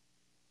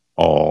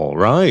All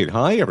right.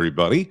 Hi,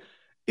 everybody.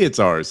 It's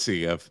our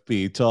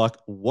CFB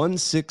Talk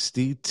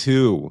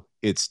 162.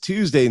 It's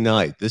Tuesday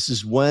night. This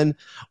is when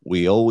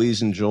we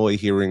always enjoy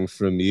hearing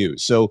from you.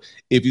 So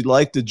if you'd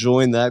like to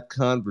join that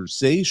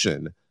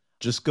conversation,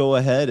 just go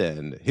ahead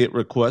and hit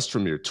request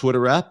from your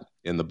Twitter app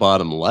in the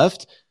bottom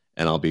left,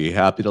 and I'll be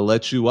happy to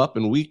let you up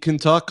and we can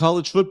talk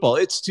college football.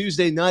 It's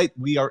Tuesday night.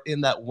 We are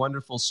in that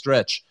wonderful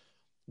stretch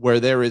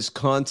where there is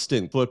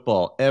constant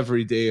football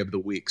every day of the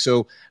week.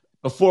 So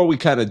before we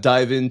kind of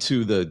dive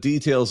into the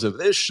details of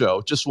this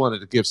show, just wanted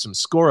to give some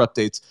score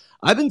updates.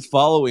 I've been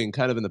following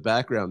kind of in the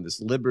background this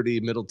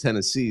Liberty Middle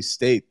Tennessee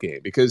State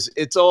game because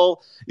it's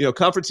all,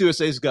 Conference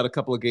USA's got a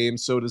couple of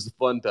games, so does the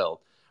Fun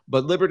Belt.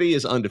 But Liberty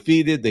is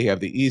undefeated. They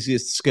have the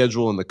easiest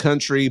schedule in the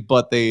country,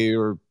 but they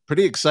are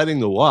pretty exciting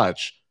to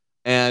watch.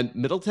 And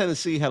Middle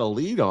Tennessee had a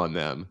lead on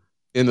them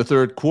in the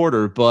third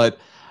quarter, but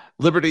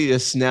Liberty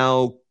is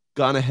now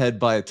gone ahead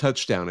by a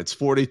touchdown. It's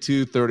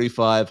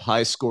 42-35,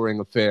 high-scoring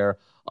affair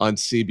on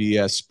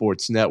CBS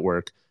Sports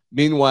Network.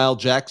 Meanwhile,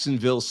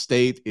 Jacksonville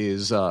State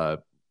is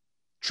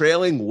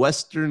trailing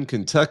Western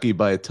Kentucky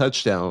by a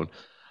touchdown.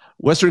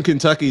 Western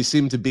Kentucky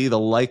seemed to be the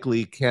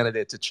likely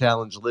candidate to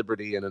challenge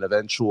Liberty in an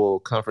eventual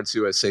Conference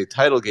USA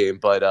title game,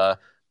 but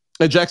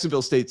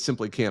Jacksonville State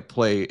simply can't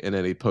play in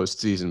any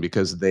postseason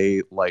because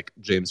they, like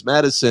James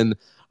Madison,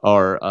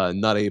 are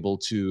not able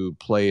to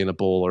play in a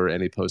bowl or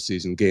any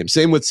postseason game.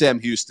 Same with Sam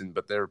Houston,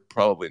 but they're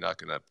probably not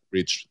going to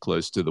reach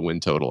close to the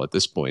win total at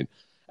this point.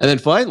 And then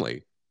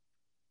finally,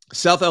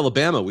 South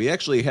Alabama. We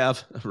actually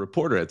have a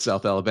reporter at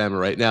South Alabama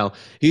right now.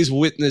 He's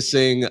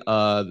witnessing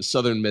the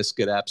Southern Miss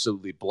get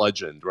absolutely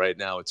bludgeoned. Right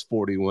now, it's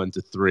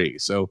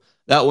 41-3. So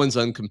that one's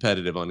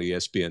uncompetitive on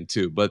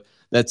ESPN2. But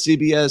that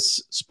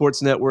CBS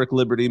Sports Network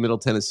Liberty Middle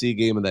Tennessee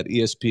game and that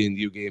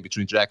ESPNU game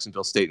between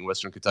Jacksonville State and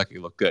Western Kentucky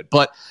look good.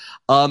 But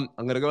I'm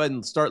going to go ahead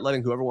and start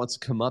letting whoever wants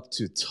to come up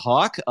to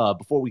talk.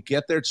 Before we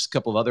get there, just a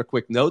couple of other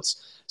quick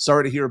notes.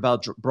 Sorry to hear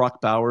about Brock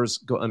Bowers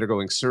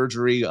undergoing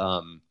surgery.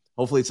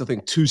 Hopefully it's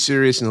nothing too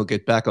serious and he'll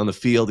get back on the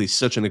field. He's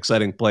such an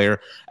exciting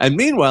player. And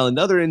meanwhile,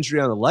 another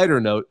injury on a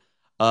lighter note.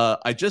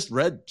 I just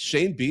read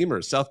Shane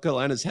Beamer, South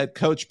Carolina's head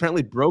coach,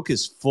 apparently broke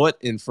his foot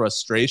in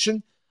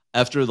frustration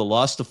after the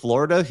loss to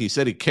Florida. He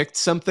said he kicked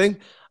something.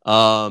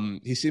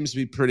 He seems to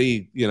be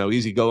pretty,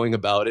 easygoing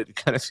about it. You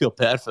kind of feel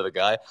bad for the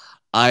guy.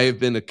 I've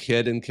been a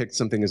kid and kicked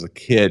something as a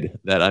kid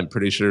that I'm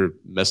pretty sure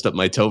messed up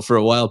my toe for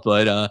a while.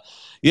 But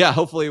yeah,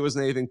 hopefully it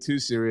wasn't anything too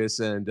serious.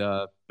 And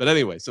but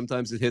anyway,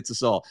 sometimes it hits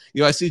us all.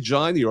 I see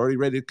John, you're already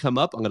ready to come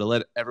up. I'm going to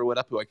let everyone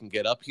up who I can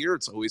get up here.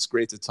 It's always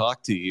great to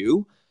talk to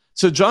you.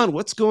 So John,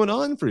 what's going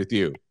on with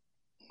you?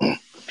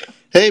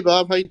 Hey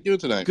Bob, how you doing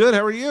tonight? Good.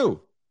 How are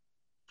you?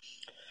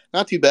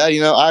 Not too bad.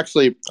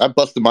 I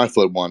busted my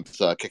foot once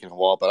kicking a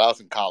wall, but I was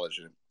in college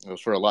and it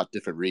was for a lot of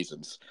different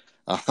reasons.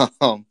 But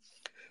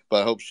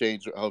I hope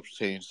Shane's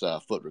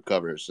foot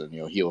recovers and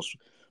heals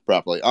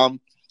properly.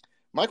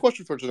 My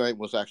question for tonight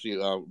was actually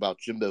about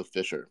Jimbo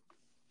Fisher.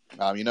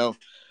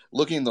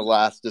 Looking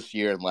this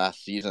year and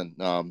last season,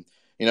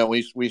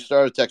 we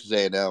started Texas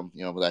A&M,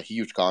 with that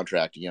huge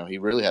contract. He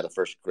really had a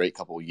first great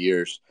couple of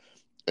years,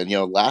 and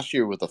last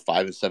year with a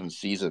 5-7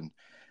 season.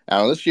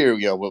 Now this year,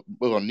 with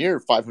a near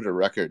 500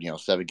 record,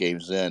 7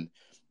 games in,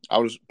 I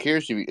was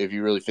curious if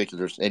you really think that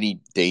there's any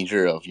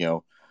danger of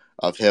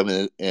of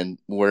him and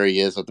where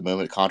he is at the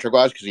moment contract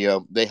wise,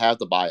 because they have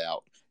the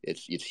buyout.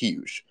 It's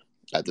huge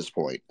at this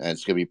point, and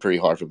it's going to be pretty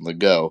hard for him to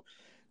go.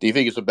 Do you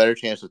think it's a better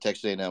chance of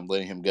Texas A&M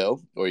letting him go,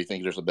 or you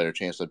think there's a better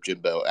chance of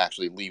Jimbo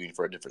actually leaving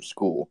for a different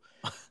school?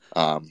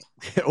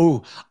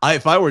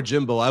 If I were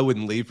Jimbo, I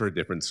wouldn't leave for a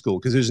different school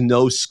because there's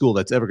no school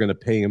that's ever going to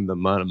pay him the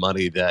amount of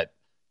money that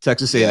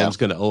Texas A&M is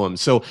going to owe him.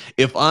 So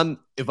if I'm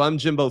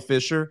Jimbo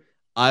Fisher,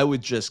 I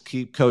would just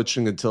keep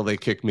coaching until they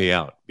kick me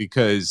out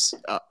because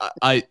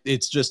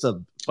it's just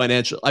a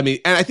financial. I mean,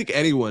 and I think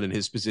anyone in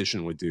his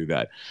position would do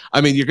that.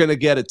 I mean, you're going to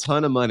get a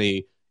ton of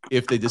money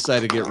if they decide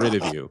to get rid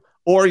of you,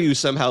 or you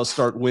somehow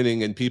start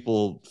winning and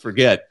people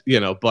forget.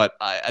 But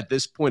at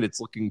this point, it's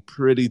looking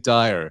pretty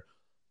dire.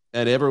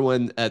 And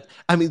everyone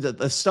the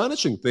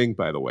astonishing thing,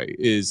 by the way,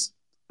 is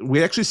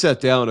we actually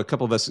sat down, a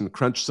couple of us, and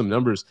crunched some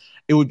numbers.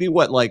 It would be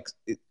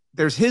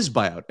there's his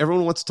buyout.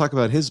 Everyone wants to talk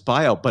about his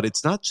buyout, but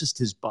it's not just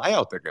his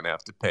buyout they're going to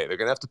have to pay. They're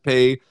going to have to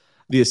pay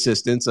the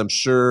assistants. I'm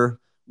sure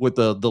with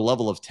the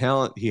level of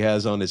talent he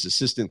has on his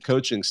assistant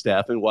coaching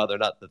staff, and while they're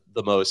not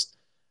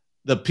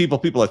the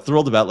people are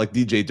thrilled about, like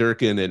DJ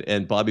Durkin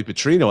and Bobby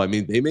Petrino, I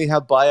mean, they may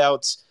have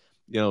buyouts.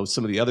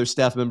 Some of the other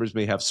staff members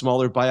may have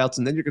smaller buyouts,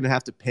 and then you're going to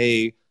have to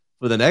pay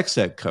for the next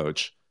head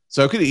coach.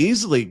 So it could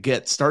easily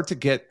start to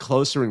get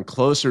closer and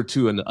closer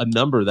to a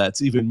number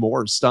that's even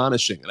more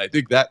astonishing. And I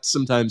think that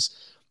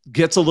sometimes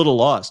gets a little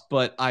lost.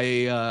 But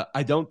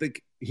I don't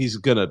think he's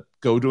going to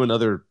go to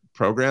another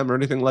program or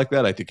anything like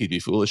that. I think he'd be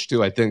foolish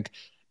to. I think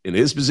in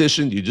his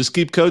position, you just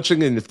keep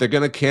coaching. And if they're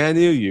going to can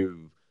you,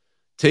 you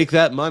take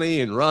that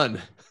money and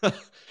run.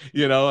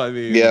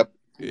 Yep.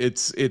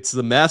 It's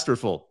the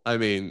masterful. I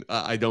mean,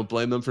 I don't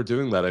blame them for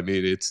doing that. I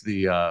mean, it's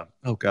the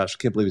oh gosh, I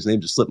can't believe his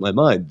name just slipped my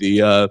mind.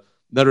 The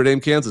Notre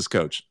Dame, Kansas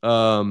coach.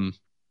 Oh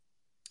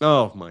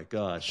my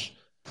gosh,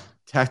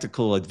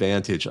 tactical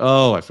advantage.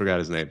 Oh, I forgot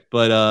his name,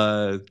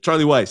 but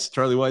Charlie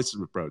Weiss's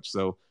approach.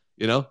 So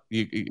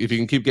if you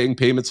can keep getting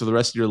payments for the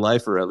rest of your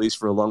life, or at least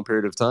for a long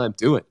period of time,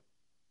 do it.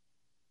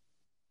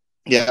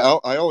 Yeah,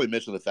 I only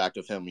mentioned the fact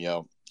of him,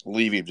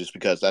 leaving just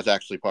because that's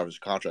actually part of his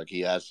contract. He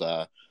has,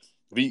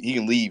 he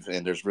can leave,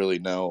 and there's really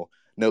no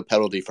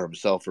penalty for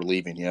himself for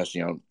leaving. He has,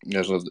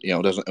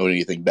 doesn't owe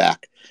anything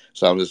back.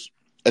 So it's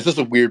just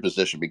a weird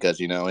position because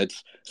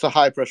it's a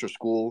high pressure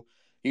school.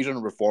 He's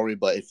underperforming,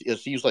 but it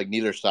seems like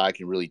neither side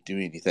can really do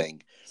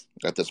anything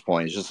at this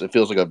point. It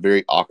feels like a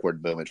very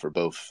awkward moment for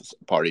both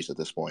parties at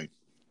this point.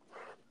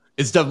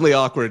 It's definitely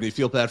awkward, and you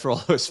feel bad for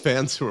all those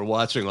fans who are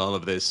watching all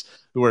of this,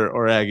 who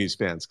are Aggies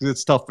fans, because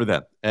it's tough for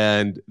them,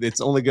 and it's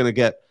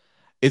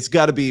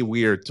got to be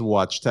weird to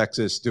watch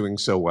Texas doing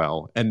so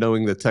well, and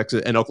knowing that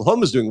Texas and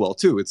Oklahoma's doing well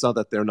too. It's not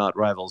that they're not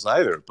rivals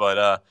either,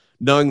 but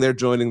knowing they're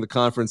joining the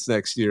conference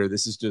next year,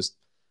 this is just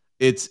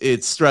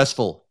it's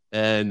stressful,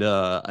 and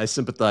I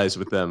sympathize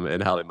with them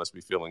and how they must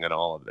be feeling in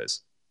all of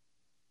this.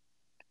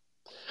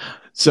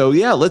 So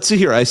yeah, let's see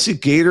here. I see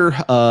Gator.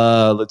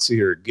 Let's see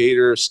here,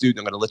 Gator student.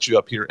 I'm going to let you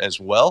up here as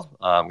well.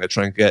 I'm going to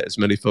try and get as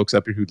many folks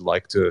up here who'd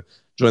like to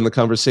join the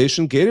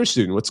conversation. Gator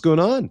student, what's going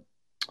on?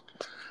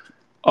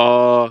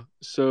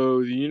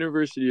 So the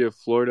University of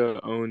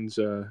Florida owns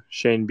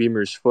Shane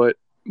Beamer's foot,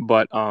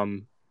 but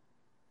in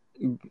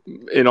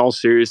all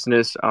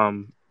seriousness,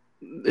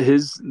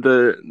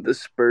 the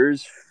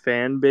Spurs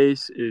fan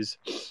base is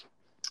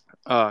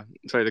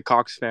the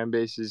Cox fan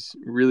base is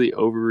really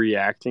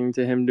overreacting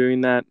to him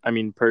doing that. I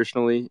mean,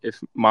 personally, if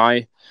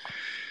my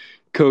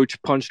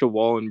coach punched a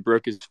wall and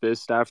broke his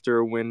fist after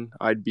a win,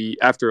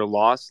 after a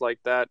loss like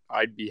that,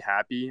 I'd be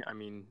happy. I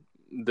mean,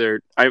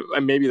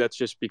 maybe that's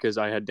just because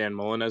I had Dan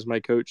Mullen as my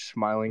coach,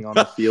 smiling on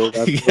the field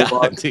after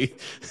the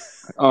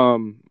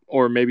loss.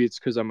 Or maybe it's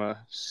because I'm a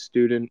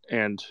student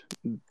and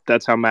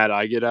that's how mad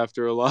I get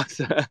after a loss.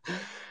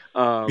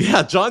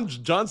 Yeah,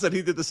 John said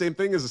he did the same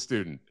thing as a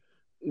student.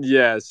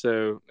 Yeah,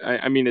 so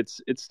I mean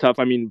it's tough.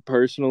 I mean,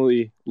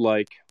 personally,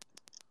 like,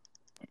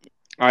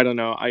 I don't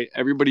know. I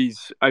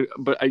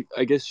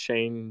guess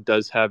Shane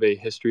does have a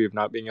history of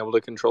not being able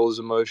to control his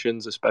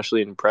emotions,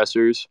 especially in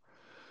pressers.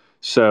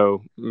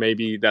 So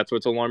maybe that's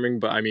what's alarming.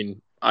 But I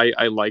mean,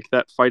 I like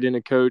that fight in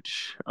a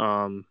coach.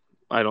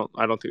 I don't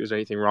think there's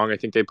anything wrong. I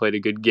think they played a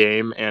good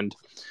game and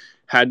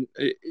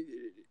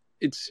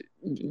it's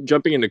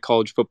jumping into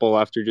college football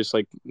after just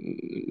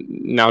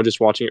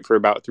watching it for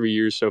about 3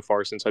 years so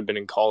far since I've been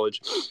in college.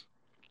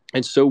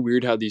 It's so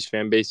weird how these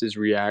fan bases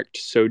react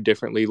so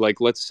differently. Like,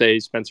 let's say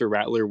Spencer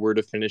Rattler were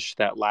to finish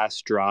that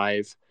last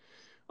drive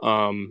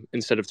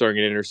instead of throwing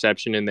an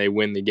interception and they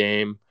win the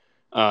game.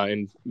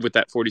 And with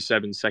that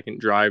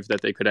 47-second drive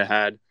that they could have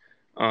had,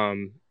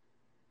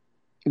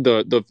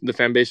 the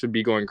fan base would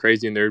be going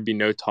crazy and there would be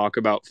no talk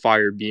about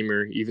fire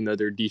Beamer, even though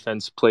their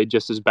defense played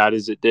just as bad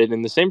as it did.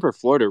 And the same for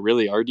Florida,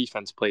 really. Our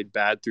defense played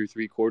bad through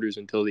 3 quarters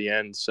until the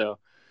end. So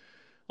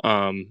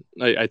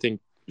I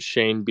think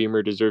Shane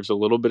Beamer deserves a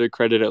little bit of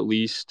credit at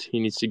least. He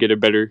needs to get a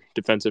better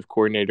defensive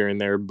coordinator in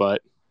there.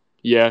 But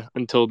yeah,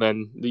 until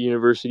then, the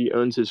university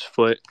owns his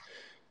foot.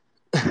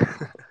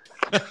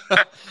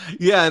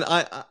 Yeah, and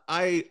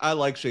I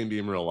like Shane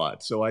Beamer a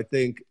lot. So I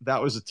think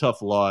that was a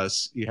tough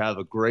loss. You have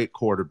a great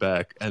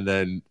quarterback, and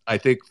then I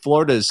think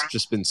Florida's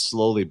just been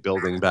slowly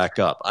building back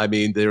up. I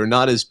mean, they're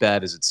not as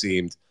bad as it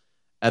seemed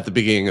at the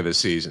beginning of the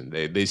season.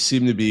 They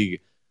seem to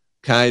be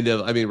kind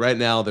of, I mean, right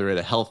now they're at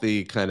a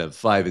healthy kind of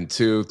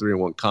 5-2,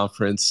 3-1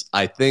 conference.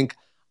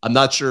 I'm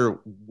not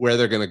sure where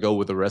they're going to go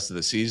with the rest of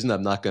the season.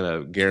 I'm not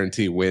going to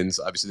guarantee wins.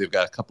 Obviously, they've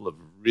got a couple of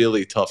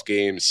really tough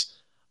games.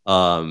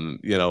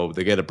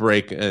 They get a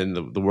break,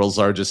 and the world's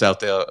largest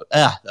outdoor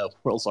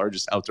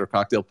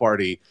cocktail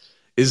party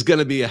is going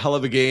to be a hell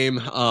of a game.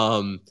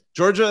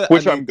 Georgia,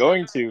 which I'm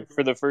going to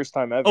for the first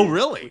time ever. Oh,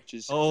 really? Which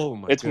is, oh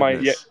my it's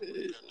goodness.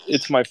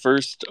 It's my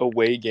first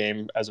away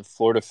game as a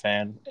Florida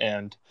fan,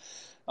 and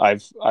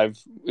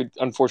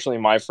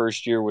unfortunately my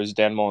first year was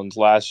Dan Mullen's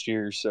last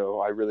year, so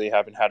I really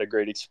haven't had a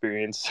great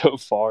experience so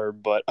far.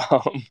 But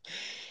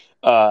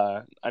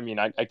I mean,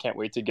 I can't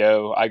wait to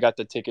go. I got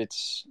the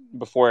tickets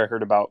before I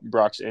heard about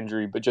Brock's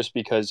injury, but just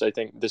because I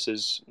think this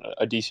is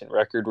a decent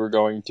record we're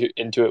going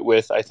into it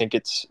with, I think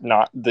it's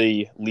not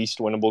the least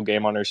winnable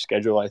game on our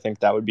schedule. I think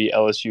that would be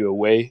LSU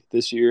away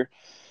this year,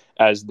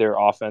 as their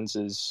offense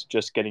is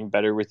just getting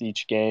better with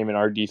each game and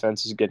our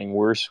defense is getting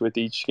worse with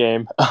each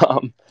game.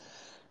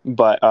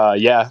 But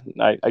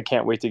I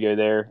can't wait to go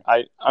there.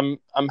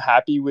 I'm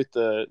happy with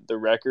the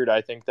record.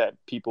 I think that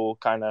people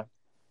kind of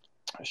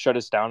shut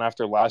us down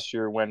after last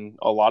year when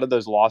a lot of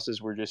those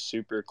losses were just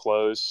super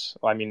close.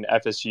 I mean,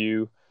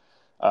 FSU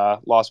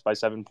lost by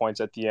 7 points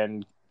at the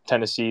end.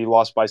 Tennessee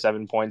lost by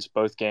 7 points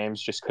both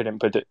games. Just couldn't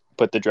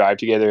put the drive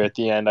together at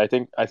the end. I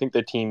think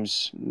the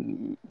team's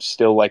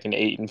still like an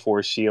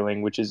 8-4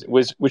 ceiling, which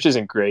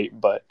isn't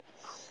great, but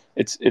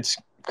it's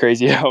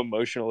crazy how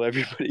emotional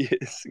everybody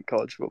is in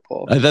college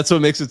football. That's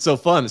what makes it so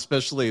fun,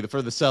 especially the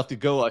further south you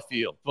go, I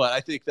feel. But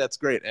I think that's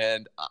great.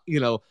 And,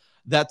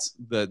 that's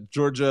the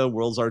Georgia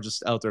World's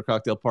Largest Outdoor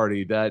Cocktail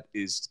Party. That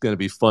is going to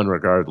be fun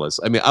regardless.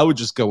 I mean, I would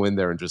just go in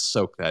there and just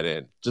soak that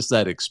in, just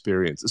that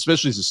experience,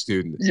 especially as a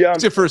student. Yeah,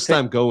 It's your first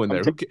time going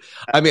there.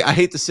 I mean, I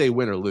hate to say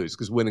win or lose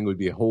because winning would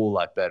be a whole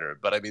lot better.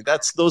 But I mean,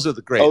 those are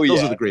the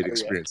great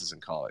experiences in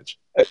college.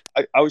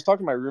 I was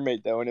talking to my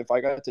roommate though, and if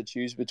I got to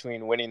choose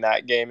between winning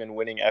that game and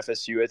winning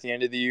FSU at the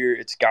end of the year,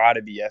 it's got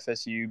to be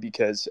FSU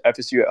because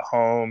FSU at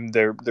home,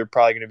 they're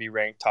probably going to be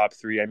ranked top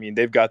 3. I mean,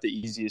 they've got the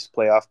easiest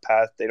playoff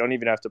path. They don't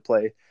even have to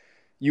play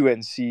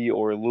UNC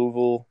or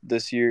Louisville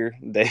this year.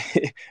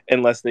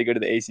 Unless they go to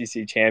the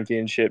ACC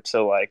championship,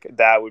 so like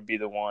that would be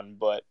the one.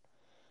 But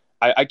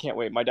I can't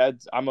wait.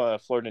 I'm a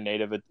Florida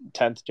native, a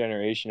 10th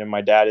generation, and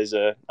my dad is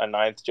a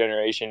 9th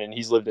generation, and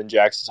he's lived in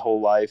Jax his whole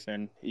life,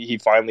 and he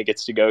finally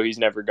gets to go. He's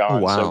never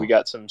gone. Oh, wow. So we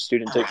got some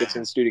student tickets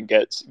and student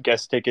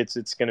guest tickets.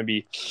 It's going to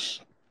be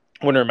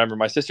 – I want to remember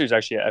my sister's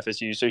actually at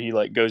FSU, so he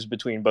like goes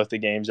between both the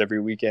games every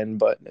weekend,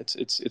 but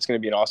it's going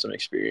to be an awesome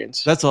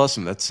experience. That's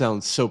awesome. That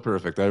sounds so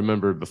perfect. I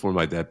remember before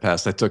my dad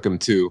passed, I took him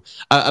to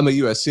 – I'm a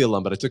USC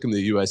alum, but I took him to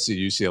the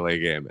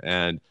USC-UCLA game,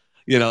 and –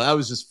 that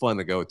was just fun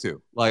to go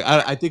to. Like,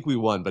 I think we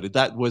won, but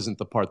that wasn't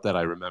the part that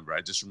I remember.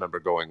 I just remember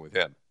going with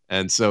him.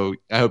 And so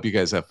I hope you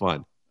guys have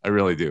fun. I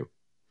really do.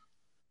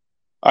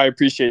 I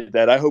appreciate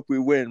that. I hope we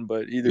win,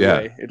 but either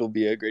way, it'll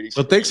be a great experience.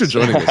 Well, thanks for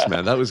joining us,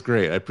 man. That was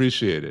great. I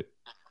appreciate it.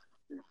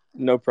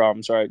 No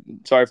problem. Sorry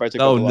if I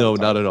took up a lot of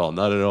time. Not at all.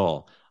 Not at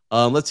all.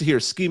 Let's hear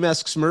Ski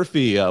Masks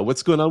Murphy.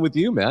 What's going on with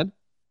you, man?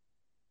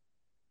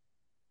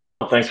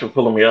 Thanks for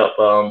pulling me up.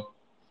 I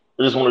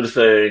just wanted to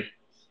say,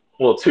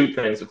 well, 2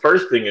 things. The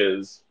first thing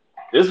is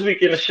this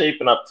weekend is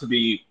shaping up to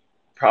be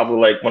probably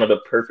like one of the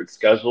perfect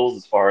schedules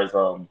as far as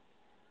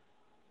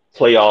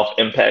playoff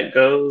impact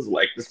goes.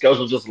 Like the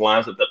schedule just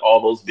lines up that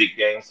all those big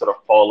games sort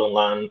of fall in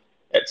line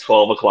at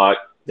 12 o'clock,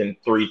 then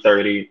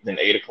 3:30, then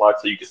 8 o'clock,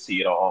 so you can see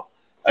it all.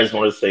 I just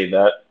wanted to say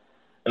that.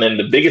 And then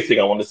the biggest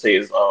thing I want to say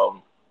is I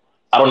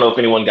don't know if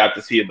anyone got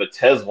to see it, but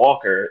Tez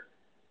Walker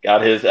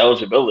got his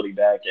eligibility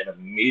back and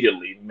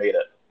immediately made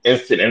an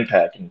instant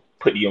impact and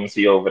put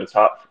UMC over the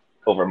top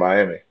over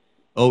Miami.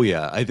 Oh,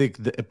 yeah. I think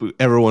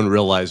everyone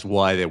realized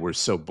why they were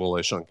so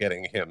bullish on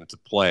getting him to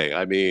play.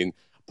 I mean,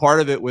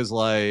 part of it was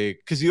like,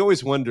 because you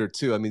always wonder,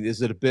 too, I mean,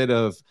 is it a bit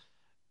of,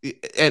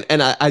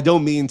 and I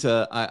don't mean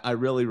to, I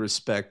really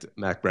respect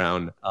Mac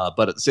Brown,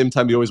 but at the same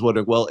time, you always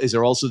wonder, well, is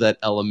there also that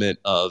element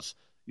of,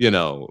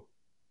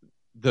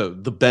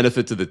 the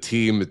benefit to the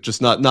team,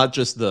 just not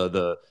just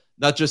the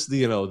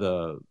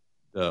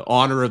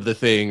honor of the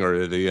thing or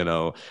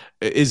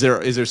is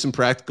there some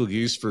practical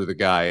use for the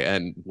guy?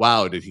 And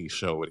wow, did he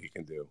show what he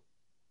can do?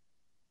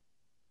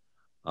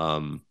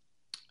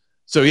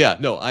 So yeah,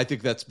 no, I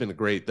think that's been a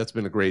great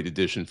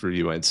addition for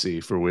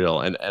UNC for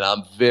Will, and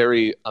I'm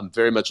very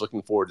much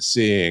looking forward to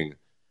seeing.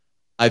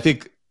 I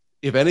think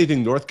if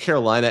anything, North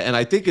Carolina, and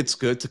I think it's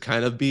good to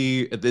kind of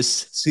be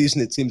this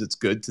season. It seems it's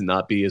good to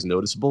not be as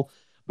noticeable.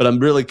 But I'm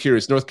really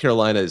curious. North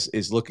Carolina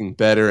is looking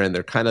better, and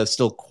they're kind of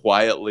still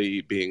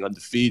quietly being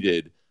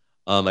undefeated.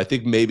 I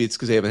think maybe it's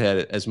because they haven't had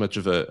as much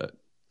of a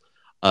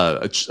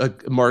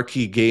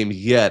marquee game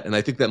yet, and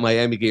I think that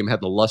Miami game had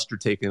the luster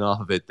taken off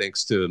of it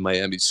thanks to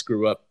Miami's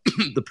screw up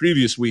the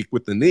previous week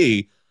with the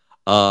knee.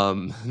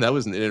 That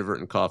was an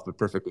inadvertent cough, but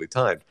perfectly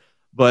timed.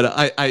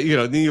 But then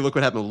you look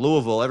what happened with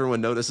Louisville.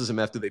 Everyone notices them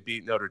after they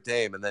beat Notre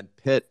Dame, and then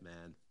Pitt,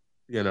 man,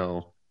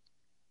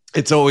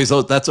 that's always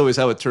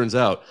how it turns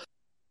out.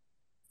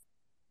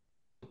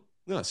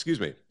 No, excuse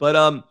me. But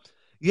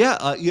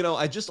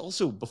I just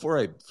also, before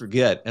I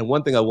forget, and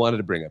one thing I wanted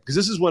to bring up, because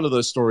this is one of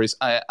those stories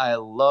I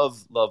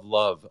love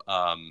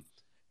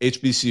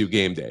HBCU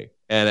game day.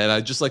 And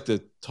I'd just like to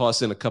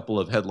toss in a couple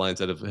of headlines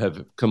that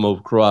have come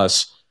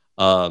across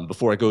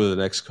before I go to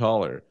the next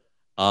caller.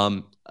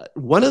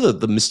 One of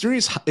the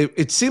mysterious,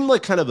 it seemed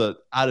like kind of a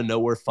out of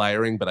nowhere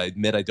firing, but I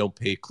admit I don't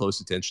pay close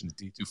attention to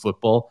D2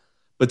 football.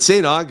 But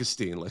St.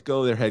 Augustine let go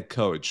of their head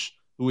coach,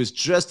 who was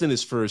just in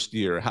his first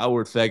year,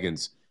 Howard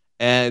Feggins.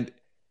 And,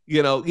 he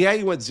went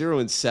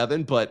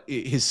 0-7, but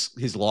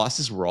his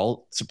losses were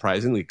all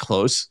surprisingly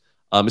close,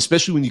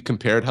 especially when you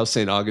compared how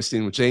St.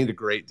 Augustine, which ain't a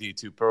great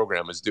D2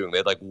 program, was doing. They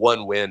had like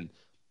one win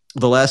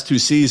the last 2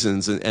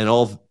 seasons and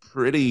all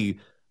pretty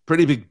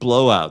big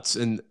blowouts.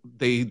 And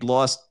they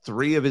lost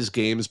 3 of his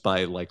games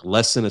by like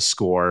less than a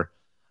score.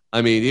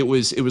 I mean, it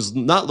was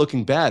not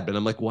looking bad, but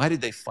I'm like, why did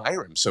they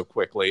fire him so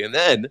quickly? And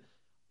then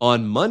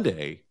on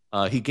Monday,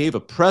 he gave a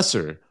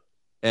presser.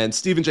 And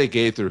Stephen J.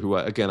 Gaither, who,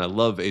 again, I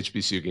love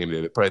HBCU game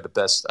day, probably the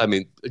best. I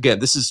mean, again,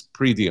 this is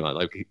pre-Dion.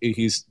 Like,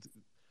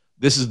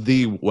 this is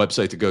the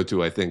website to go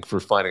to, I think, for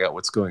finding out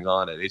what's going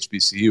on at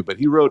HBCU. But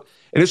he wrote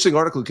an interesting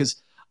article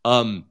because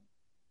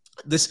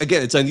this,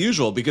 again, it's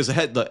unusual because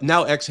the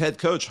now ex-head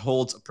coach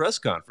holds a press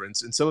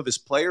conference, and some of his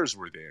players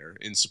were there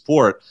in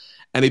support.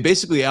 And he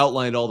basically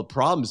outlined all the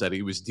problems that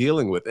he was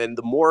dealing with. And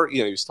the more,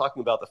 he was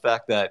talking about the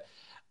fact that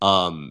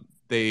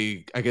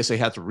I guess they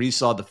had to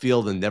resaw the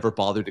field and never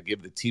bothered to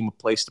give the team a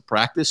place to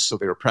practice. So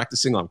they were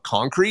practicing on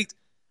concrete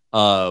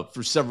for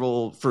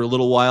a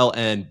little while.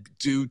 And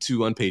due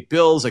to unpaid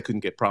bills, they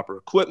couldn't get proper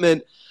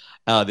equipment.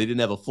 They didn't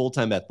have a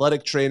full-time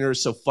athletic trainer.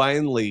 So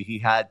finally he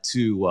had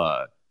to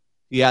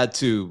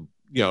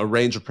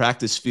arrange a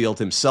practice field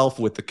himself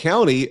with the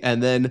county.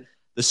 And then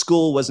the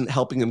school wasn't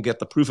helping him get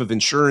the proof of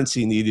insurance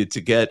he needed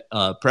to get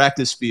a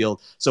practice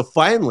field. So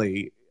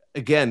finally,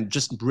 again,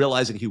 just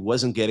realizing he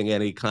wasn't getting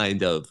any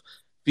kind of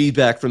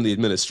feedback from the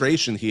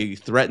administration, he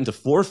threatened to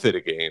forfeit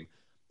a game.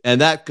 And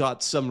that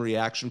got some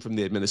reaction from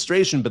the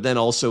administration. But then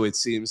also it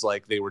seems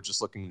like they were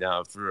just looking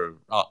now for an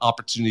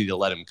opportunity to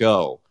let him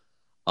go,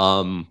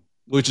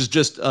 which is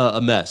just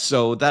a mess.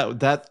 So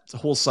that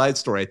whole side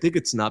story, I think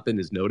it's not been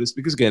as noticed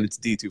because, again, it's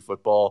D2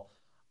 football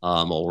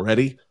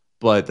already.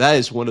 But that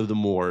is one of the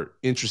more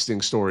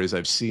interesting stories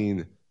I've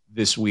seen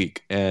this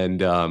week.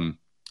 And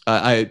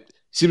I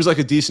seems like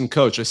a decent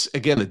coach.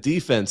 Again, the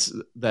defense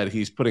that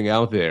he's putting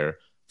out there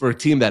for a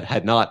team that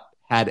had not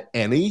had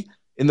any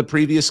in the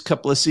previous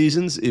couple of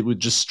seasons, it would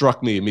just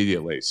struck me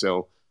immediately.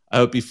 So I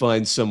hope he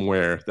finds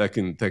somewhere that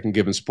can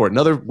give him support.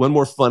 One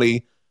more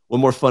funny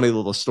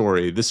little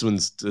story. This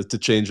one's to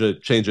change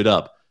it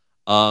up.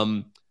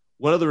 One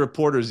of the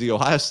reporters, the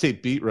Ohio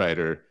State beat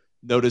writer,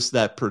 noticed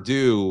that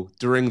Purdue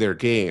during their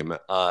game,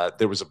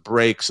 there was a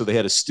break, so they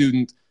had a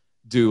student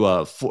do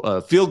a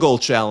field goal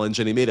challenge,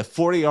 and he made a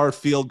 40-yard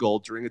field goal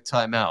during a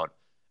timeout.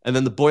 And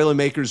then the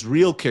Boilermakers'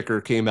 real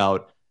kicker came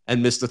out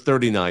and missed a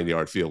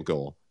 39-yard field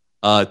goal.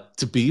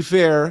 To be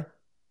fair,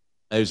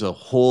 there's a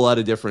whole lot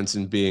of difference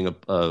in being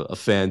a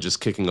fan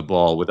just kicking a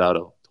ball without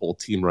a whole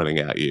team running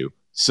at you.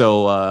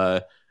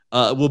 So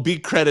we'll be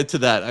credit to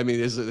that. I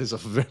mean,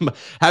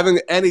 having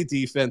any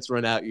defense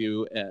run at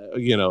you,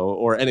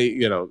 or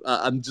any,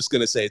 I'm just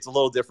going to say it's a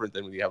little different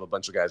than when you have a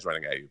bunch of guys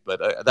running at you.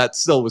 But that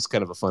still was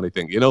kind of a funny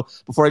thing.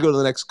 Before I go to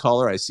the next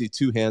caller, I see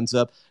two hands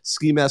up.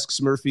 Ski Mask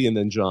Smurfy and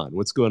then John.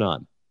 What's going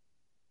on?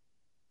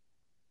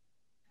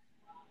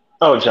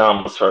 Oh,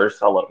 John was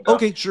first. I'll let him go.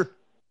 Okay, sure.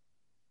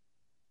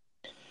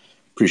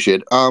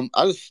 Appreciate it.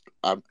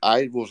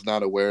 I was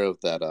not aware of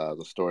that.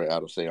 The story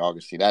out of St.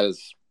 Augustine. That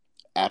is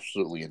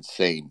absolutely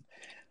insane.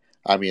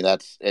 I mean,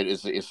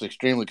 it's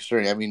extremely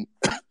concerning. I mean,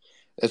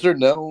 is there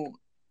no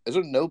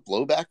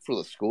blowback for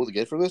the school to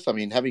get from this? I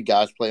mean, having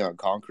guys play on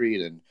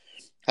concrete and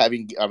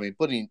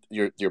putting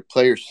your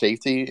player's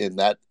safety in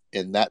that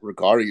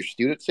regard, or your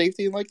student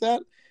safety like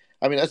that.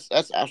 I mean,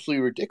 that's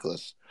absolutely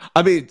ridiculous.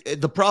 I mean,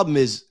 the problem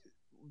is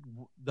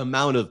the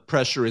amount of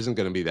pressure isn't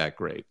going to be that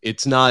great.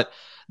 It's not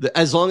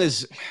as long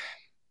as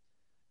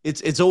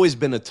it's always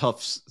been a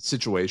tough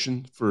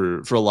situation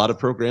for a lot of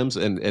programs,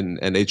 and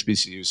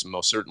HBCUs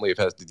most certainly have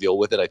had to deal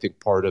with it. I think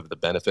part of the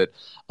benefit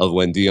of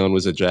when Dion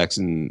was at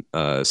Jackson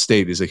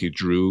State is that he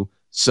drew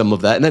some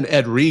of that, and then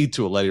Ed Reed,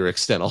 to a later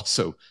extent,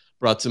 also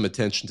brought some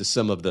attention to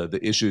some of the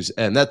issues,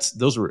 and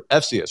those were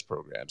FCS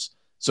programs.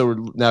 So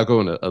we're now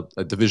going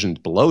a division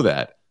below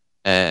that,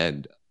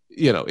 and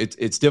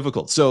it's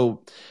difficult.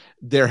 So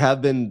there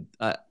have been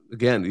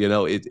again,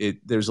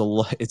 there's a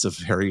lot. It's a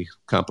very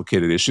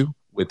complicated issue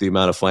with the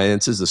amount of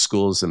finances. The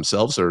schools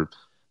themselves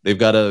they've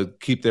got to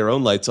keep their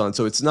own lights on.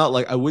 So it's not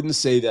like, I wouldn't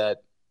say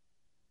that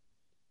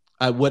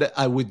I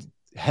would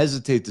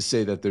hesitate to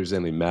say that there's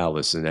any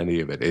malice in any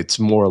of it. It's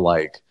more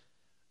like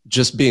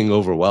just being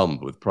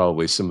overwhelmed with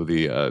probably some of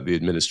the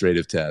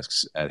administrative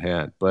tasks at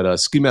hand. But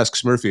Ski Mask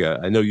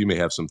Smurfy, I know you may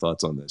have some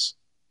thoughts on this.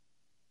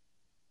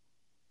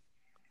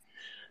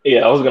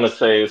 Yeah, I was going to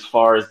say, as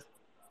far as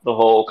the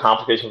whole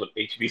complication with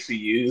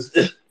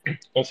HBCUs,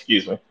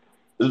 excuse me,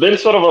 it's been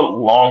sort of a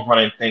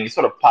long-running thing. It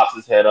sort of pops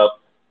its head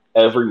up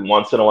every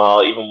once in a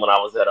while. Even when I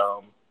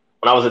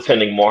was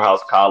attending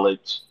Morehouse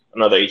College,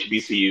 another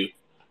HBCU,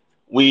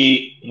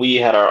 we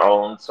had our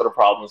own sort of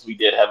problems. We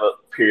did have a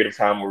period of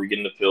time where we were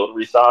getting the field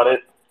resodded,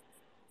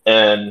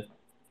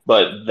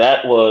 but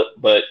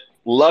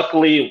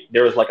luckily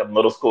there was like a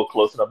middle school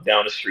close enough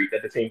down the street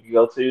that the team could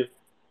go to.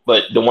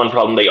 But the one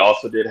problem they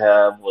also did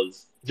have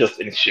was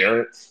just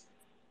insurance.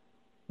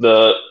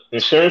 The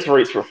insurance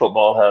rates for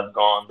football have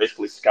gone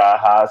basically sky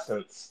high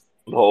since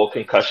the whole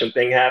concussion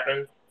thing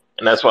happened.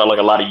 And that's why like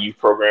a lot of youth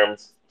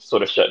programs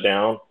sort of shut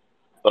down.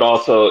 But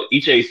also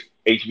each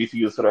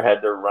HBCU sort of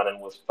had their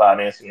run-in with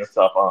financing and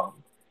stuff.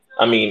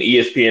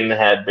 ESPN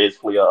had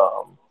basically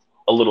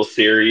a little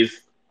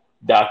series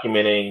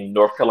documenting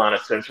North Carolina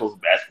Central's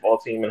basketball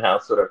team and how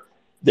sort of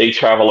they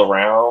travel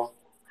around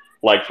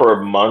like for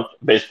a month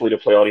basically to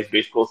play all these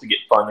big schools to get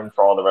funding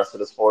for all the rest of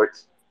the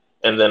sports.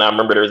 And then I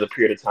remember there was a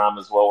period of time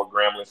as well with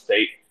Grambling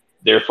State,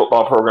 their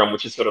football program,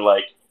 which is sort of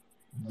like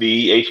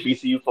the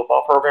HBCU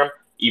football program,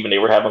 even they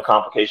were having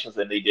complications,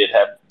 and they did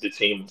have the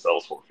team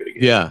themselves forfeit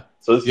again. Yeah.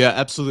 So yeah,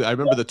 absolutely. I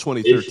remember the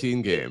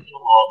 2013 game,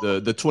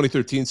 the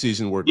 2013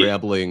 season where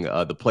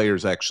Grambling, the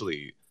players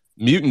actually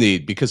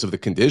mutinied because of the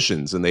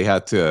conditions, and they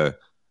had to,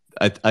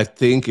 I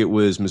think it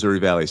was Missouri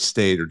Valley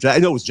State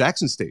it was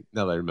Jackson State,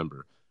 now that I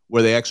remember,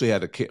 where they actually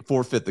had to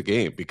forfeit the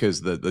game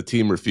because the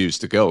team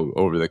refused to go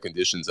over the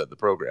conditions of the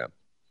program.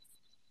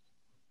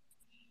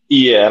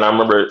 Yeah, and I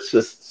remember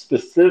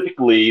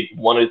specifically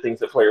one of the things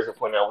that players were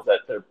pointing out was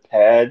that their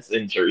pads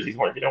and jerseys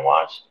weren't getting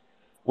washed,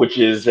 which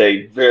is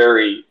a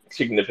very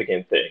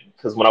significant thing.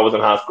 Because when I was in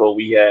high school,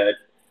 we had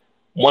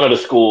one of the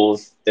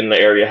schools in the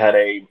area had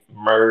a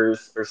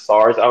MERS or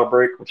SARS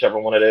outbreak, whichever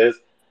one it is,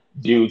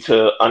 due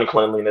to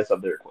uncleanliness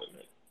of their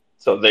equipment.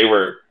 So they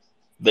were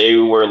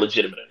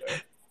legitimate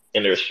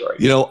in their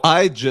strike.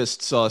 I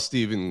just saw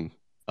Stephen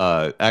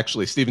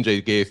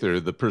J. Gaither,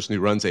 the person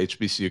who runs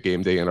HBCU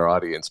Game Day in our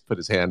audience, put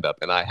his hand up,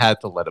 and I had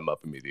to let him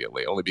up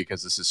immediately, only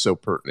because this is so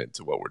pertinent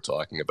to what we're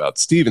talking about.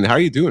 Stephen, how are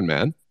you doing,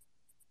 man?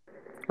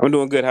 I'm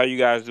doing good. How are you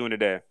guys doing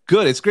today?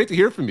 Good. It's great to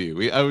hear from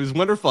you. I was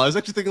wonderful. I was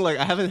actually thinking, like,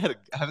 I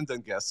haven't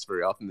done guests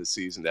very often this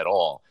season at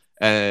all,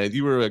 and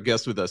you were a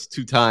guest with us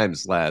 2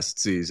 times last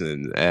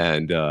season,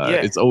 and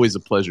it's always a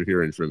pleasure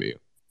hearing from you.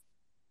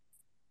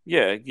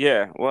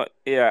 Yeah. Well,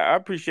 yeah, I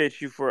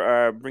appreciate you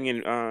for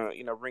bringing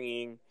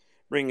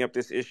up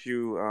this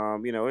issue.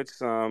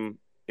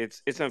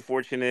 It's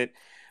unfortunate.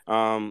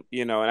 And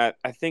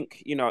I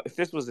think, if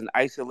this was an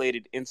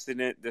isolated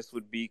incident, this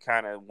would be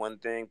kind of one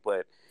thing,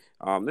 but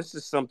this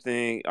is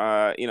something,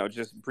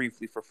 just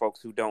briefly for folks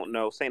who don't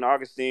know. St.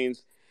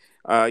 Augustine's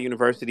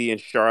University in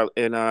Charlotte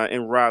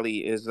in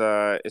Raleigh is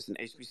it's an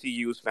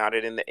HBCU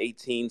founded in the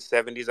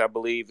 1870s, I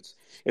believe.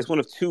 It's one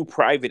of 2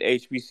 private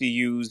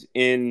HBCUs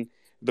in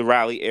the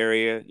Raleigh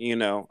area.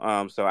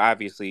 So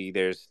obviously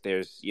there's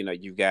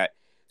you've got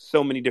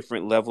so many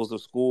different levels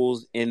of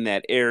schools in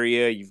that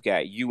area. You've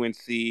got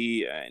UNC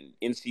and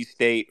NC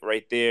State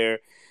right there.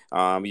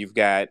 You've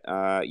got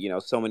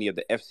so many of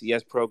the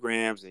FCS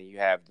programs, and you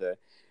have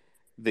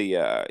the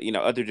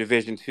other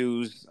Division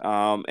twos,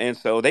 and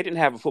so they didn't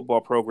have a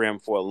football program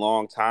for a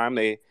long time.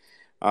 They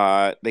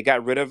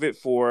got rid of it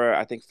for,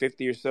 I think,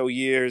 50 or so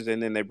years,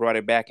 and then they brought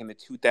it back in the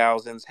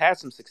 2000s. Had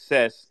some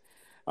success,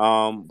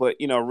 but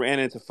ran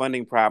into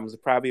funding problems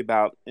probably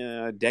about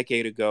a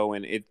decade ago,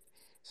 and it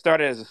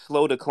started as a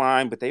slow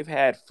decline. But they've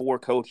had 4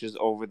 coaches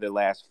over the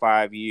last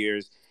 5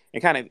 years,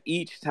 and kind of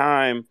each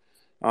time,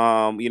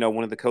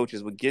 one of the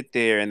coaches would get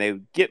there and they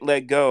would get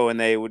let go, and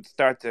they would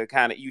start to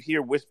you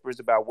hear whispers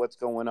about what's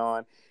going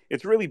on.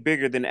 It's really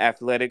bigger than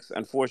athletics.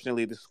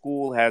 Unfortunately, the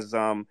school has,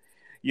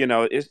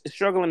 it's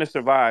struggling to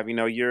survive.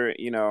 You're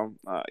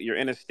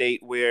in a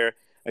state where,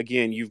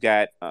 again, you've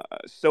got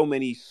so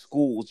many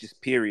schools,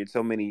 just period,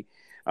 so many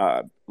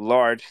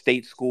large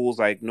state schools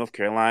like North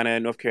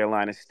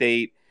Carolina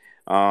State.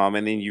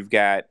 And then you've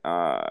got,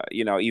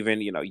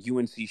 even,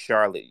 UNC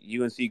Charlotte,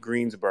 UNC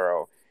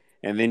Greensboro.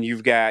 And then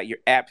you've got your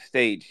App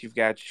States, you've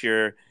got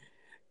your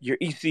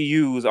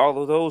ECUs,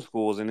 all of those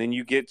schools, and then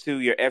you get to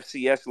your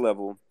FCS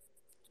level.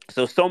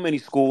 So many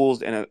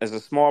schools, and as a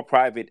small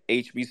private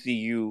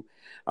HBCU,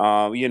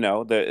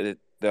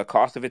 the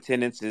cost of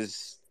attendance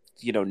is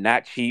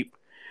not cheap,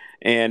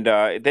 and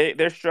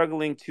they're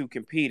struggling to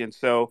compete. And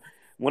so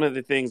one of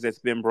the things that's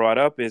been brought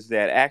up is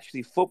that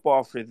actually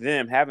football for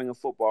them, having a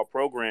football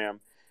program,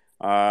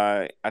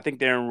 I think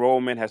their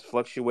enrollment has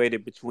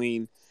fluctuated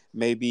between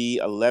maybe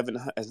 11,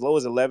 as low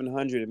as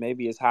 1,100, and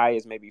maybe as high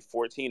as maybe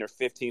 14 or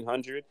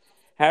 1,500.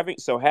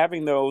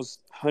 Having those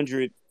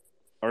 100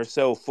 or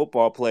so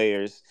football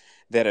players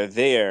that are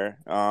there,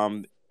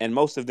 and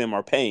most of them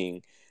are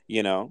paying.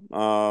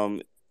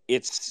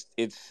 It's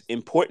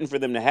important for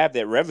them to have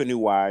that revenue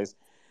wise,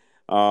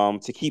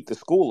 to keep the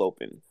school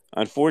open.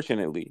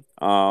 Unfortunately,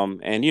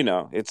 and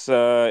it's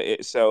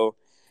an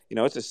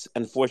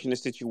unfortunate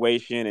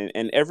situation,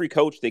 and every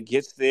coach that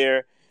gets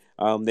there,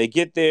 they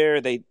get there,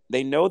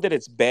 they know that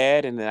it's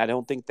bad, and I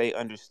don't think they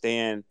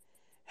understand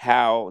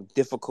how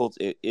difficult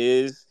it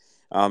is.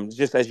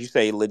 Just as you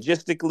say,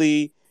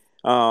 logistically,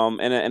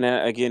 and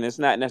again, it's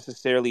not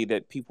necessarily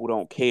that people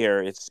don't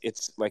care.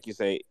 It's like you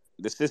say,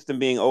 the system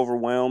being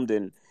overwhelmed,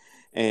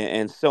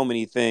 and so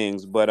many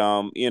things. But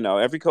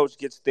every coach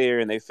gets there,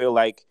 and they feel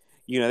like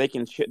they're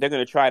going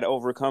to try to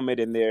overcome it,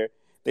 and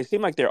they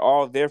seem like they're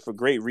all there for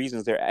great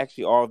reasons. They're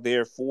actually all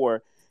there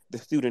for the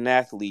student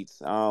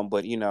athletes.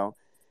 But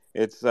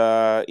it's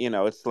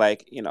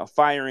like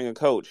firing a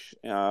coach.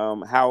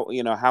 How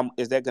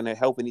is that going to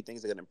help anything?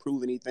 Is it going to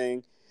improve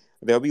anything?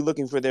 They'll be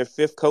looking for their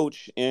 5th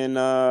coach in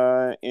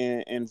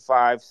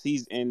 5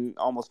 seasons, in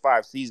almost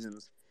 5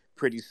 seasons,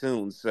 pretty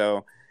soon.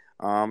 So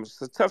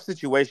it's a tough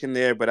situation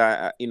there. But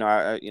so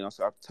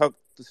I took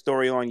the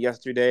story on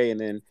yesterday, and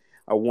then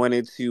I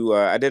wanted to.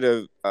 I did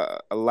a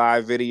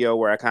live video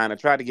where I kind of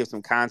tried to give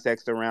some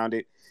context around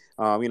it.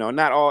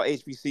 Not all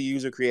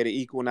HBCUs are created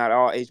equal. Not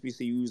all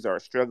HBCUs are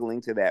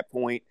struggling to that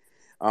point.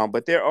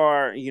 But there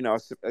are,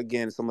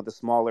 again, some of the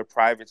smaller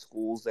private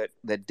schools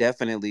that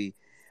definitely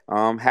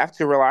have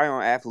to rely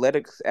on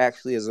athletics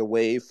actually as a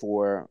way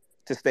to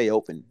stay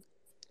open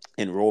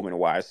enrollment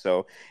wise.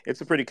 So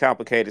it's a pretty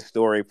complicated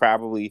story,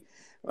 probably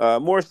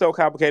more so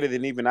complicated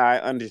than even I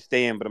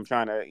understand, but I'm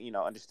trying to,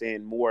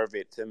 understand more of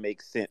it to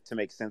make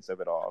sense of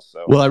it all.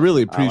 So, well, I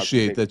really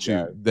appreciate that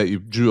you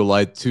drew a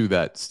light to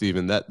that,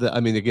 Stephen. That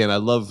I mean, again, I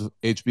love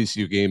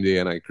HBCU Game Day,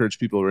 and I encourage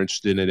people who are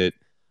interested in it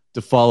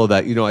to follow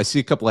that. I see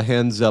a couple of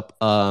hands up.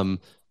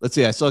 Let's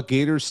see. I saw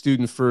Gator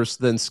student first,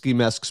 then Ski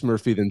Masks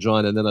Murphy, then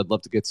John, and then I'd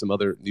love to get some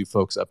other new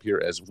folks up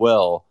here as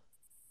well.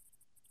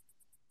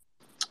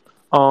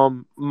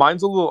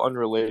 Mine's a little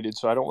unrelated,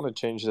 so I don't want to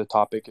change the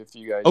topic if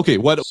you guys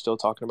are still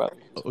talking about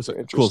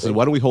it. Cool. So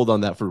why don't we hold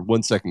on that for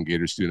 1 second,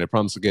 Gator student? I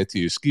promise to get to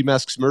you. Ski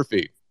Masks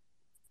Murphy.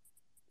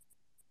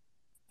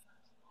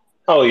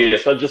 Oh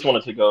yes, I just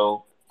wanted to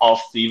go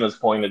off Steven's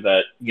point of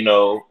that,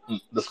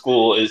 the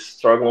school is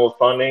struggling with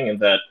funding and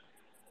that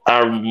I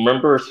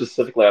remember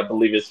specifically, I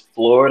believe it's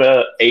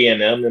Florida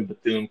A&M and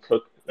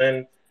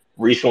Bethune-Cookman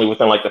recently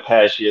within like the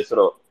past year sort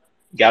of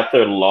got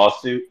their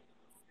lawsuit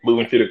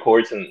moving through the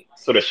courts and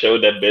sort of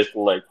showed that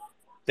basically like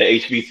the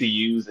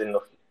HBCUs in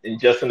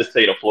the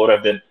state of Florida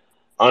have been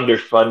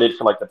underfunded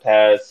for like the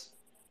past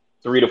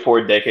 3 to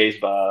 4 decades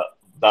by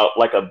about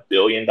like $1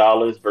 billion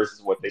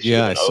versus what they should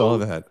have I saw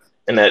that.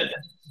 And that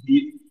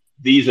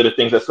these are the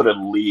things that sort of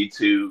lead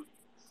to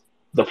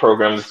the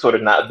programs sort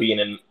of not being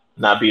in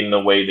the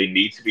way they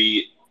need to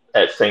be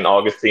at St.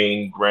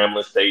 Augustine,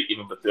 Grambling State,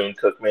 even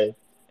Bethune-Cookman,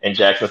 and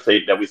Jackson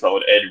State that we saw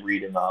with Ed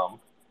Reed and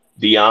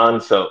Dion.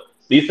 So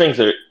these things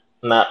are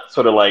not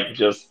sort of like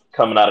just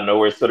coming out of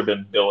nowhere. It's sort of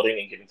been building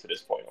and getting to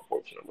this point,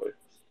 unfortunately.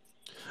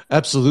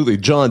 Absolutely.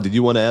 John, did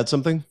you want to add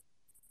something?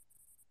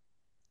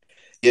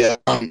 Yeah,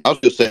 I was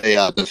going to say,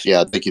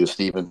 thank you to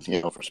Stephen,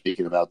 for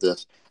speaking about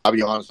this. I'll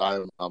be honest,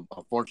 I'm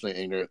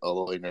unfortunately a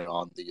little ignorant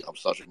on the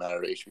subject matter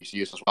of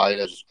HBCUs. That's why I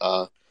just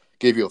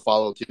gave you a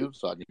follow too,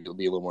 so I can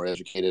be a little more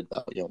educated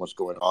about what's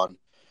going on,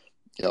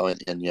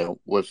 and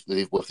with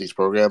these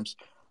programs.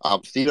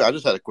 Stephen, I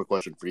just had a quick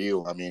question for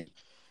you. I mean,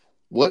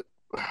 what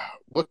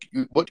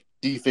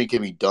do you think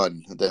can be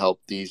done to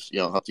help these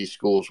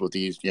schools with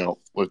these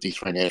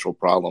financial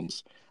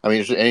problems? I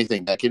mean, is there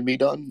anything that can be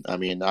done? I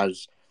mean, I'm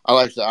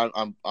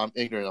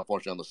ignorant,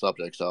 unfortunately, on the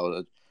subject,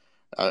 so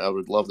I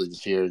would love to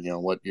just hear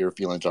what your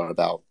feelings are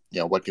about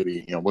what could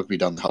be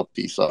done to help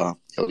these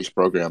these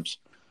programs.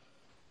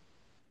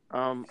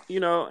 In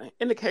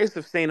the case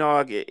of St.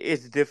 Aug,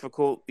 it's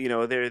difficult.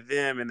 There are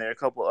them and there are a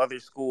couple other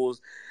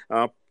schools,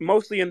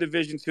 mostly in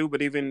Division II,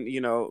 but even,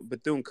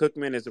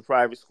 Bethune-Cookman is a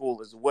private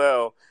school as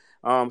well.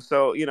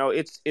 So,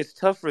 it's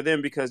tough for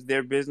them because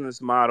their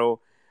business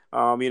model,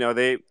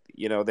 they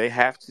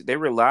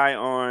rely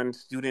on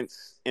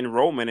students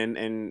enrollment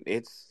and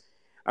it's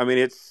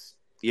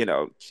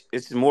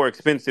more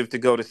expensive to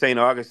go to St.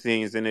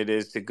 Augustine's than it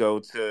is to go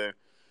to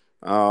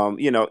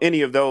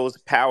any of those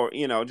power,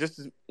 and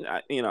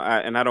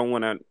I don't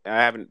want to.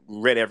 I haven't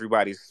read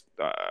everybody's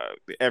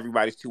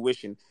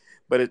tuition,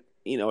 but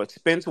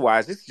expense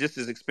wise, it's just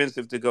as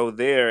expensive to go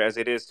there as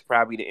it is to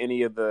probably to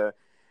any of the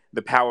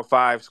Power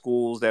Five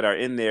schools that are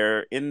in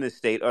there in the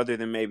state, other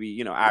than maybe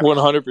 100%,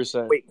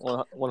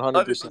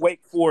 other than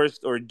Wake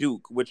Forest or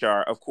Duke, which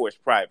are of course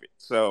private.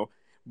 So,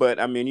 but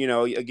I mean,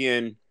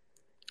 again.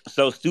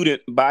 So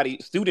student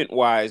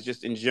wise,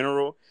 just in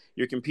general,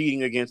 you're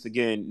competing against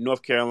again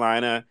North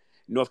Carolina,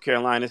 North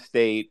Carolina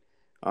State,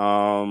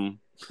 UNC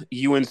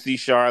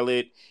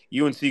Charlotte,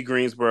 UNC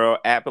Greensboro,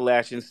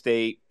 Appalachian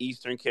State,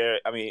 East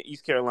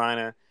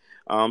Carolina.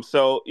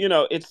 So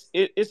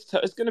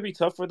it's going to be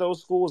tough for those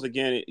schools.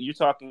 Again,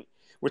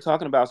 we're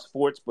talking about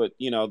sports, but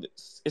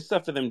it's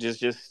tough for them to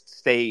just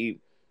stay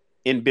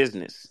in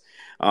business.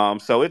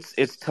 So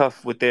it's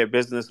tough with their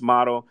business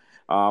model.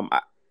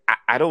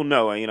 I don't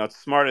know.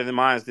 Smarter than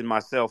minds than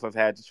myself have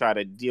had to try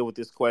to deal with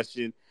this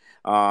question.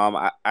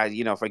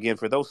 Again,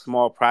 for those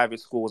small private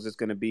schools, it's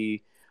going to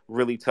be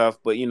really tough.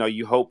 But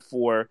you hope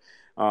for,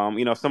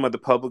 some of the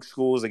public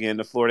schools. Again,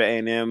 the Florida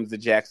A&Ms, the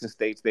Jackson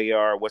States, they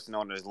are what's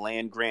known as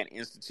land grant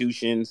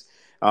institutions,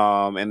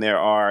 and there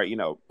are,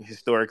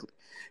 historically,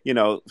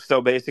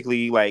 so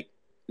basically, like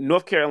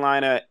North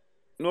Carolina,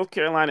 North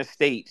Carolina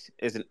State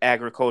is an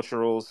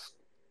agricultural,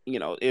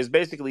 is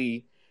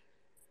basically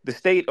the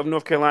state of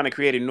North Carolina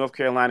created North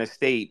Carolina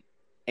State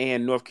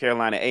and North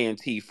Carolina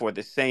A&T for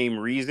the same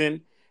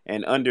reason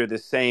and under the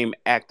same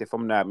act, if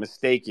I'm not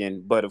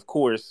mistaken. But of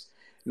course,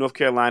 North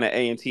Carolina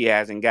A&T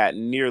hasn't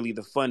gotten nearly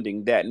the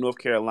funding that North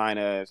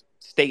Carolina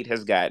State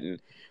has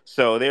gotten.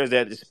 So there's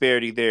that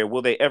disparity there.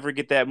 Will they ever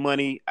get that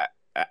money?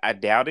 I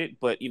doubt it.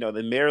 But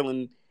the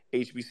Maryland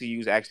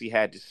HBCUs actually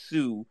had to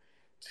sue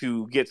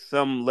to get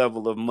some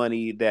level of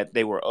money that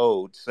they were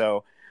owed.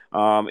 So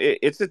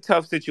it's a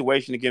tough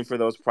situation again for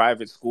those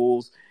private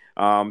schools.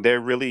 They're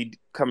really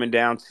coming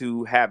down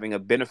to having a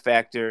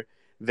benefactor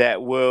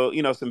that will,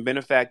 some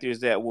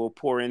benefactors that will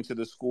pour into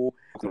the school.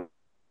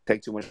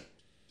 Take too much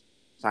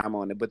time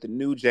on it, but the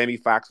new Jamie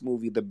Foxx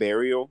movie, The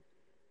Burial,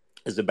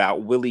 is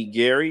about Willie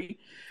Gary,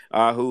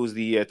 who's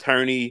the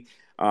attorney.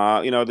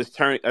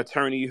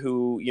 Attorney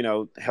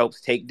who helps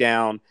take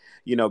down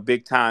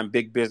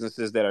big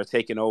businesses that are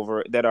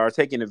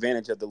taking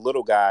advantage of the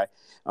little guy.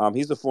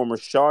 He's a former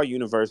Shaw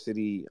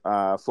University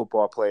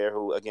football player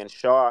who, again,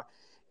 Shaw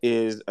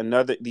is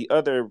the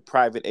other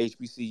private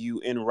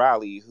HBCU in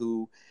Raleigh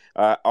who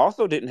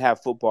also didn't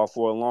have football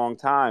for a long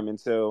time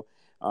until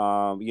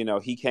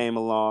he came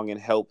along and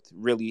helped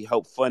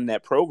fund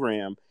that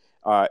program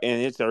in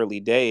its early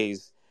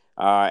days.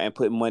 and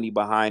put money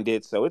behind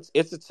it. So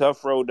it's a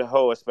tough road to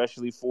hoe,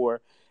 especially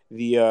for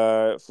the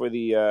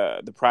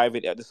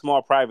private, the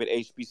small private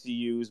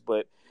HBCUs.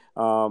 But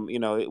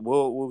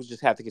we'll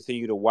just have to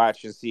continue to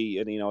watch and see.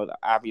 And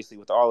obviously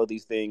with all of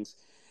these things,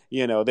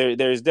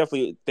 there's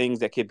definitely things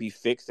that could be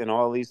fixed in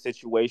all these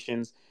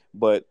situations.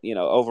 But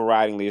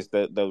overridingly, is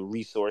the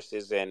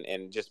resources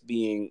and just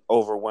being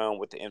overwhelmed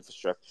with the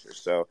infrastructure.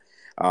 So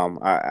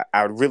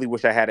I really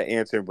wish I had an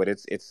answer, but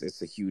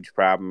it's a huge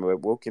problem.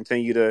 But we'll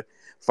continue to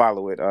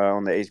follow it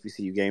on the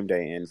HBCU game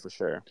day end for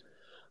sure.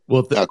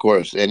 Well, of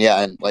course, and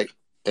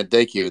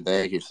thank you,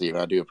 Steve.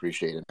 I do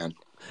appreciate it, man.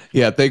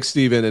 Yeah, thanks,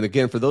 Stephen. And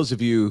again, for those of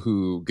you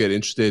who get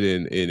interested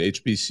in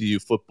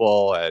HBCU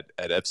football at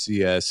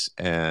FCS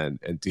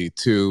and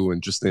D2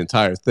 and just the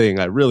entire thing,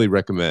 I really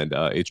recommend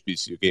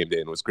HBCU Game Day.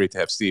 And it was great to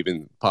have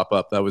Stephen pop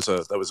up. That was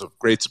a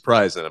great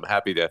surprise, and I'm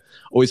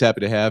always happy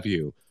to have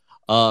you.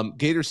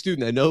 Gator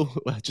student, I know,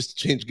 just to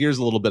change gears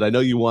a little bit, I know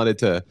you wanted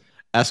to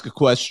ask a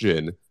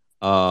question,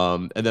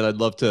 and then I'd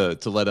love to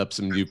let up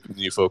some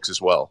new folks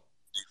as well.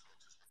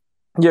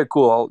 Yeah,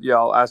 cool.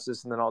 I'll ask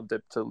this and then I'll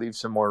dip to leave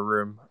some more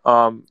room.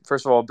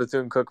 First of all,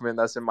 Bethune-Cookman,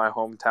 that's in my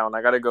hometown.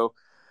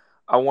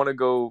 I want to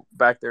go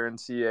back there and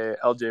see a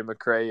LJ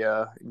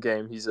McCray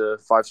game. He's a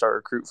 5-star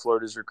recruit.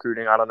 Florida's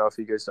recruiting. I don't know if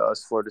he goes to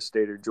us, Florida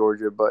State or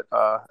Georgia, but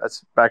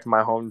that's back in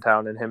my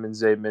hometown. And him and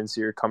Zay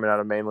Mincy are coming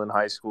out of Mainland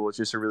High School. It's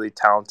just a really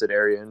talented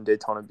area in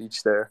Daytona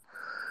Beach there.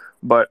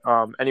 But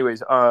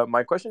anyways,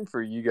 my question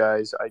for you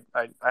guys, I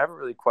haven't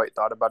really quite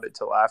thought about it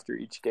till after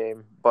each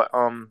game, but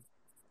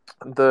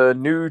the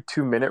new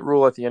 2-minute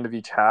rule at the end of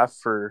each half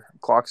for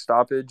clock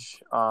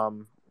stoppage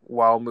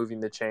while moving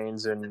the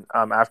chains and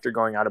after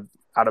going out of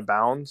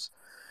bounds.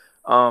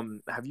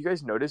 Have you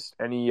guys noticed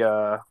any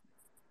I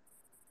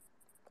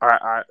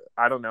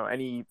don't know,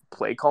 any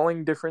play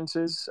calling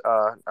differences?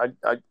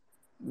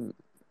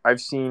 I've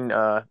seen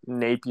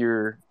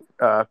Napier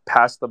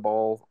pass the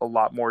ball a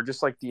lot more,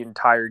 just like the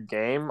entire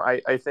game.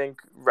 I think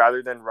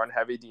rather than run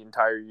heavy the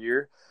entire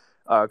year.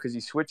 Because he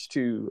switched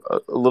to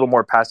a little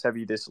more pass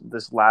heavy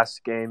this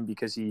last game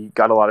because he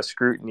got a lot of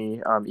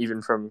scrutiny,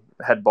 even from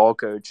head ball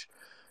coach.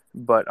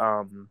 But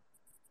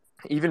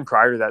even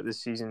prior to that,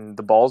 this season,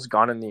 the ball's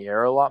gone in the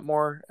air a lot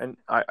more, and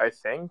I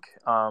think,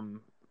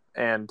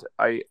 and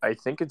I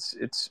think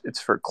it's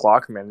for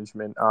clock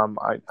management.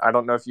 I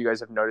don't know if you guys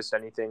have noticed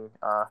anything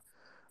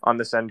on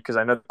this end, because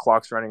I know the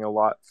clock's running a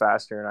lot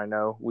faster, and I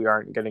know we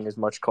aren't getting as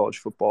much college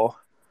football.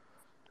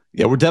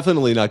 Yeah, we're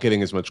definitely not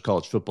getting as much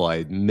college football. I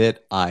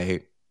admit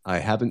I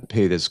haven't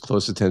paid as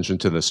close attention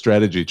to the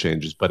strategy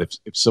changes, but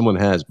if someone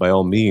has, by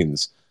all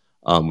means,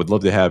 would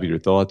love to have your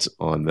thoughts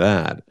on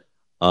that.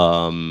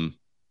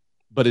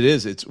 But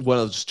it's one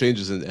of those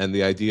changes, and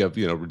the idea of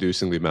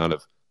reducing the amount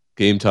of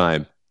game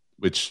time,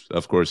 which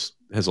of course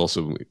has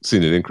also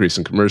seen an increase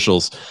in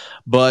commercials.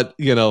 But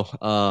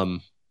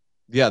that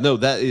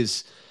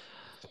is.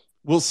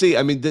 We'll see.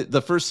 I mean, the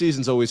first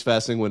season's always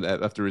fascinating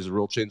after there's a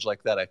rule change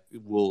like that.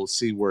 We'll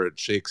see where it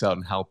shakes out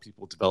and how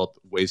people develop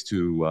ways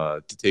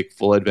to take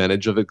full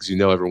advantage of it, because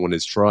everyone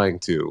is trying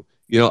to.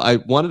 I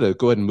wanted to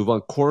go ahead and move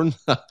on. Cornwall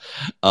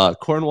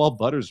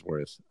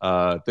Buttersworth,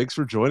 thanks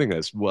for joining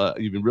us.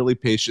 You've been really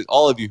patient.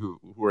 All of you who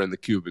are in the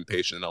queue have been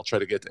patient, and I'll try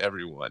to get to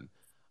everyone.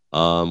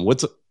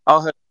 Thank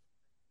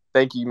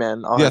you,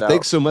 man.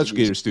 Thanks so much,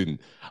 Gator student.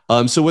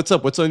 So what's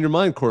up? What's on your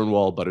mind,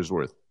 Cornwall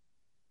Buttersworth?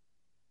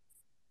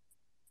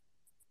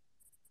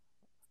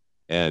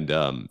 And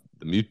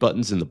the mute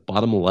button's in the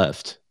bottom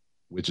left,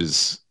 which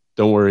is,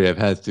 don't worry, I've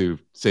had to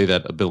say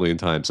that a billion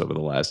times over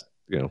the last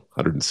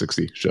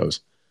 160 shows.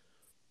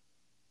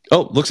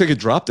 Oh, looks like it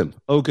dropped him.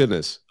 Oh,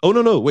 goodness. Oh,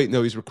 no, wait,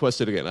 no, he's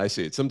requested again. I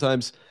see it.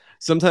 Sometimes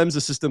the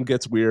system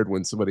gets weird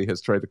when somebody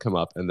has tried to come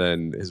up and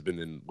then has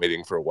been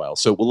waiting for a while.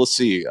 So let's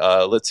see.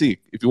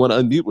 If you want to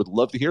unmute, would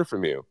love to hear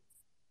from you.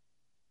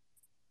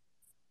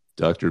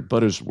 Dr.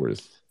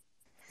 Buttersworth.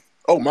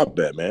 Oh, my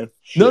bad, man.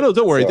 Shit. No,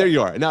 don't worry. There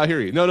you are. Now I hear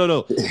you.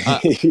 No.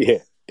 Yeah,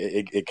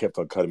 it kept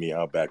on cutting me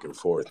out back and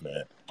forth,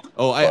 man.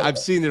 Oh, I've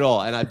seen it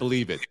all, and I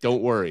believe it.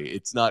 Don't worry.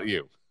 It's not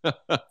you.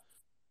 Now,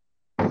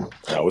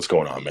 what's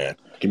going on, man?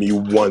 Give me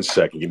 1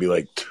 second. Give me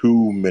like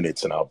 2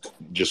 minutes, and I'll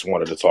just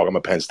wanted to talk. I'm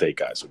a Penn State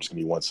guy, so just give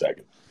me 1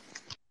 second.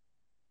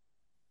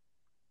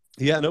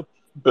 Yeah, no.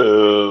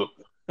 Boo.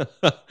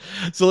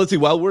 So let's see.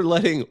 While we're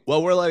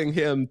letting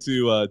him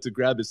to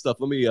grab his stuff,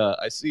 let me.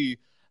 I see.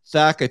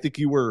 Thak, I think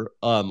you were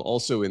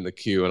also in the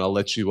queue, and I'll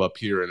let you up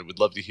here, and would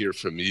love to hear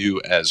from you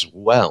as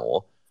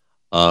well.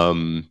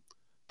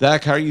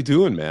 Thak, how are you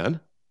doing,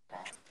 man?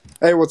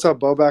 Hey, what's up,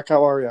 Bobak?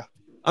 How are you?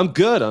 I'm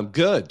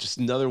good. Just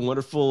another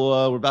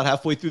wonderful. We're about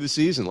halfway through the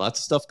season. Lots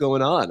of stuff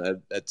going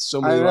on at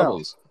so many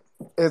levels.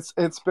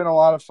 It's been a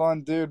lot of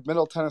fun, dude.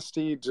 Middle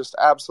Tennessee just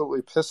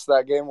absolutely pissed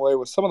that game away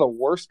with some of the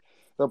worst,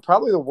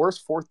 probably the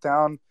worst fourth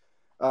down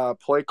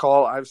play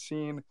call I've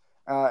seen.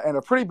 And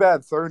a pretty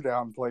bad third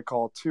down play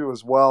call, too,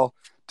 as well.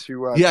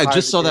 I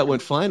just saw that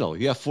went final.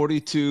 Yeah,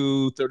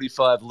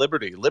 42-35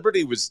 Liberty.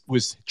 Liberty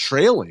was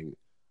trailing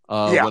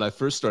when I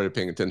first started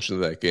paying attention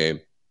to that game.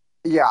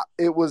 Yeah,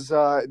 it was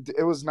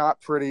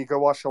not pretty. Go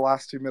watch the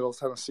last two Middle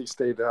Tennessee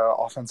State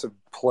offensive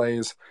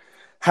plays.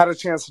 Had a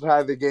chance to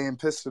tie the game,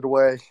 pissed it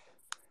away.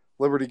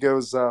 Liberty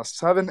goes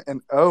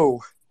 7-0.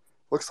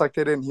 Looks like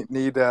they didn't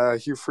need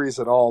Hugh Freeze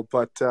at all.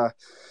 But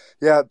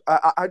yeah,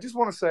 I just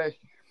want to say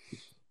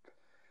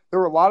there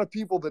were a lot of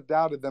people that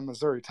doubted the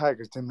Missouri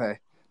Tigers, didn't they?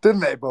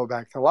 Didn't they,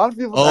 Bobak? A lot of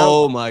people.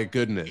 Oh my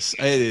goodness,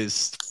 it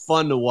is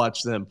fun to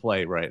watch them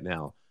play right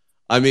now.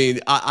 I mean,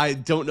 I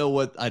don't know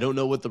what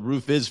the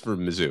roof is for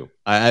Mizzou.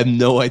 I have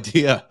no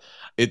idea.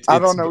 I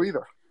don't know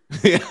either.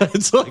 Yeah,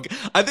 it's like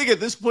I think at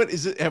this point,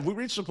 have we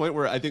reached a point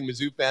where I think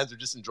Mizzou fans are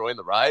just enjoying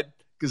the ride?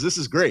 Because this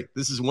is great.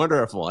 This is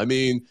wonderful. I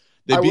mean,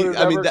 the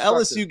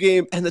LSU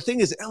game, and the thing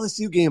is,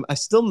 LSU game, I'm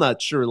still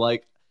not sure.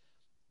 Like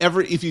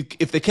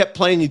if they kept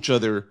playing each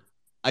other,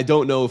 I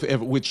don't know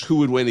who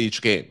would win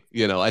each game.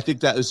 You know, I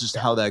think that was just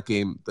how that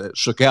game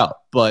shook out.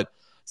 But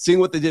seeing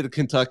what they did at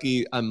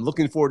Kentucky, I'm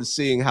looking forward to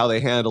seeing how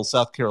they handle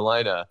South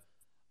Carolina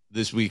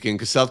this weekend.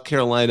 Because South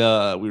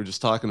Carolina, we were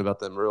just talking about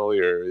them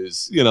earlier,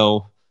 is, you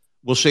know,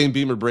 will Shane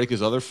Beamer break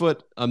his other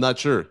foot? I'm not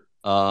sure.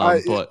 I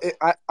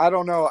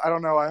don't know.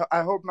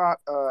 I hope not.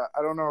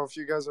 I don't know if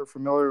you guys are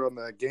familiar on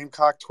the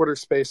Gamecock Twitter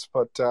space,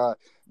 but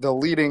the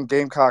leading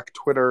Gamecock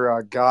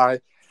Twitter guy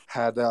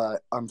had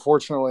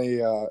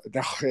unfortunately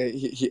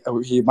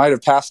he might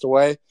have passed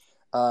away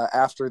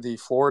after the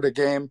Florida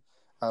game.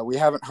 We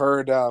haven't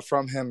heard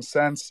from him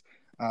since.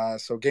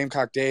 So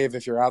Gamecock Dave,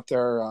 if you're out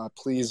there,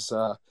 please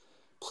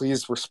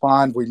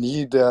respond. We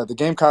need the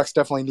Gamecocks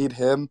definitely need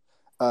him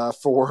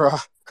for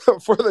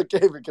the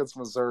game against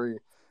Missouri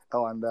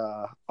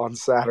on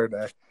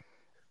Saturday.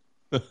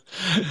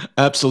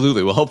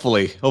 Absolutely. Well,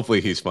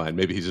 hopefully he's fine.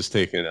 Maybe he's just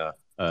taking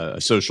a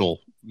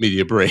social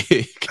media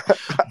break.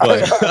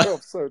 But I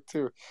hope so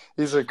too.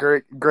 He's a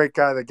great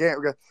guy.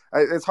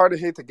 It's hard to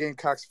hate the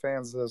Gamecocks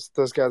fans.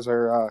 Those guys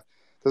are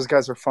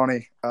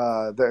funny.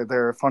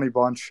 They're a funny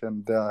bunch,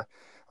 and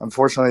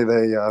unfortunately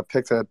they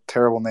picked a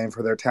terrible name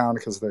for their town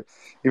because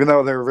even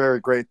though they're very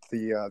great,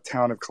 the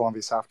town of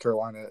Columbia, South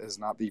Carolina, is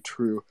not the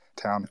true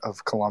town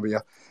of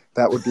Columbia.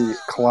 That would be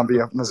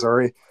Columbia,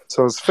 Missouri.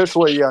 So it's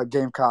officially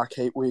Gamecock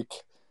Hate Week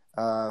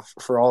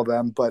for all of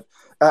them. But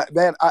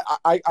man,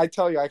 I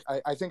tell you,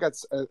 I think at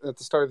the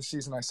start of the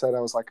season I said I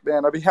was like,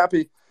 man, I'd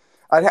happy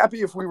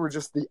if we were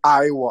just the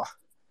Iowa.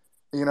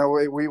 You know,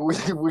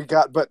 we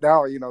got, but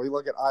now, you know, you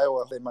look at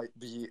Iowa, they might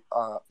be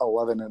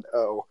 11-0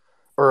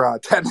 or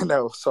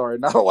 10-0. Sorry,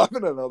 not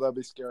 11-0. That'd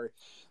be scary,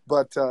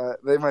 but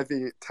they might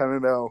be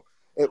 10-0.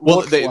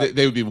 Well, they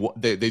would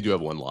be. They do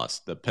have one loss.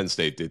 The Penn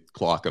State did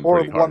clock them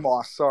pretty hard. Or one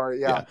loss. Sorry,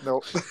 yeah.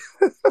 No,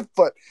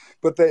 but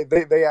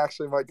they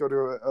actually might go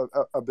to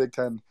a Big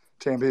Ten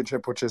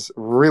championship, which is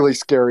really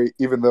scary.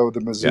 Even though the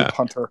Mizzou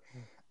punter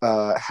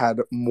had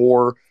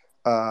more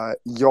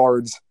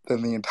yards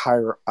than the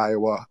entire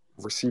Iowa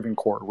receiving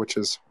corps, which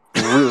is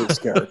really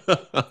scary.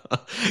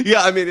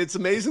 Yeah, I mean, it's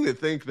amazing to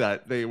think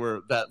that they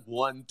were that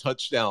one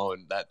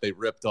touchdown that they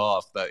ripped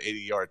off, that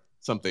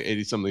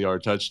 80-something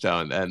yard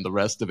touchdown, and the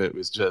rest of it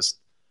was just,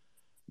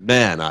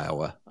 man,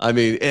 Iowa. I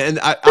mean, and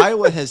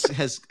Iowa has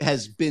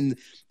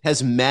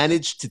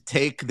managed to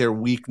take their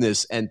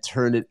weakness and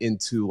turn it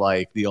into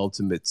like the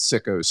ultimate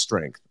sicko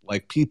strength.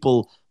 Like,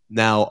 people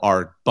now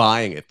are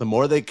buying it. The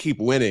more they keep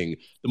winning,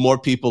 the more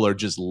people are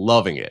just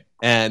loving it.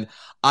 And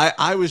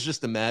I was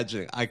just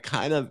imagining,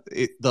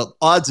 the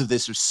odds of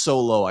this are so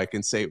low, I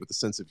can say it with a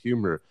sense of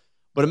humor.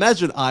 But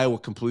imagine Iowa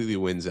completely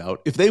wins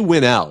out. If they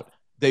win out,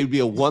 they'd be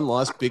a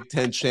one-loss Big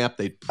Ten champ.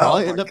 They'd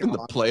probably end up in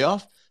the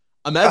playoff.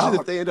 Imagine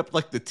if they end up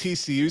like the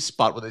TCU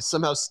spot where they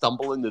somehow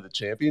stumble into the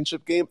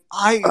championship game.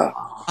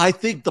 I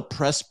think the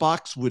press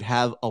box would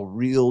have a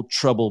real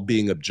trouble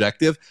being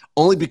objective,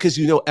 only because,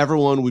 you know,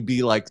 everyone would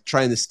be like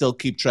trying to still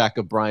keep track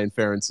of Brian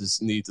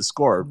Ferentz's need to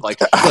score. Like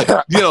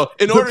you know,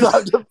 in order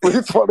to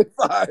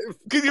 25.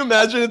 Can you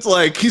imagine? It's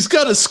like he's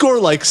got to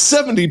score like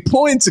 70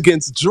 points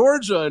against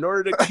Georgia in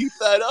order to keep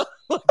that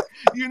up.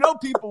 You know,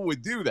 people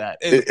would do that.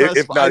 And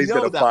if not, he's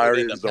going to fire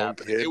his own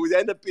kid. It would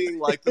end up being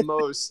like the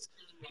most.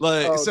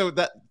 So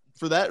that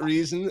for that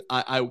reason,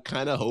 I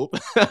kind of hope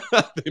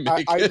they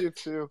make it. I do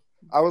too.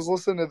 I was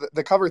listening to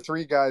the Cover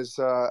 3 guys.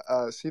 The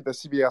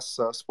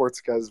CBS sports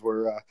guys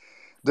were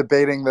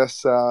debating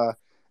this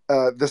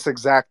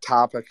exact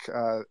topic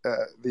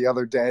the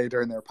other day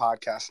during their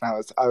podcast.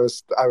 And I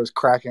was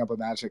cracking up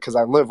imagining, because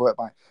I live with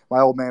my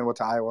old man went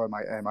to Iowa,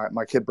 and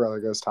my kid brother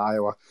goes to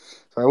Iowa,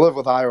 so I live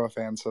with Iowa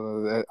fans.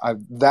 So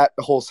that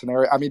whole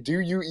scenario. I mean, do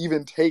you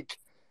even take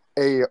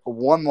a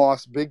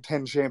one-loss Big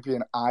Ten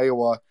champion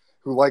Iowa,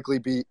 who likely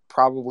beat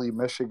probably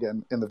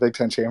Michigan in the Big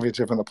Ten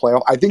championship in the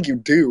playoff? I think you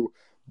do,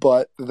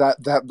 but that's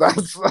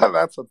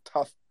a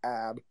tough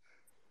ad.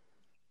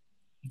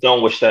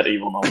 Don't wish that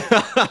evil on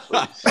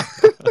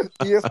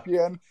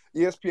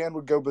ESPN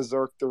would go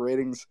berserk. The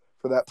ratings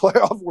for that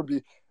playoff would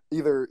be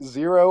either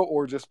 0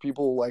 or just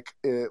people like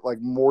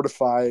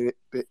mortified,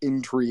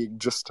 intrigue,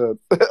 just to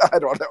I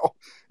don't know.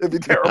 It'd be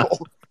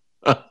terrible.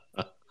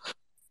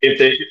 if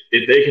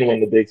they can win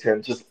the Big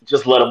Ten, just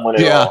let them win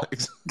it Yeah. all.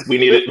 We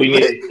need it. We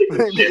need it.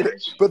 They need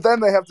it. But then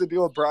they have to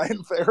deal with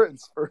Brian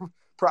Ferentz for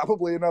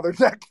probably another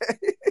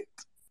decade.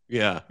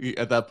 Yeah,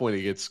 at that point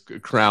he gets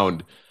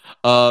crowned.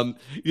 I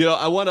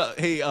want to.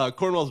 Hey,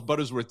 Cornwall's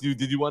Buttersworth,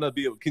 did you want to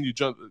be? Can you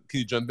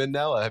jump in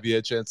now? Have you had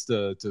a chance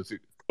to?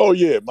 Oh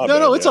yeah, my bad.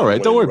 No, it's all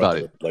right. Don't worry about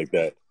it. Like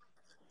that.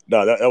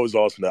 No, that was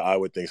awesome. That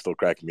Iowa thing's still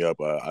cracking me up.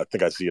 I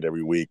think I see it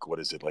every week. What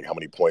is it, like how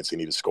many points they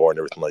need to score and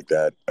everything like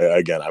that?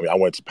 Again, I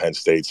went to Penn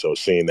State, so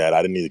seeing that,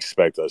 I didn't even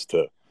expect us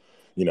to,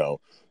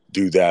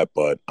 do that.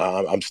 But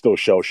I'm still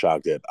shell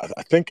shocked at.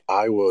 I think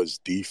Iowa's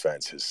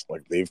defense is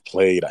they've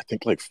played, I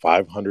think, like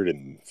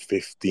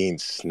 515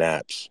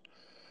 snaps,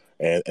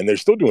 and they're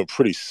still doing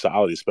pretty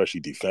solid, especially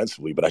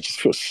defensively. But I just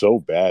feel so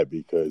bad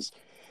because,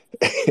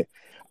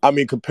 I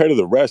mean, compared to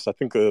the rest, I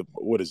think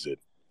what is it?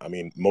 I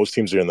mean, most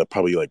teams are in the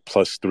probably like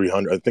plus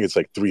 300. I think it's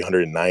like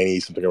 390,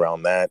 something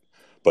around that.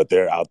 But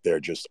they're out there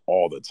just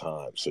all the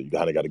time. So you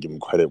kind of got to give them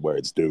credit where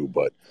it's due.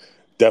 But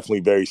definitely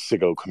very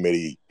sicko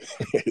committee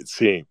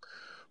team.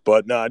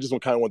 But no, I just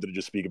kind of wanted to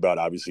just speak about,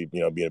 obviously,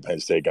 being a Penn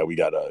State guy, we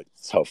got a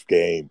tough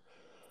game,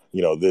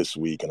 this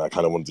week. And I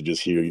kind of wanted to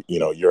just hear,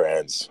 your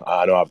ends.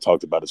 I know I've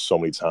talked about it so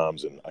many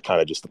times. And I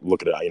kind of just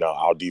look at it,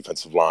 our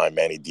defensive line,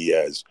 Manny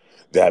Diaz,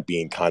 that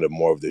being kind of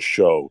more of the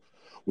show,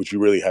 which you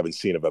really haven't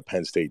seen of a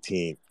Penn State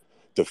team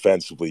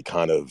defensively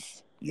kind of,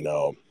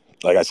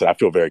 like I said, I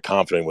feel very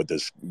confident with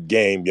this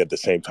game. Yet at the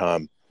same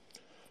time,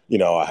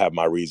 I have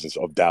my reasons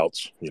of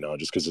doubts,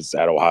 just because it's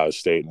at Ohio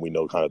State and we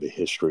know kind of the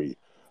history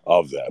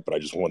of that. But I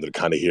just wanted to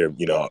kind of hear,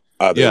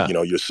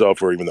 either,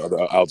 yourself or even the other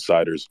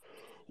outsiders,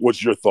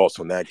 what's your thoughts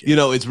on that game?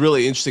 It's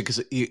really interesting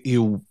because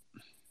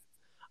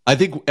I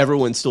think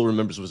everyone still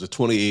remembers it was a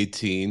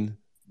 2018,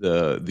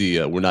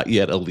 the we're not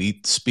yet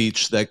elite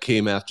speech that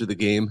came after the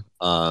game.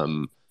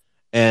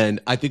 And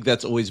I think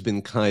that's always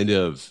been kind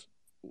of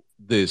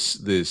this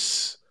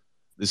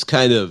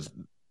kind of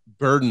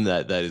burden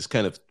that has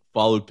kind of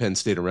followed Penn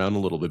State around a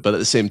little bit. But at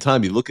the same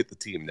time, you look at the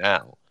team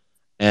now,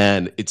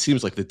 and it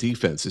seems like the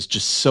defense is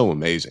just so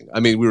amazing.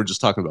 I mean, we were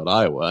just talking about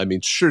Iowa. I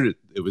mean, sure,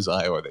 it was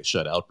Iowa they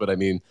shut out, but I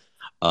mean,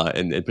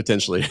 and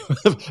potentially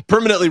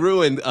permanently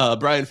ruined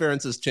Brian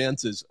Ferentz's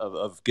chances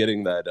of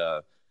getting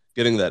that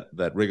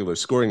regular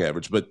scoring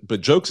average.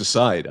 But jokes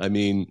aside, I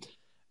mean,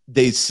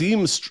 they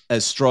seem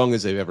as strong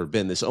as they've ever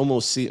been. This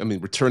almost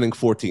returning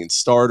 14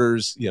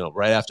 starters,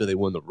 right after they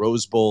won the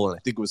Rose Bowl. And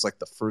I think it was like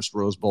the first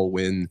Rose Bowl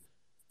win,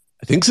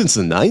 I think, since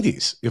the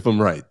 90s, if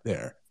I'm right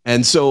there.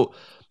 And so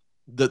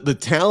the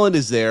talent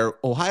is there.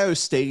 Ohio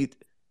State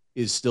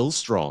is still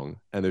strong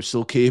and they're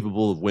still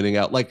capable of winning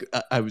out. Like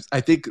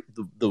I think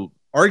the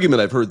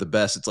argument I've heard the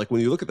best, it's like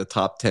when you look at the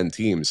top 10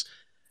 teams,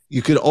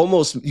 you could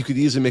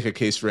easily make a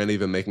case for any of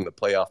them making the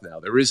playoff now.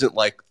 There isn't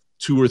like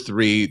 2 or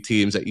 3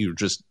 teams that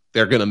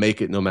they're going to make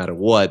it no matter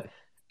what.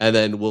 And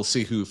then we'll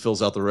see who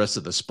fills out the rest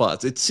of the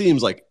spots. It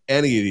seems like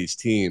any of these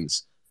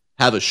teams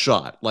have a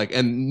shot,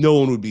 and no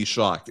one would be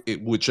shocked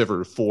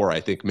whichever 4, I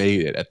think,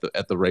 made it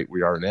at the rate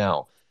we are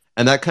now.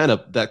 And that kind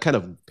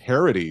of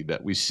parity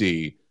that we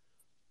see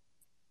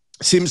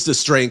seems to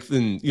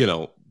strengthen,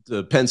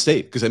 the Penn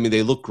State, because I mean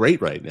they look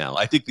great right now.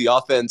 I think the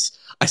offense.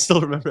 I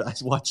still remember I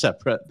watched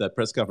that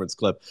press conference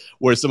clip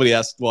where somebody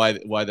asked why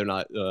they're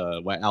not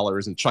why Aller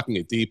isn't chucking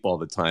it deep all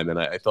the time, and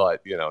I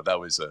thought that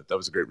was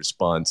a great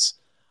response.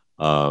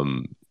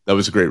 That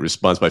was a great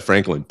response by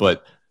Franklin,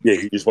 but. Yeah,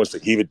 he just wants to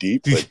heave it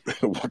deep.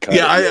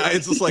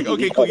 It's just like,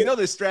 okay, cool.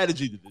 There's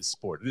strategy to this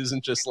sport. It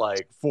isn't just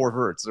like 4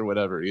 verts or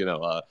whatever,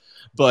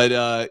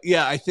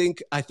 I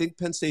think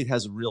Penn State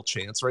has a real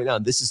chance right now.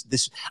 And this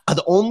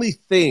the only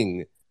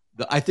thing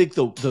that I think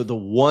the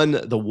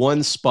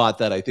one spot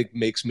that I think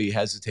makes me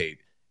hesitate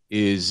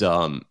is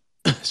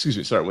excuse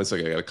me, sorry, 1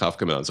 second, I got a cough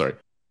coming on. Sorry.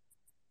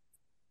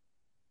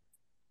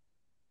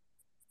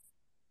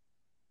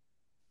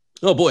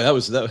 Oh boy, that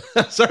was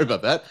that. Sorry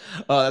about that.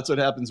 That's what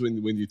happens when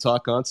you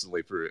talk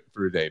constantly for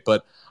a day.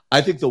 But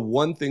I think the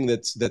one thing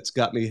that's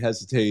got me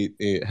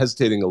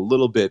hesitating a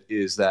little bit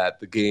is that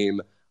the game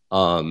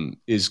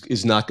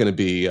is not going to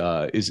be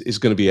is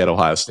going to be at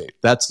Ohio State.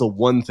 That's the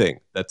one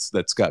thing that's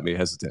got me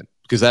hesitant,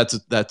 because that's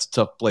a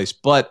tough place.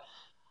 But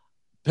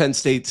Penn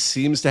State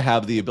seems to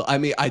have the ability. I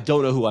mean, I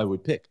don't know who I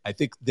would pick. I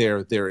think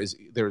they're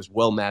as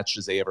well matched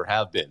as they ever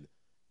have been,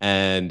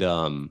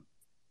 and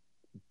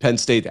Penn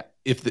State,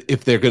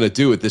 if they're going to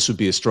do it, this would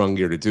be a strong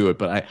year to do it.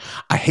 But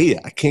I hate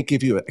it. I can't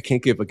give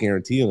a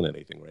guarantee on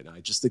anything right now. I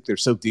just think they're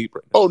so deep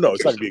right now. Oh no,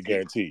 it's not going to be a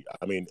guarantee.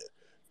 I mean,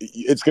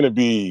 it's going to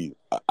be.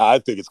 I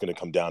think it's going to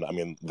come down. I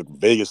mean, the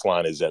Vegas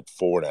line is at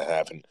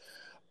 4.5, and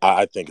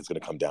I think it's going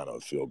to come down to a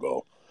field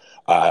goal.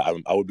 I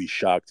would be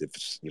shocked if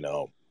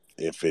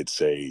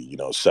it's a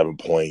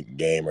 7-point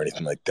game or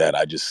anything like that.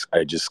 I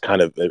just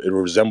kind of, it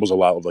resembles a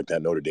lot of like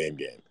that Notre Dame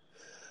game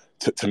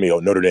to me.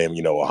 Notre Dame,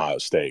 Ohio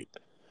State.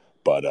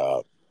 But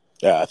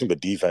I think the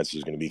defense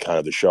is going to be kind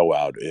of the show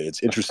out.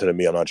 It's interesting to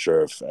me. I'm not sure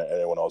if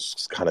anyone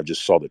else kind of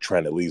just saw the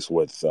trend, at least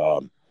with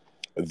what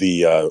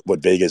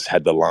Vegas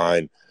had the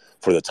line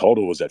for the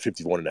total was at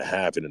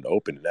 51.5 and it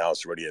opened, and now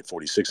it's already at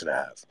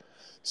 46.5.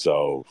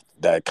 So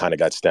that kind of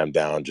got stemmed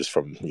down just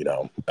from,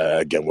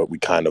 again, what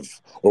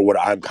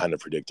I'm kind of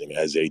predicting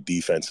as a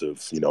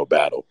defensive,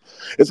 battle.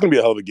 It's going to be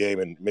a hell of a game.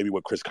 And maybe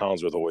what Chris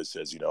Collinsworth always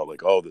says,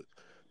 the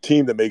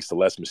team that makes the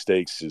less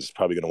mistakes is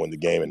probably going to win the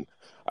game. And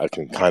I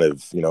can kind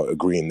of,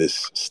 agree in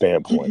this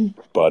standpoint.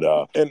 But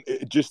and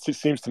it just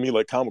seems to me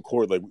like Kyle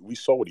McCord, like we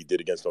saw what he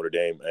did against Notre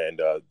Dame, and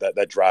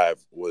that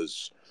drive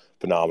was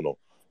phenomenal.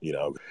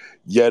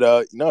 Yet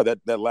no,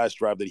 that last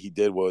drive that he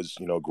did was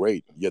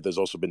great. Yet there's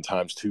also been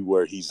times too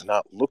where he's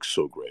not looked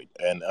so great.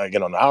 And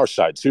again, on our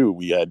side too,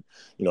 we had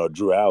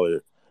Drew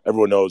Aller.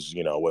 Everyone knows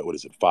what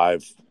is it,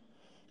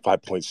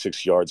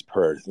 5.6 yards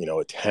per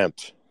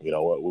attempt,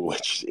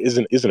 which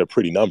isn't a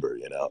pretty number,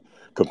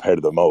 compared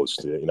to the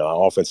most.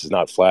 Our offense is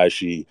not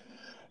flashy.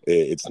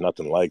 It's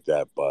nothing like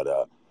that. But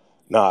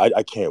no,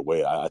 I can't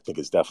wait. I think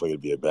it's definitely going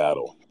to be a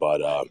battle.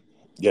 But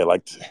yeah,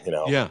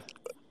 Yeah.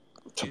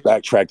 to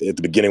backtrack at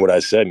the beginning, what I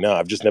said, no,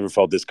 I've just never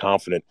felt this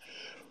confident.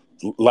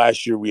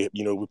 Last year, we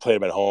played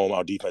them at home.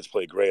 Our defense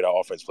played great. Our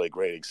offense played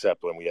great,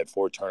 except when we had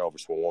 4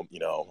 turnovers for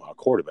our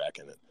quarterback,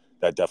 and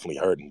that definitely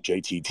hurt. And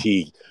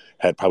JTT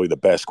had probably the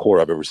best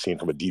quarter I've ever seen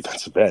from a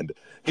defensive end.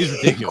 He's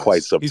ridiculous.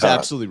 Quite some He's time.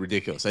 absolutely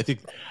ridiculous. I think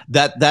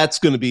that's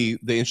going to be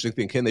the interesting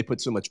thing. Can they put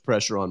so much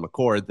pressure on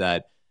McCord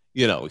that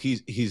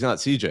he's not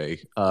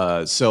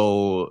CJ?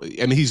 So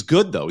I mean, he's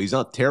good though. He's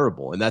not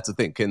terrible, and that's the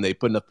thing. Can they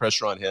put enough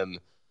pressure on him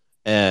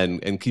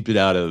and keep it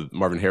out of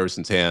Marvin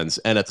Harrison's hands?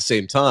 And at the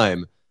same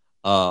time,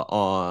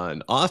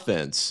 on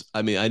offense,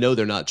 I mean, I know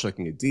they're not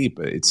chucking it deep,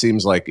 but it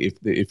seems like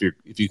if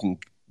you can,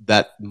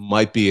 that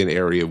might be an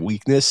area of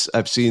weakness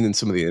I've seen in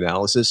some of the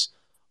analysis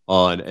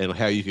on and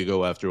how you could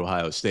go after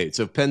Ohio State.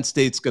 So if Penn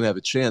State's going to have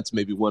a chance,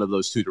 maybe one of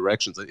those two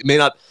directions. It may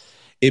not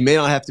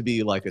have to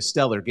be like a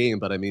stellar game,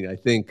 but I mean, I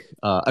think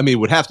it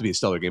would have to be a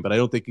stellar game, but I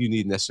don't think you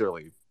need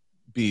necessarily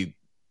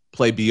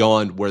play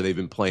beyond where they've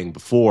been playing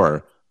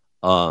before.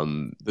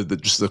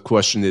 Just the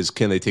question is,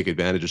 can they take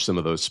advantage of some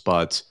of those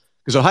spots?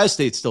 Because Ohio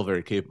State's still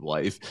very capable.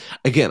 I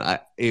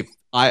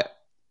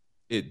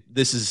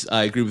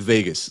agree with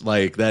Vegas.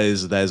 Like that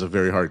is a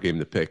very hard game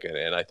to pick,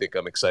 and I think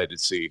I'm excited to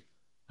see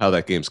how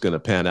that game's going to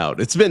pan out.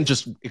 It's been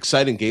just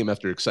exciting game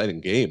after exciting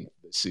game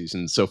this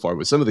season so far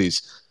with some of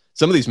these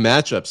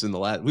matchups in the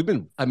last.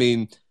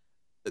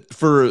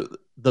 For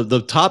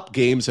the top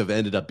games have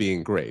ended up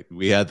being great.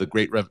 We had the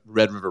great Red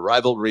River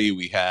rivalry.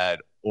 We had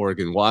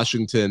Oregon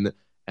Washington,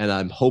 and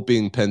I'm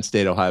hoping Penn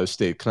State Ohio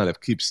State kind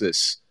of keeps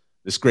this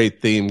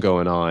great theme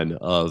going on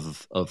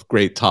of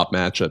great top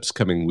matchups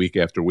coming week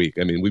after week.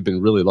 I mean, we've been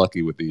really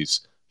lucky with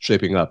these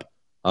shaping up.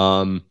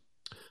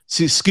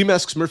 Ski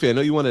Masks Murphy, I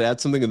know you wanted to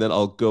add something, and then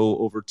I'll go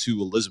over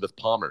to Elizabeth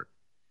Palmer.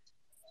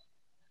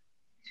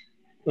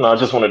 No, I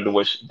just wanted to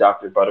wish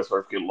Dr.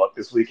 Buttersworth good luck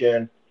this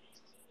weekend,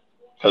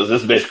 because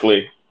this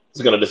basically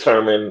is going to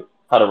determine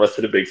how the rest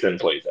of the Big Ten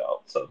plays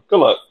out. So good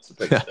luck.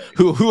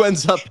 Who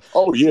ends up?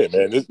 Oh yeah,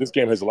 man. This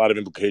game has a lot of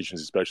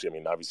implications, especially. I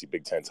mean, obviously,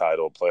 Big Ten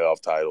title,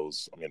 playoff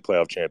titles. I mean,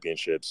 playoff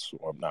championships,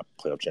 or not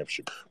playoff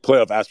championship,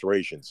 playoff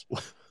aspirations.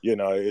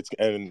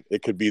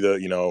 It could be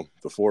the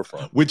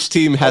forefront. Which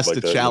team has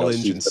to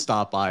challenge and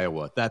stop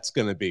Iowa? That's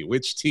going to be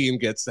which team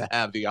gets to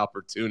have the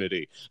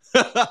opportunity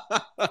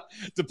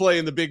to play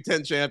in the Big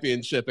Ten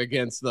championship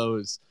against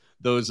those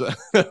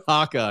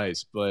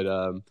Hawkeyes.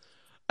 But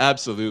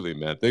absolutely,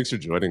 man. Thanks for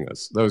joining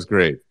us. That was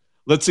great.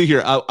 Let's see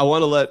here. I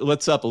want to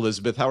what's up,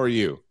 Elizabeth? How are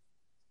you?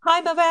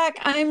 Hi, Bobak.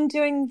 I'm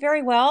doing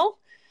very well.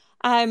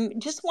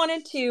 Just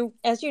wanted to,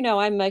 as you know,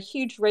 I'm a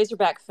huge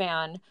Razorback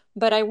fan,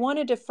 but I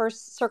wanted to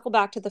first circle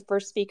back to the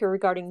first speaker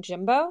regarding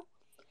Jimbo.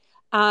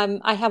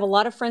 I have a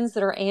lot of friends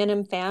that are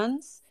A&M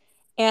fans,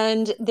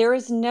 and there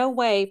is no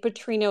way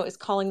Petrino is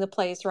calling the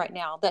plays right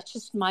now. That's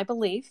just my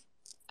belief.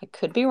 I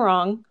could be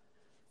wrong,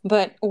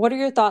 but what are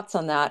your thoughts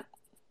on that?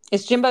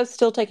 Is Jimbo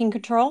still taking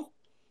control?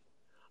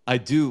 I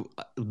do.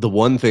 The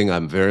one thing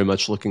I'm very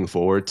much looking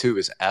forward to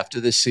is after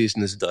this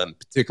season is done,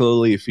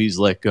 particularly if he's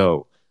let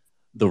go,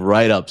 the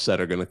write-ups that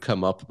are going to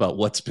come up about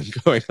what's been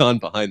going on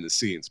behind the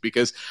scenes.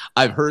 Because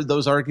I've heard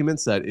those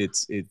arguments that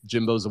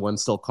Jimbo's the one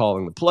still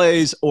calling the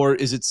plays, or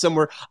is it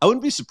somewhere? I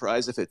wouldn't be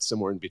surprised if it's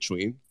somewhere in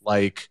between.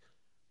 Like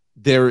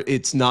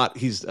he's not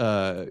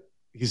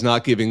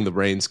giving the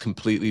reins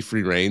completely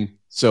free reign.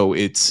 So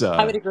it's.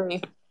 I would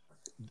agree.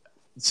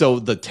 So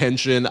the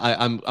tension,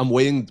 I'm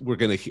waiting.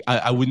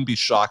 I wouldn't be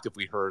shocked if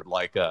we heard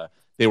like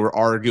they were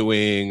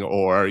arguing,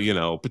 or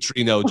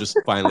Petrino just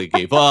finally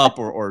gave up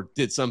or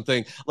did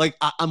something. Like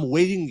I'm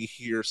waiting to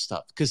hear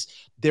stuff because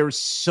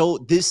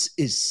this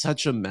is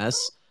such a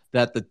mess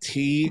that the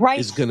tea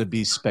is going to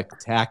be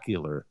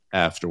spectacular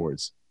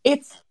afterwards.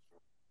 It's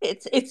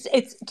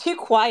too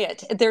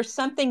quiet. There's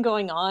something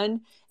going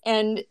on,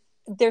 and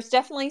there's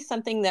definitely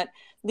something that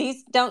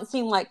these don't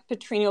seem like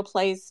Petrino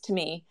plays to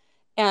me.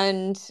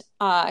 And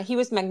he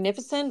was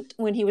magnificent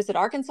when he was at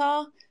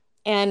Arkansas.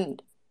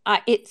 And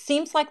it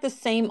seems like the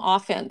same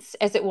offense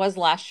as it was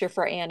last year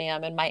for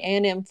A&M. And my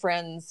A&M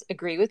friends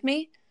agree with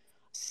me.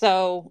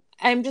 So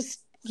I'm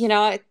just,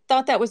 I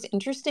thought that was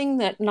interesting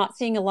that not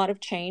seeing a lot of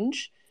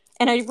change.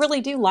 And I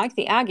really do like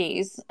the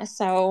Aggies.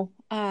 So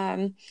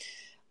And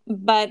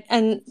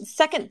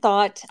second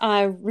thought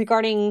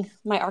regarding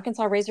my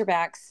Arkansas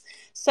Razorbacks.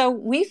 So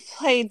we've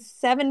played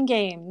 7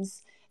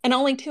 games, and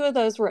only 2 of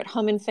those were at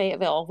home in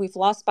Fayetteville. We've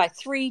lost by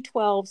 3,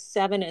 12,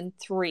 7, and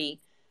 3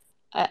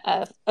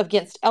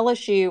 against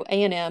LSU,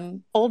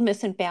 A&M, Ole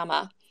Miss, and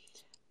Bama.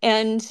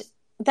 And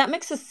that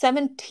makes a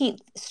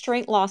 17th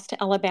straight loss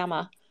to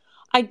Alabama.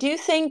 I do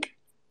think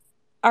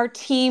our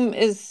team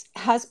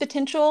has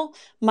potential.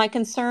 My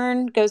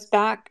concern goes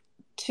back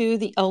to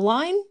the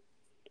O-line.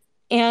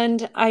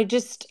 And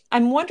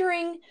I'm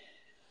wondering,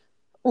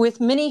 with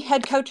many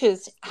head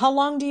coaches, how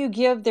long do you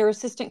give their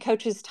assistant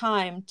coaches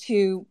time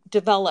to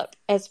develop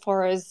as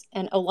far as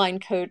an O-line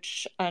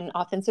coach, an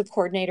offensive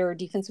coordinator,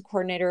 defensive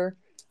coordinator?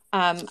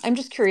 I'm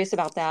just curious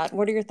about that.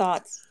 What are your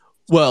thoughts?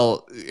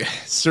 Well,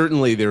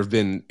 certainly there have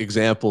been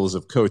examples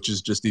of coaches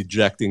just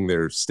ejecting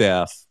their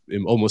staff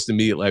almost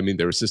immediately. I mean,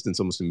 their assistants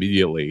almost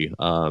immediately,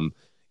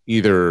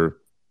 either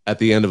at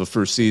the end of a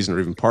first season or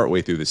even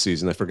partway through the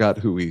season. I forgot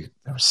there was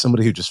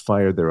somebody who just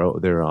fired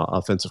their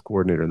offensive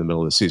coordinator in the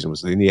middle of the season.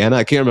 Was it Indiana?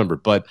 I can't remember,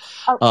 but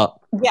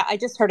yeah, I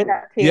just heard of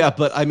that too. Yeah,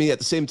 but I mean, at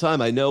the same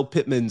time, I know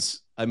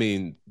Pittman's. I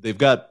mean, they've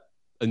got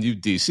a new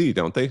DC,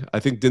 don't they? I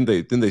think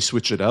didn't they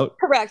switch it out?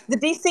 Correct. The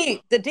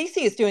DC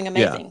is doing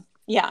amazing.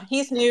 Yeah,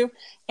 he's new,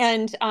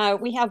 and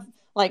we have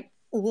like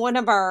one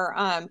of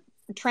our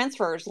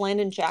transfers,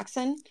 Landon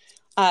Jackson.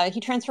 He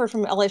transferred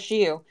from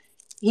LSU.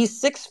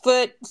 He's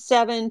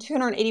 6'7",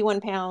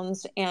 281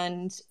 pounds,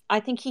 and I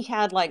think he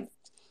had like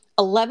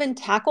 11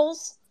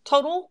 tackles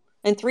total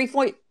and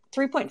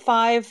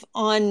 3.5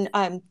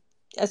 on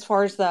as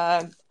far as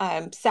the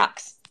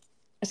sacks.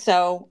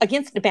 So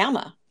against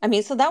Alabama, I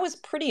mean, so that was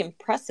pretty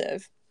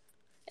impressive.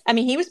 I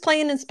mean, he was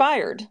playing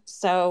inspired.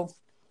 So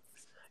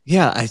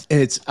yeah,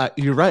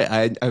 you're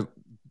right.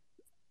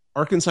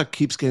 Arkansas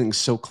keeps getting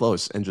so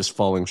close and just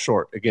falling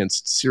short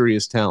against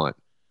serious talent.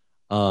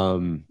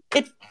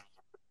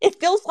 It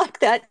feels like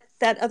that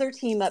other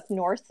team up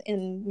north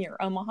near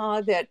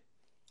Omaha that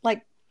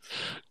like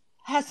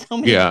has so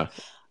many,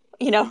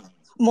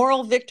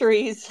 moral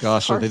victories.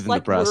 Gosh, are they the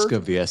Nebraska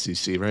of the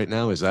SEC right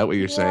now? Is that what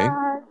you're saying?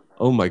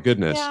 Oh my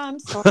goodness. Yeah, I'm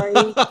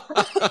sorry.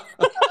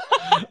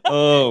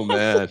 Oh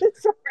man.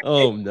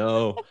 Oh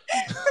no.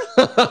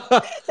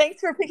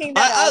 Thanks for picking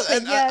that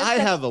up.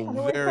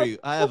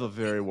 I have a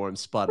very warm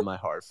spot in my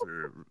heart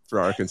for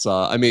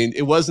Arkansas. I mean,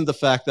 it wasn't the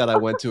fact that I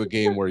went to a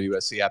game where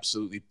USC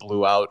absolutely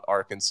blew out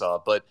Arkansas,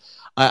 but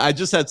I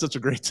just had such a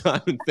great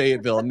time in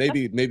Fayetteville, and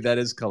maybe that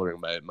is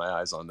coloring my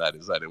eyes on that.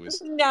 Is that it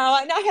was? No,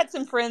 and I had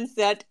some friends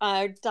that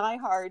are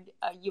diehard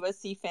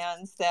USC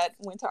fans that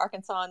went to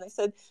Arkansas, and they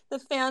said the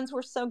fans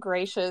were so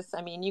gracious.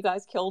 I mean, you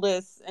guys killed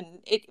us,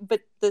 it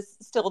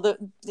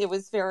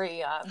was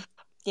very.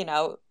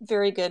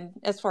 Very good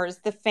as far as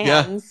the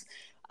fans.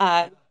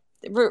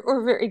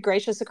 Were very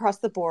gracious across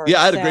the board.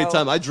 Yeah, I had a great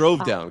time. I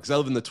drove down because I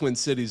live in the Twin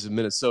Cities of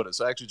Minnesota,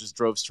 so I actually just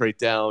drove straight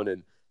down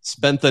and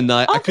spent the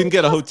night. I couldn't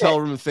get a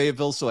hotel room in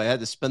Fayetteville, so I had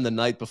to spend the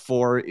night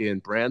before in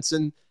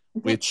Branson,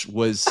 which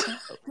was,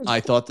 I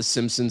thought The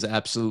Simpsons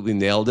absolutely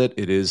nailed it.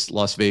 It is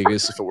Las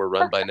Vegas if it were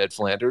run by Ned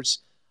Flanders.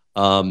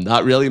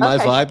 Not really my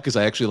vibe because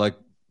I actually like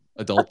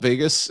adult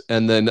Vegas,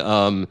 and then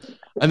I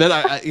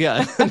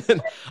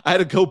had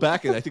to go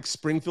back, and I think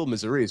Springfield,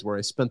 Missouri is where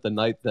I spent the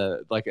night.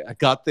 I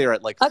got there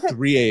at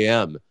 3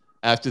 a.m.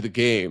 after the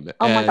game,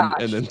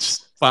 and then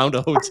just found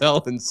a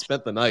hotel and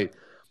spent the night.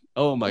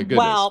 Oh my goodness!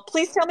 Wow!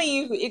 Please tell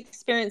me you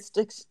experienced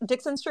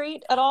Dixon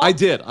Street at all. I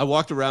did. I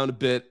walked around a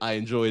bit. I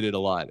enjoyed it a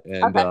lot,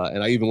 and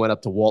I even went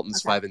up to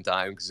Walton's Five and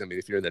Dime because I mean,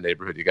 if you're in the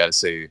neighborhood, you got to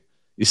say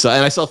you saw.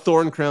 And I saw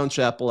Thorn Crown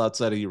Chapel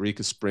outside of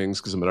Eureka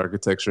Springs because I'm an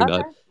architecture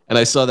nut, and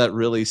I saw that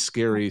really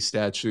scary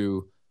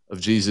statue of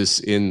Jesus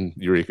in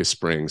Eureka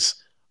Springs.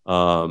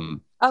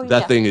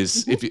 That thing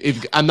is,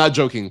 if I'm not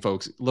joking,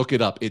 folks, look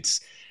it up.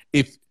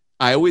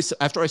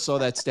 After I saw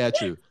that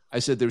statue, I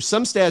said there's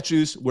some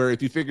statues where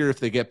if you figure if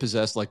they get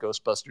possessed like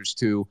Ghostbusters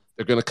 2,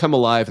 they're going to come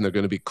alive and they're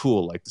going to be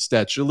cool, like the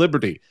Statue of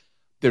Liberty.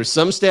 There's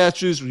some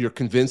statues where you're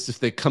convinced if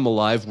they come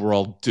alive, we're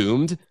all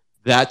doomed.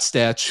 That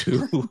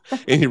statue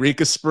in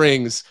Eureka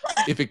Springs,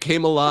 if it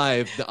came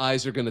alive, the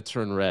eyes are going to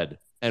turn red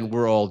and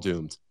we're all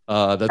doomed.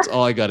 That's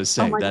all I got to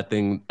say. That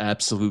thing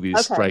absolutely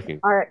is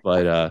striking. All right.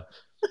 But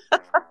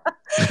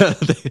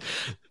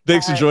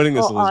thanks for joining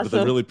us, Elizabeth. Awesome.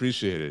 I really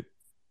appreciate it.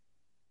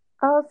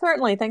 Oh,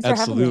 certainly. Thanks for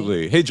having me.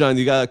 Absolutely. Hey, John,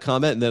 you got a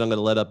comment, and then I'm going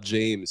to let up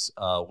James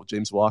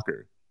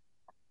Walker.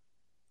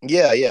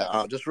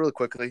 Yeah. Just really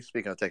quickly,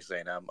 speaking of Texas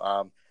A&M,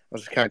 I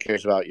was just kind of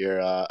curious about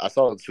your. I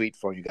saw a tweet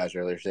from you guys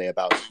earlier today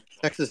about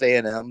Texas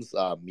A&M's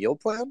meal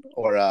plan,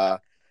 or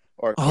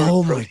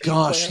oh my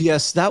gosh, plan?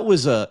 Yes, that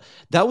was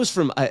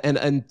from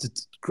and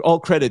all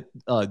credit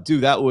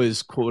due. That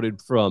was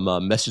quoted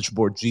from Message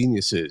Board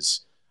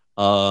Geniuses.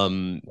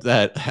 So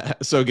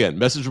again,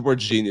 Message Board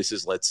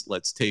Geniuses.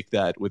 Let's take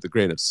that with a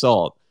grain of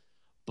salt.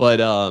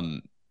 But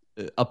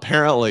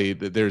apparently,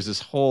 there's this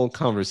whole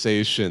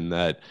conversation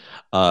that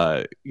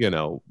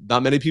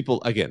not many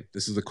people. Again,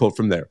 this is a quote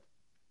from there.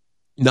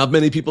 Not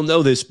many people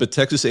know this, but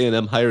Texas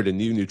A&M hired a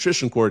new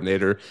nutrition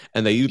coordinator,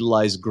 and they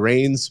utilize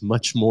grains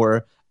much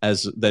more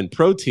than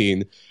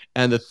protein.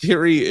 And the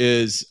theory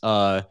is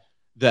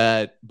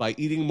that by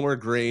eating more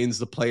grains,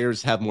 the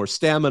players have more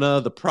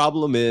stamina. The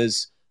problem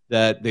is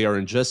that what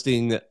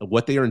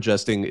they are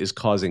ingesting is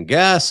causing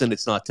gas, and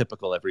it's not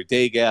typical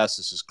everyday gas.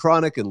 This is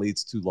chronic and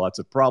leads to lots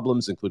of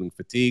problems, including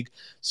fatigue.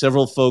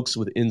 Several folks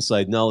with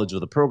inside knowledge of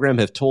the program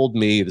have told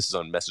me, this is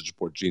on Message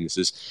Board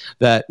Geniuses,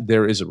 that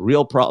there is a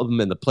real problem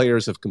and the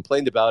players have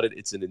complained about it.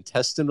 It's an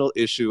intestinal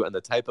issue, and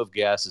the type of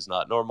gas is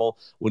not normal.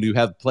 When you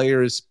have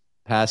players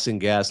passing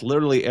gas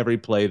literally every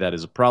play, that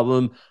is a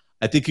problem.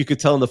 I think you could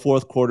tell in the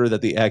fourth quarter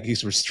that the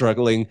Aggies were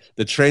struggling.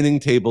 The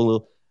training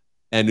table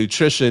and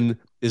nutrition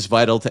is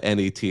vital to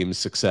any team's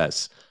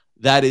success.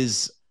 That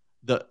is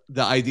the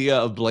idea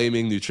of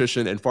blaming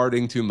nutrition and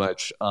farting too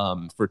much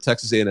for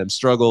Texas A&M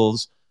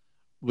struggles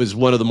was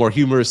one of the more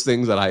humorous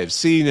things that I have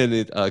seen. And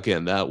it,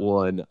 again, that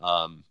one,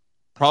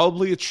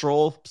 probably a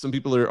troll. Some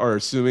people are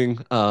assuming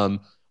when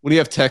you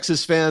have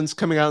Texas fans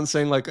coming out and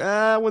saying like,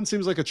 one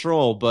seems like a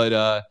troll,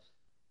 but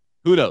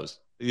who knows?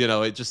 You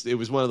know, it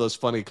was one of those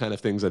funny kind of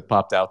things that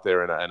popped out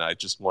there. And I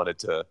just wanted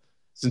to,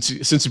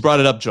 since you brought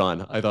it up,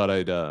 John, I thought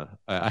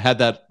I had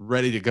that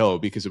ready to go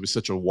because it was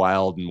such a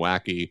wild and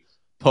wacky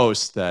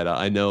post that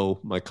I know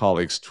my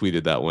colleagues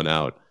tweeted that one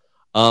out.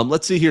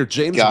 Let's see here.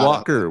 James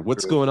Walker,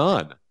 what's going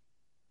on?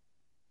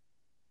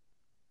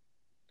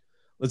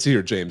 Let's see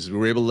here, James. We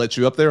were able to let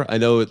you up there. I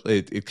know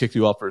it kicked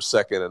you off for a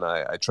second, and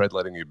I tried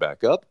letting you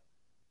back up.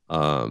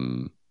 All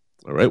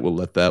right, we'll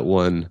let that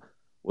one.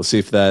 We'll see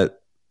if that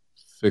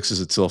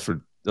fixes itself.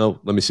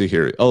 Let me see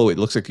here. Oh, it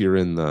looks like you're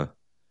in the.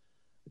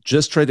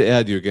 Just tried to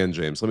add you again,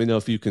 James. Let me know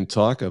if you can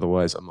talk.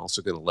 Otherwise, I'm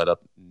also going to let up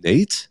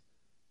Nate.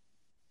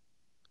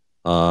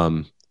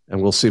 And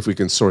we'll see if we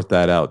can sort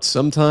that out.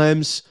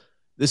 Sometimes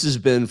this has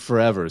been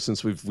forever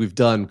since we've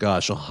done.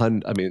 Gosh,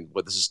 100. I mean,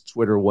 this is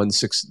Twitter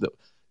 16.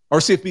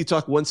 RCFB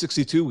Talk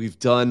 162. We've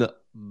done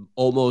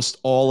almost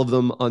all of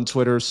them on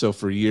Twitter. So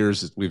for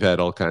years we've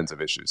had all kinds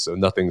of issues. So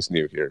nothing's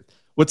new here.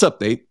 What's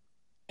up, Nate?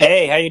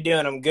 Hey, how you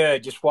doing? I'm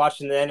good. Just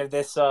watching the end of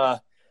this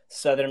South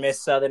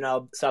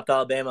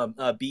Alabama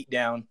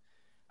beatdown.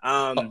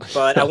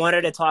 But I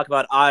wanted to talk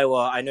about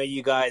Iowa. I know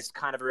you guys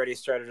kind of already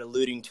started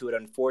alluding to it,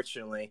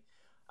 unfortunately.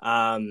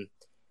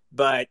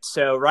 But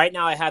so right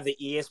now I have the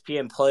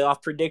ESPN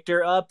playoff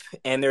predictor up,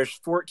 and there's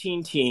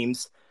 14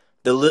 teams.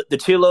 The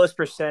two lowest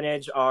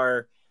percentage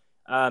are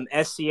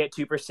SC at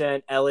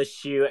 2%,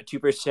 LSU at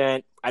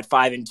 2%, at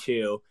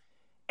 5-2.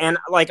 And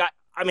like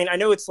I mean, I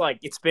know it's like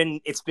it's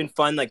been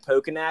fun like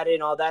poking at it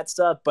and all that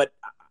stuff, but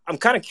I'm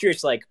kind of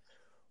curious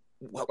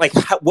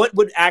what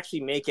would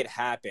actually make it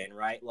happen,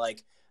 right?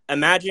 Like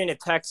imagine if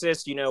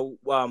Texas,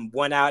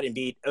 went out and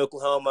beat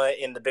Oklahoma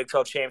in the Big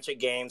 12 championship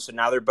game, so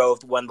now they're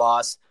both one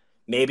loss.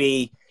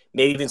 Maybe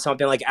even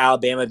something like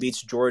Alabama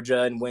beats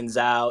Georgia and wins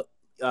out.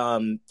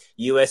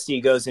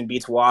 USC goes and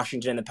beats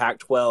Washington in the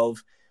Pac-12,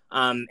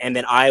 and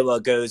then Iowa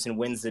goes and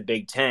wins the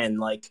Big 10.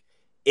 Like,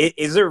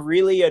 is there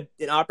really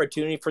an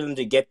opportunity for them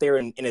to get there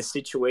in a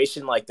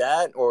situation like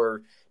that,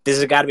 or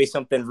does it got to be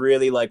something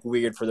really like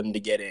weird for them to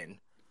get in?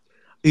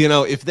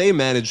 If they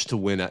manage to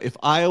win out, if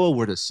Iowa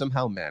were to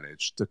somehow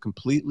manage to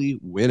completely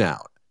win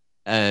out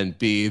and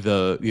be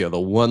the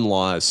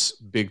one-loss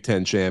Big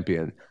Ten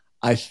champion,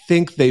 I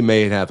think they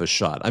may have a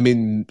shot. I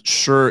mean,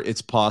 sure,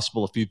 it's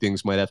possible a few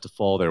things might have to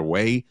fall their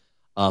way,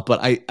 but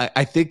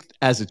I think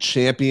as a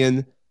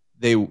champion,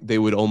 they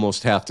would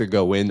almost have to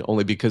go in,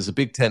 only because the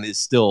Big Ten is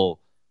still,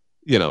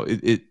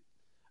 it's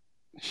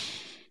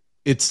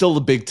still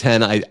the Big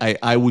Ten.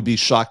 I would be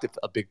shocked if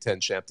a Big Ten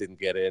champ didn't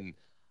get in,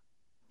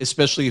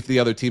 especially if the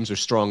other teams are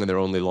strong and their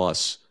only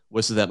loss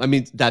was to them. I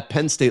mean, that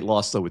Penn State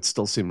loss, though, would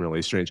still seem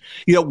really strange.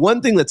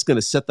 One thing that's going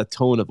to set the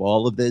tone of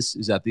all of this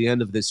is at the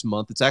end of this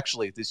month, it's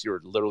actually this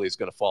year literally is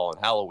going to fall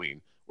on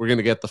Halloween. We're going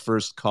to get the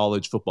first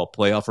college football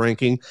playoff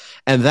ranking.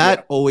 And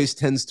that always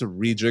tends to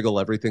rejiggle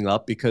everything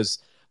up because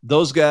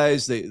those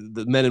guys,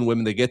 the men and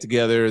women, they get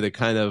together, they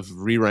kind of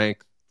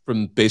re-rank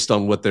based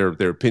on what their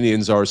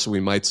opinions are. So we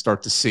might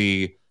start to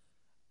see,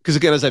 because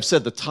again, as I've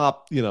said, the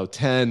top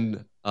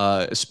 10,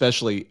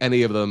 especially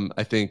any of them,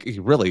 I think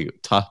really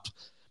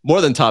more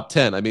than top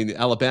 10. I mean,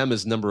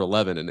 Alabama's number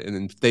 11,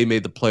 and if they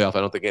made the playoff, I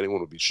don't think anyone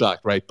would be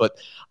shocked, right? But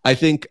I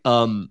think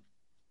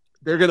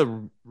they're going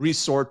to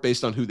resort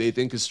based on who they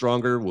think is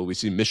stronger. Will we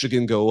see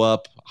Michigan go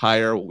up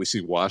higher? Will we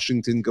see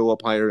Washington go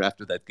up higher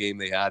after that game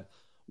they had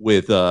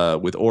with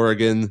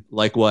Oregon?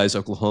 Likewise,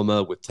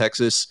 Oklahoma with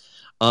Texas.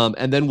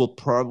 And then we'll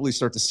probably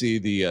start to see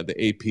the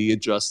AP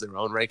adjust their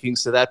own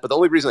rankings to that. But the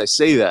only reason I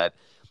say that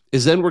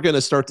is then we're going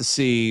to start to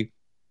see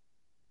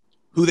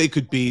who they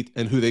could beat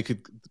and who they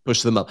could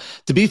push them up.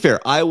 To be fair,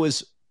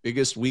 Iowa's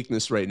biggest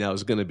weakness right now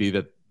is going to be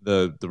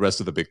the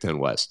rest of the Big Ten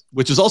West,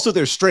 which is also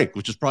their strength,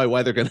 which is probably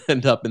why they're going to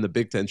end up in the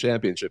Big Ten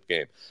championship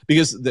game,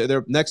 because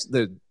the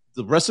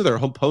rest of their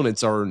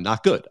opponents are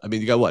not good. I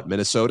mean, you got what?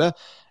 Minnesota,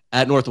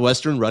 at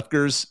Northwestern,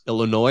 Rutgers,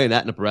 Illinois, and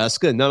at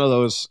Nebraska. None of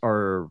those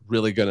are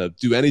really going to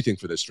do anything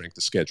for their strength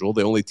of schedule.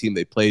 The only team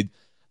they played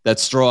that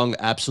Strong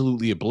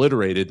absolutely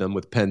obliterated them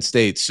with Penn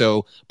State.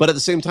 So, but at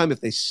the same time,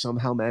 if they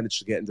somehow manage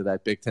to get into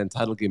that Big Ten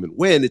title game and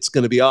win, it's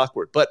going to be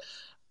awkward. But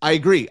I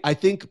agree. I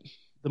think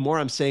the more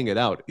I'm saying it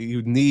out,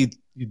 you need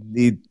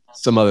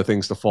some other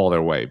things to fall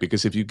their way,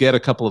 because if you get a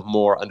couple of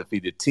more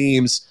undefeated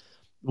teams,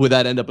 would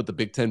that end up with the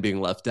Big Ten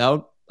being left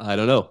out? I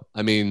don't know.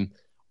 I mean,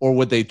 or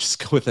would they just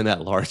go with an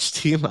at-large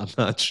team? I'm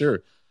not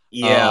sure.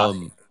 Yeah.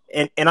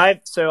 And I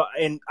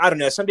don't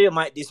know, some people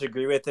might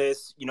disagree with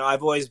this.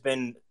 I've always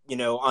been,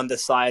 on the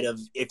side of,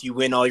 if you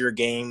win all your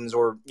games,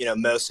 or,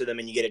 most of them,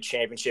 and you get a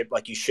championship,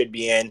 like, you should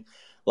be in.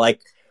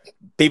 Like,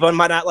 people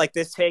might not like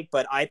this take,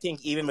 but I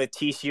think even with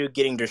TCU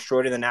getting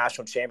destroyed in the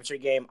national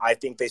championship game, I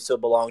think they still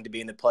belong to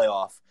be in the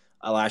playoff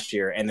last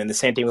year. And then the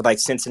same thing with, like,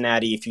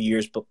 Cincinnati a few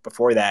years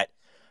before that.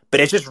 But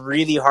it's just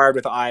really hard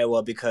with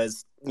Iowa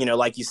because,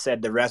 like you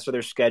said, the rest of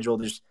their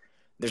schedule,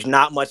 there's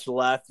not much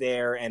left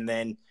there. And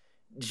then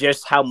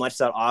just how much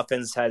that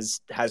offense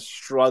has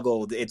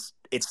struggled. It's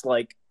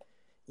like,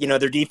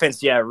 their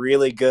defense,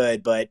 really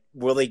good, but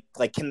really,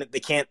 like, they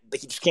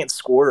just can't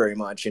score very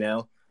much,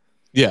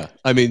 Yeah,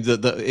 I mean,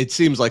 it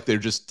seems like they're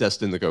just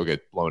destined to go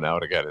get blown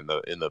out again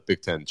in the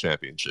Big Ten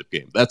championship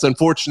game. That's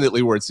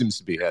unfortunately where it seems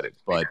to be headed,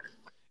 but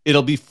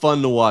it'll be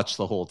fun to watch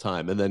the whole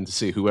time, and then to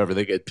see whoever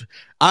they get.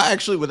 I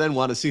actually would then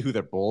want to see who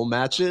their bowl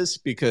match is,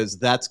 because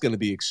that's going to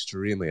be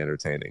extremely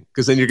entertaining.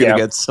 Because then you're going to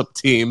get some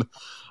team,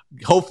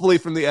 hopefully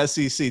from the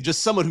SEC,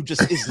 just someone who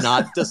just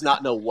does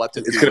not know what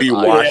to do. It's going to be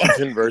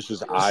Washington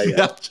versus Iowa.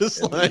 Yeah,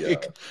 just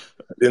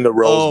in the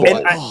Rose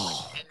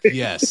Bowl.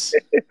 Yes.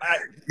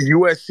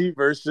 USC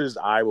versus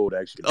Iowa would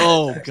actually.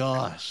 Oh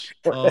gosh.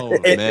 Oh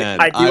man.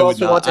 I would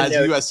not. As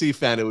a USC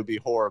fan, it would be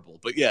horrible.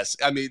 But yes,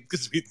 I mean,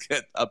 because we'd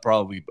get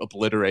probably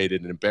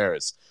obliterated and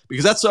embarrassed,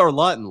 because that's our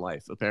lot in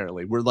life.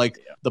 Apparently, we're like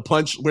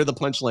we're the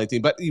punchline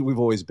team. But we've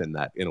always been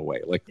that in a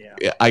way. Like,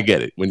 I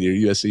get it. When you're a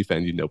USC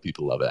fan,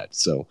 people love that.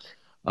 So.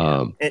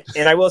 And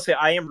I will say,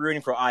 I am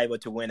rooting for Iowa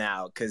to win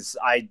out, because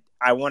I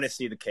want to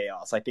see the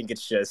chaos. I think the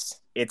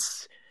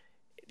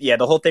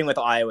whole thing with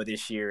Iowa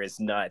this year is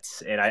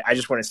nuts, and I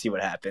just want to see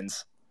what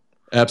happens.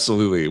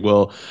 Absolutely.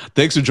 Well,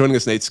 thanks for joining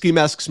us, Nate. Ski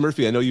Masks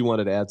Murphy, I know you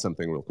wanted to add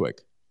something real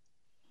quick.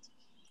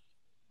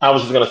 I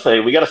was just going to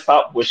say, we got to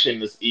stop wishing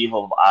this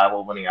evil of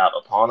Iowa winning out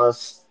upon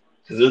us,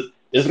 because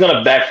it's going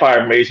to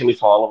backfire majorly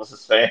for all of us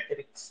as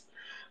fans.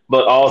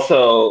 But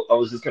also, I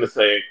was just going to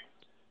say,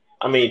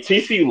 I mean,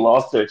 TCU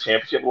lost their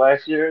championship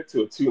last year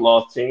to a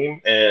 2-loss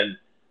team, and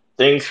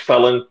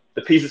the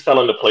pieces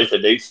fell into place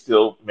that they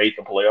still made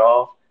the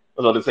playoff.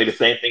 I was about to say the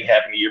same thing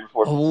happened the year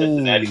before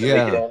Cincinnati to make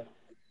it in.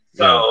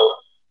 So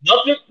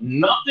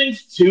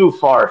nothing's too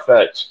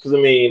far-fetched, because,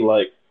 I mean,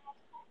 like,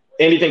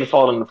 anything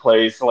fall into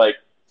place. Like,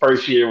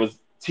 first year was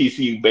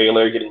TCU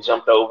Baylor getting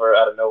jumped over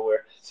out of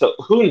nowhere. So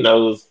who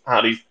knows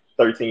how these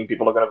 13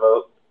 people are going to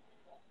vote.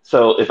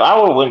 So if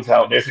Iowa wins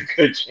out, there's a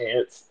good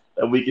chance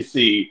that we could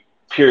see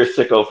pure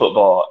sicko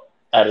football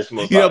at its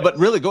most. But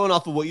really, going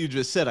off of what you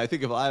just said, I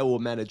think if Iowa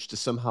managed to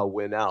somehow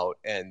win out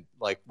and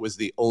was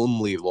the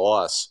only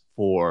loss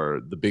for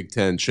the Big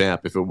Ten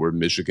champ, if it were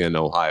Michigan,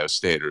 Ohio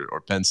State,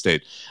 or Penn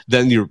State,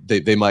 then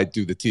they might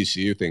do the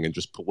TCU thing and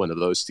just put one of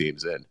those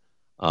teams in.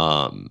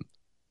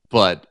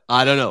 But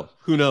I don't know.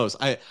 Who knows?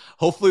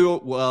 Hopefully,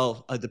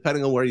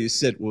 depending on where you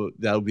sit,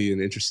 that'll be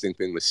an interesting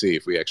thing to see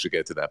if we actually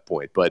get to that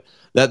point. But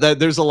that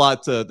there's a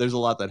lot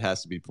that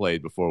has to be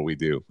played before we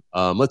do.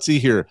 Let's see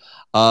here.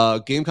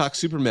 Gamecock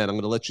Superman, I'm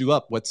going to let you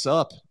up. What's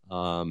up?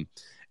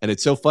 And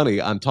it's so funny.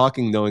 I'm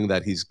talking knowing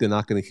that he's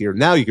not going to hear.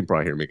 Now you can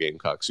probably hear me,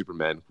 Gamecock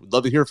Superman. Would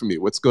love to hear from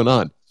you. What's going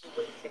on?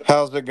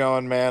 How's it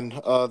going, man?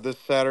 This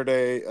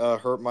Saturday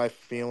hurt my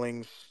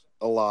feelings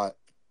a lot.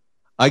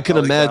 I can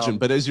imagine,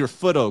 but is your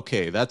foot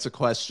okay? That's a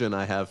question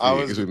I have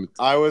for you.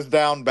 I was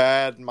down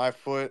bad. My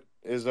foot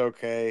is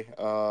okay.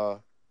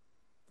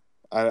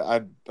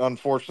 I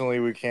unfortunately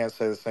we can't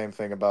say the same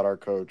thing about our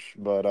coach,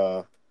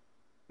 but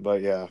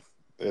yeah,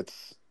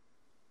 it's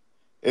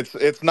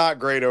not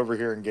great over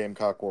here in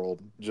Gamecock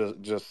world.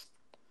 Just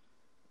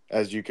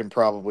as you can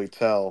probably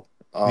tell.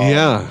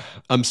 Yeah,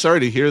 I'm sorry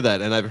to hear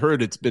that, and I've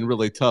heard it's been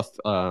really tough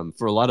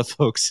for a lot of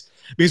folks.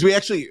 Because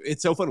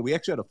it's so funny. We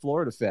actually had a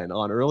Florida fan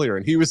on earlier,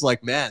 and he was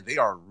like, "Man, they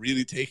are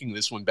really taking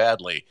this one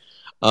badly."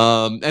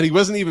 And he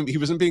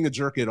wasn't being a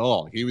jerk at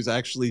all. He was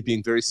actually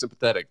being very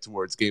sympathetic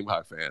towards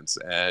Gamecock fans.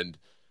 And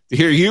to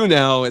hear you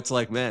now, it's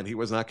like, man, he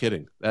was not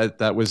kidding.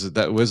 That was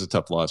a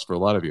tough loss for a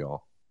lot of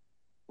y'all.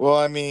 Well,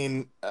 I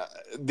mean,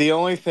 the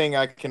only thing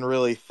I can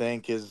really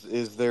think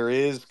is there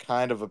is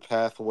kind of a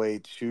pathway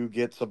to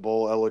get to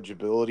bowl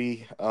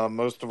eligibility.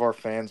 Most of our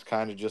fans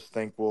kind of just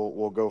think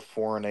we'll go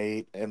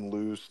 4-8 and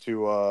lose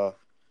to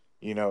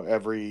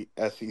every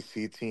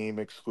SEC team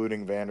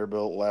excluding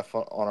Vanderbilt left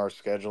on our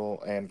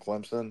schedule and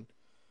Clemson.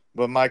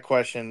 But my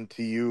question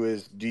to you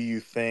is, do you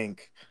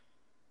think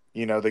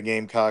the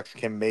Gamecocks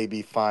can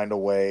maybe find a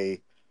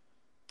way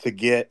to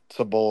get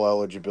to bowl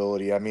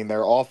eligibility? I mean,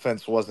 their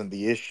offense wasn't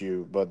the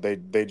issue, but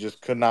they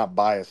just could not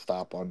buy a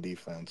stop on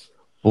defense.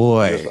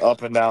 Boy, just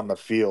up and down the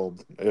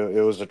field.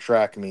 It was a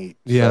track meet.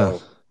 Yeah.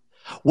 So.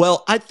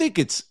 Well, I think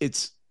it's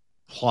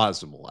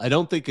plausible. I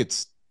don't think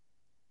it's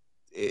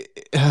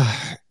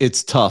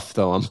tough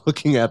though. I'm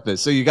looking at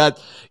this. So you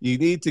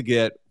need to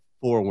get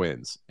 4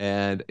 wins,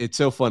 and it's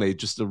so funny.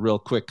 Just a real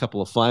quick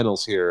couple of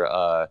finals here.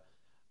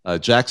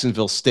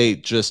 Jacksonville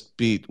State just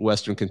beat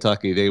Western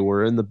Kentucky. They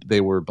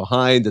were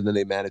behind, and then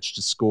they managed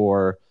to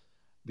score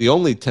the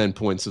only 10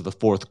 points of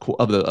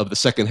the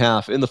second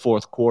half in the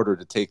fourth quarter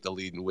to take the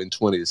lead and win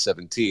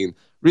 20-17.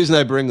 Reason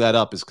I bring that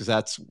up is because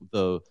that's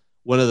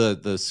one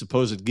of the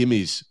supposed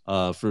gimmies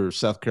for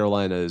South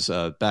Carolina's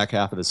back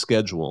half of the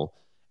schedule,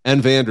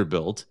 and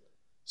Vanderbilt.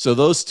 So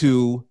those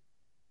two,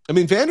 I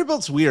mean,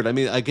 Vanderbilt's weird. I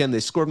mean, again,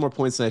 they scored more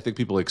points than I think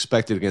people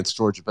expected against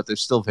Georgia, but they're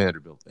still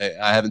Vanderbilt.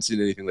 I haven't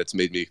seen anything that's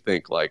made me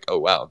think like, oh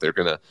wow, they're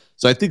gonna.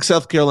 So I think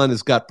South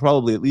Carolina's got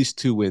probably at least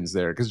 2 wins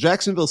there because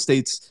Jacksonville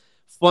State's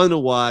fun to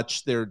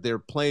watch. They're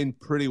playing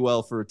pretty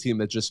well for a team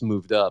that just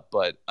moved up,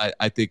 but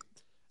I think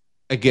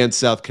against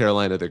South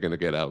Carolina they're going to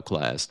get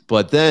outclassed.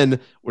 But then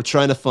we're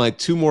trying to find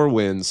 2 more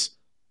wins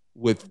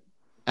with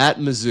at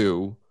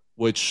Mizzou,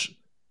 which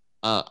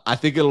I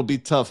think it'll be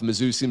tough.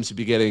 Mizzou seems to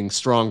be getting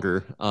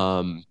stronger,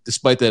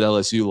 despite that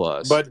LSU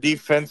loss. But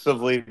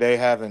defensively, they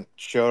haven't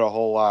showed a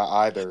whole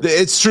lot either.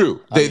 It's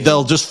true.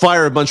 They'll just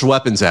fire a bunch of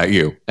weapons at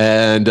you,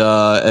 and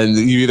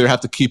you either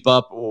have to keep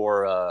up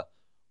or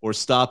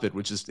stop it,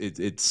 which is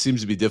it seems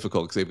to be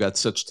difficult because they've got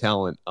such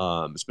talent,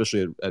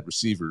 especially at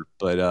receiver.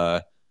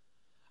 But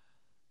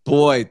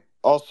boy.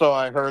 Also,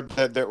 I heard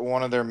that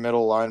one of their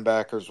middle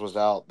linebackers was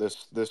out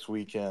this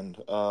weekend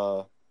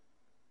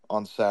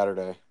on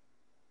Saturday.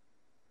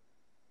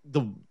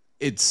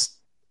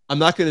 I'm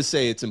not going to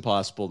say it's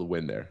impossible to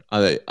win there.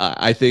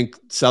 I think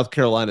South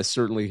Carolina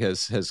certainly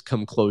has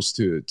come close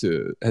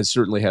has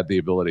certainly had the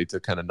ability to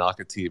kind of knock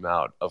a team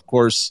out. Of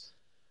course,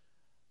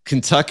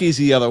 Kentucky's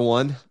the other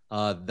one.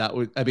 All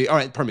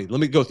right, pardon me. Let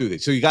me go through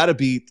these. So you got to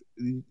beat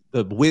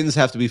the wins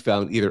have to be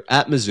found either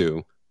at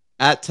Mizzou,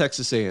 at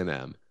Texas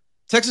A&M.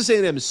 Texas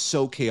A&M is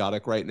so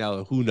chaotic right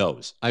now. Who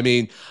knows? I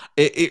mean,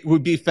 it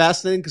would be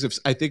fascinating because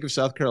if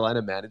South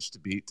Carolina managed to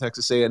beat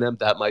Texas A&M,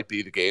 that might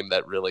be the game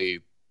that really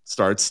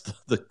starts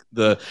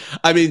the.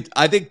 I mean,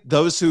 I think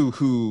those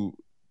who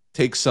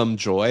take some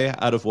joy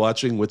out of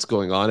watching what's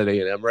going on at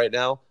A&M right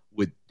now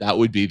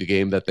would be the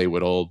game that they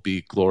would all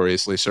be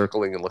gloriously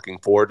circling and looking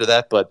forward to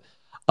that. But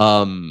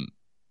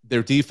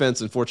their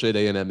defense,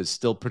 unfortunately, at A&M is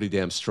still pretty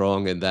damn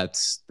strong, and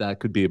that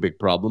could be a big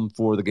problem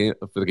for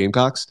the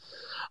Gamecocks.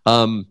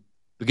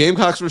 The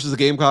Gamecocks versus the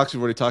Gamecocks,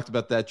 we've already talked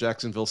about that.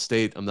 Jacksonville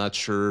State, I'm not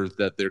sure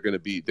that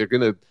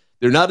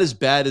they're not as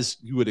bad as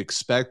you would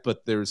expect,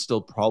 but they're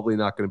still probably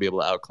not going to be able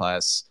to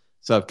outclass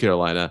South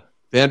Carolina.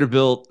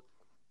 Vanderbilt,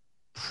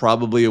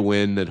 probably a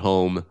win at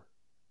home.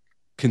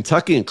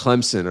 Kentucky and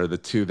Clemson are the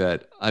two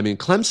that, I mean,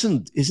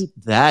 Clemson isn't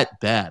that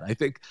bad. I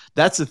think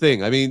that's the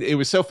thing. I mean, it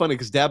was so funny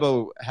because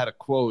Dabo had a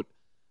quote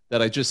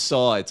that I just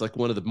saw. It's like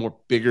one of the more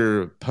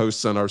bigger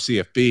posts on our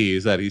CFB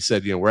is that he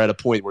said, we're at a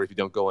point where if you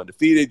don't go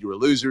undefeated, you're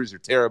losers, you're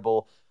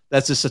terrible.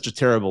 That's just such a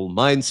terrible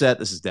mindset.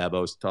 This is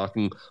Dabo's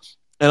talking.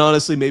 And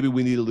honestly, maybe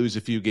we need to lose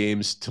a few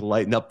games to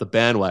lighten up the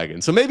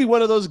bandwagon. So maybe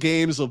one of those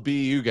games will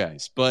be you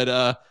guys. But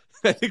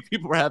I think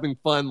people are having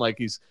fun. Like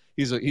he's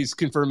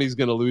confirmed he's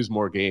going to lose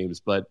more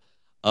games, but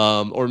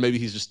or maybe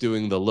he's just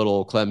doing the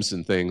little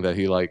Clemson thing that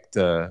he liked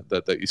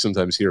that you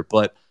sometimes hear.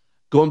 But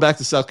going back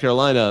to South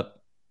Carolina,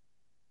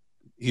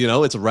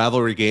 it's a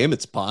rivalry game.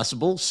 It's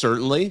possible,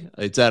 certainly.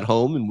 It's at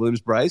home in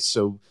Williams-Brice,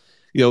 so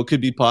it could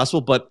be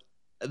possible. But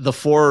the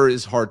 4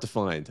 is hard to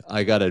find.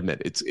 I got to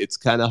admit, it's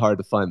kind of hard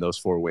to find those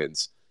 4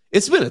 wins.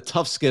 It's been a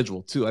tough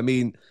schedule too. I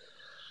mean,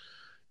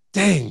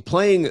 dang,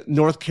 playing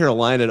North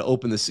Carolina to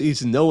open the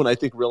season, no one I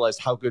think realized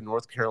how good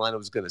North Carolina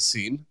was going to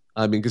seem.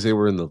 I mean, because they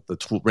were in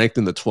ranked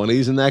in the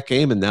 20s in that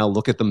game, and now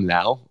look at them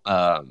now.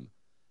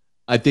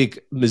 I think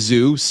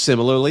Mizzou,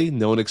 similarly,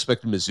 no one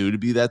expected Mizzou to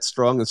be that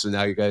strong, and so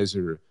now you guys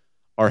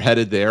are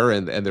headed there,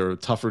 and they're a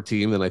tougher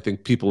team than I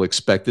think people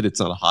expected. It's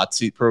not a hot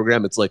seat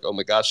program. It's like, oh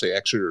my gosh, they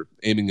actually are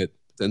aiming at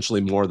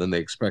potentially more than they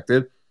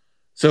expected.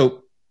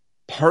 So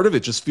part of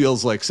it just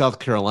feels like South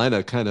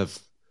Carolina kind of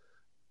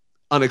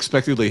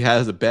unexpectedly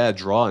has a bad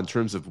draw in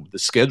terms of the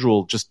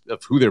schedule, just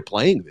of who they're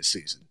playing this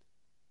season.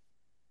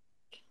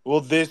 Well,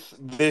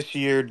 this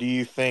year, do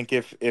you think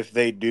if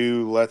they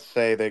do, let's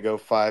say they go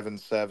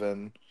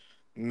 5-7,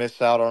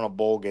 miss out on a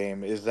bowl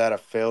game, is that a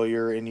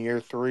failure in year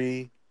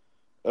 3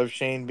 of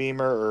Shane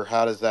Beamer, or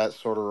how does that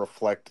sort of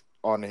reflect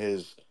on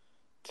his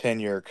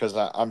tenure? Because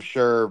I'm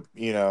sure,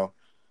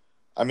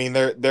 I mean,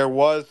 there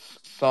was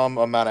some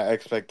amount of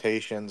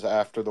expectations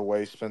after the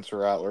way Spencer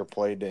Rattler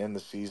played to end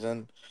the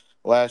season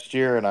last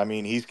year, and I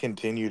mean, he's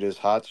continued his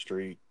hot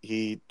streak.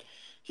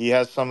 He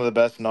has some of the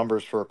best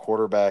numbers for a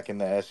quarterback in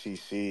the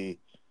SEC,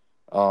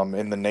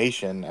 in the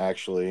nation,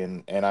 actually,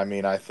 and I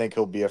mean, I think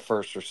he'll be a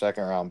first or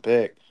second round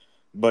pick,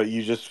 but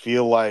you just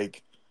feel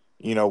like,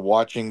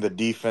 watching the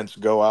defense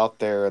go out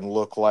there and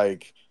look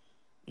like,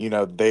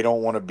 they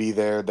don't want to be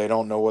there. They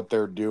don't know what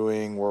they're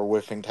doing. We're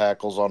whiffing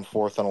tackles on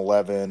 4th and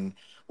 11.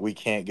 We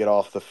can't get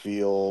off the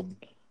field,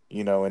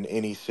 in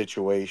any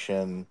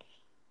situation.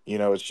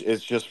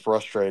 it's just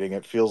frustrating.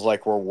 It feels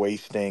like we're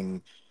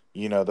wasting,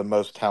 the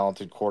most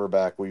talented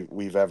quarterback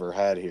we've ever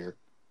had here.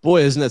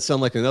 Boy, doesn't that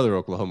sound like another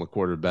Oklahoma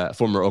quarterback,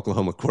 former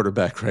Oklahoma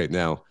quarterback right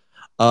now?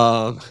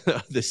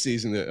 This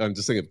season, I'm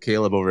just thinking of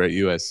Caleb over at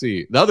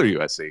USC, the other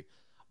USC.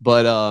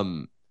 But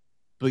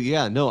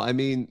yeah, no, I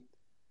mean,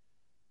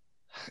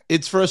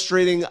 it's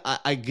frustrating.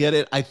 I get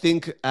it. I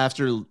think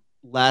after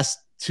last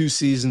 2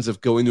 seasons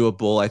of going to a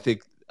bowl, I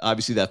think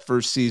obviously that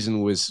first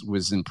season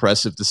was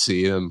impressive to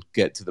see him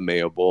get to the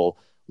Mayo Bowl.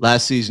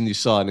 Last season, you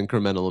saw an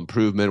incremental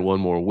improvement, one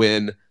more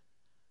win.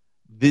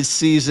 This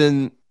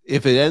season,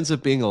 if it ends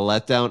up being a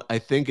letdown, I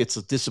think it's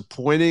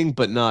disappointing,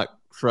 but not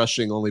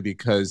crushing, only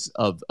because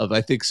of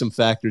I think some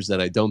factors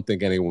that I don't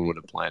think anyone would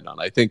have planned on.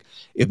 I think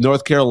if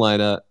North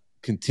Carolina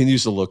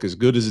continues to look as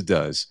good as it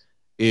does,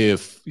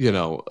 if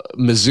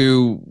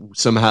Mizzou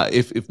somehow,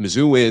 if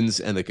Mizzou wins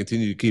and they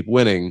continue to keep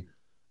winning,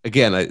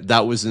 again,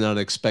 that was an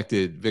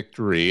unexpected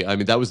victory. I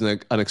mean, that was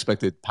an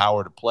unexpected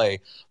power to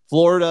play.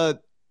 Florida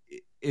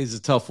is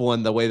a tough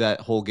one. The way that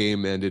whole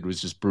game ended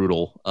was just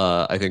brutal,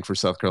 I think, for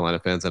South Carolina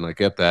fans, and I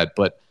get that.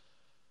 But,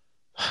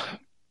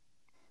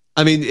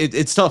 I mean,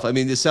 it's tough. I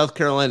mean, this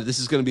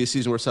is going to be a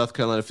season where South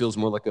Carolina feels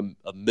more like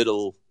a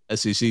middle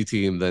SEC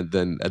team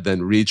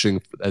than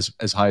reaching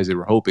as high as they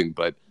were hoping.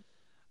 But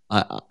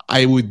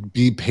I would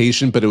be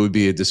patient, but it would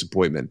be a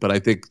disappointment. But I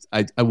think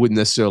I wouldn't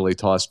necessarily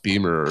toss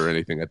Beamer or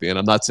anything at the end.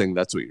 I'm not saying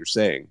that's what you're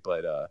saying,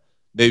 but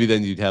maybe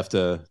then you'd have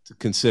to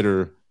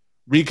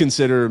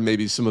reconsider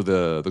maybe some of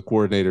the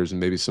coordinators and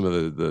maybe some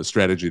of the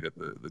strategy that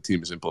the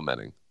team is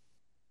implementing.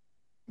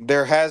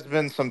 There has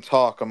been some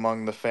talk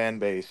among the fan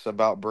base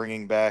about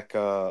bringing back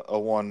Coach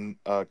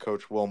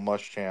Will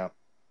Muschamp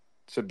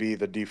to be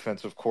the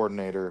defensive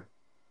coordinator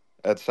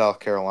at South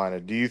Carolina.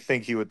 Do you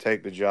think he would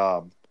take the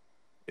job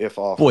if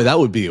offered? Boy, that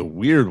would be a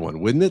weird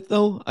one, wouldn't it,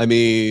 though? I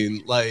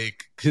mean,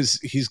 because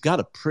he's got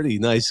a pretty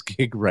nice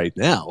gig right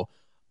now.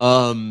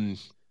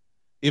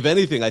 If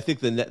anything, I think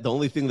the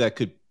only thing that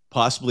could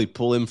possibly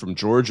pull him from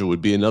Georgia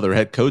would be another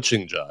head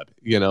coaching job.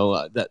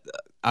 That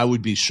I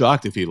would be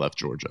shocked if he left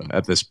Georgia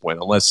at this point,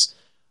 unless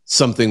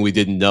something we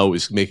didn't know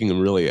is making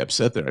him really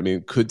upset there. I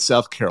mean, could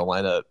South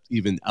Carolina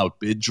even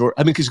outbid Georgia?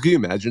 I mean, because can you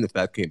imagine if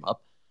that came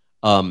up?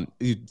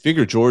 You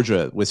figure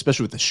Georgia,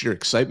 especially with the sheer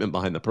excitement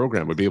behind the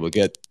program, would be able to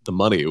get the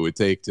money it would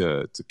take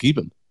to keep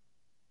him.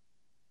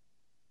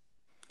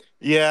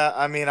 Yeah,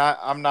 I mean,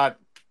 I'm not.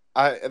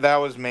 That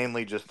was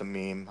mainly just a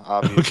meme.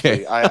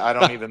 Obviously, okay. I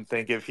don't even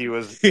think if he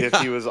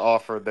was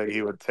offered that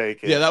he would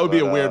take it. Yeah, that would be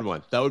a weird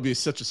one. That would be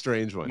such a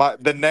strange one.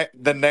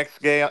 The next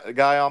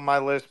guy on my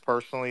list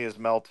personally is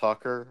Mel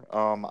Tucker.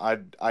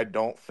 I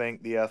don't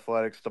think the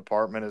athletics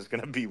department is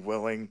going to be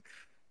willing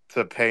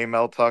to pay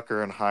Mel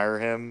Tucker and hire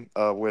him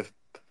with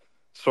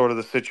sort of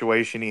the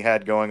situation he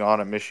had going on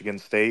at Michigan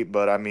State.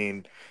 But I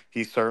mean,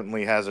 he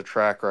certainly has a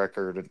track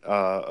record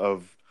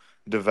of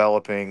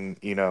developing,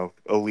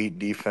 elite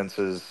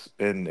defenses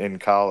in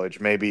college.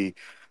 Maybe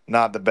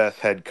not the best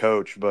head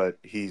coach, but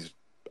he's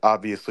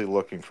obviously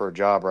looking for a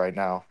job right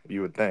now,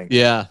 you would think.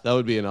 Yeah, that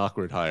would be an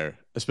awkward hire,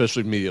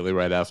 especially immediately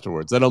right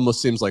afterwards. That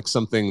almost seems like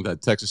something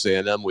that Texas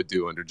A&M would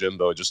do under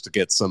Jimbo just to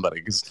get somebody.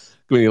 Because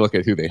when you look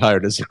at who they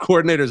hired as their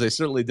coordinators, they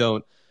certainly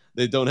don't.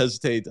 They don't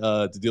hesitate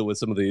to deal with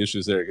some of the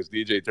issues there. Because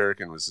DJ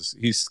Durkin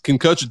he can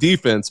coach a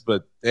defense,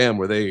 but damn,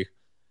 were they?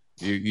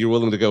 You're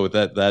willing to go with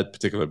that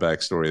particular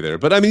backstory there.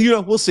 But I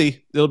mean, we'll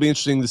see. It'll be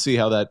interesting to see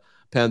how that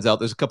pans out.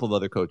 There's a couple of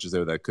other coaches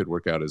there that could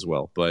work out as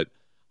well. But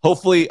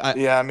hopefully, I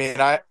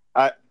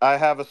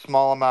have a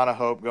small amount of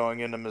hope going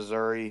into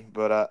Missouri,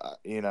 but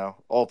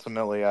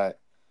ultimately,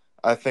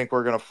 I think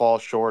we're going to fall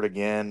short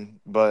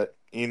again. But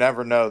you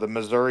never know. The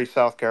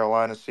Missouri-South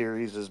Carolina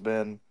series has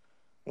been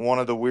one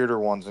of the weirder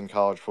ones in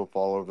college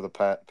football over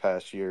the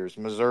past years.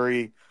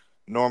 Missouri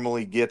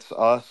normally gets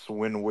us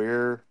when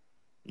we're,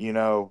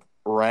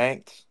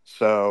 ranked.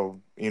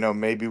 So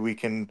maybe we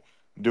can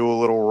do a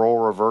little role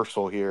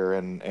reversal here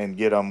and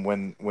get them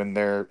when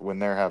they're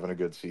having a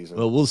good season.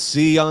 Well, we'll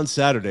see on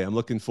Saturday. I'm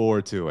looking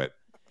forward to it.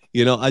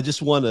 I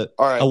just want to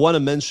I want to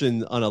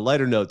mention on a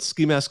lighter note,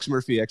 Ski Masks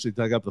Murphy actually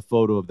dug up the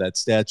photo of that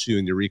statue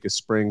in Eureka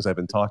Springs I've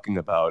been talking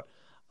about,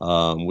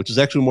 which is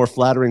actually a more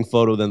flattering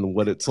photo than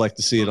what it's like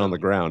to see it on the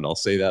ground. I'll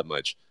say that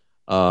much.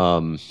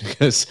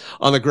 Because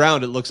on the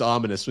ground it looks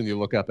ominous when you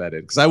look up at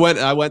it. Because I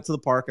went to the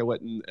park, I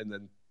went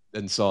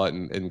and saw it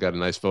and got a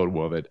nice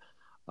photo of it.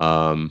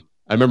 I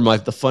remember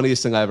the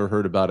funniest thing I ever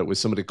heard about it was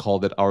somebody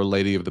called it Our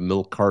Lady of the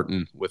Milk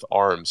Carton with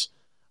Arms.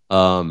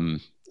 So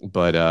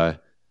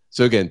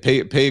again,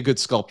 pay a good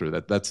sculptor.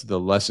 That's the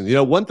lesson.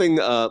 One thing,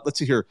 let's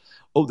see here.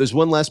 Oh, there's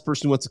one last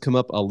person who wants to come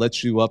up. I'll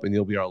let you up and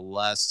you'll be our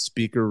last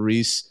speaker,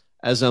 Reese.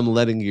 As I'm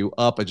letting you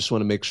up, I just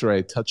want to make sure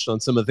I touched on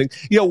some of the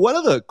things. One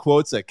of the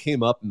quotes that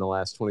came up in the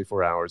last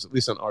 24 hours, at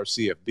least on our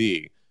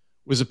CFB,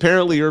 was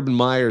apparently Urban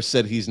Meyer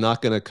said he's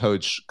not going to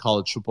coach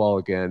college football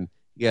again.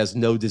 He has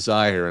no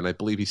desire, and I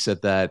believe he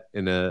said that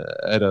at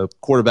a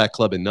quarterback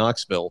club in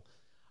Knoxville.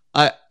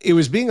 It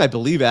was being, I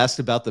believe, asked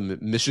about the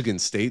Michigan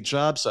State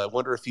job, so I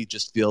wonder if he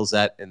just feels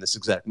that in this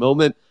exact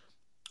moment,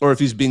 or if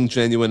he's being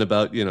genuine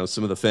about,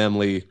 some of the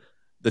family,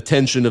 the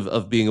tension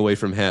of being away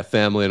from half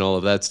family and all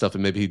of that stuff.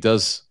 And maybe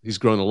he's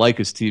grown to like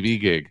his TV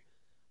gig.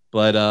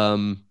 But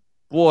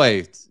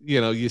boy,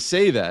 you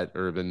say that,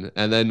 Urban,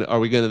 and then are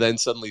we going to then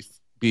suddenly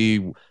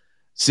be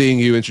seeing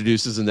you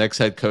introduced as the next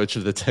head coach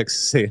of the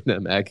Texas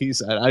A&M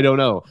Aggies? I don't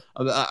know.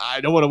 I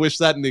don't want to wish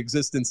that in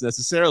existence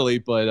necessarily,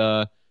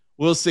 but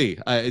we'll see.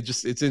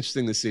 It's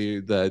interesting to see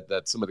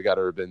that somebody got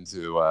Urban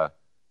to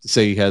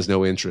say he has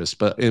no interest.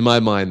 But in my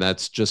mind,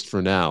 that's just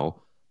for now.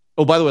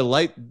 Oh, by the way,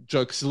 light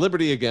jokes.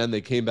 Liberty again. They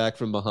came back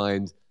from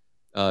behind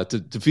to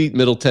defeat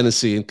Middle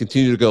Tennessee and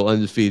continue to go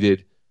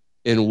undefeated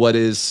in what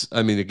is,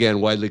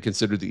 again, widely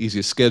considered the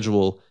easiest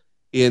schedule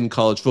in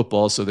college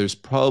football. So there's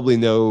probably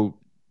no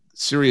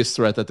serious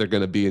threat that they're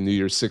going to be a New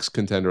Year's Six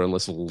contender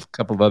unless a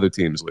couple of other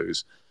teams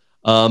lose.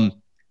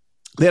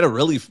 They had a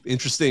really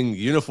interesting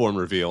uniform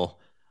reveal.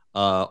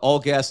 All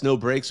gas, no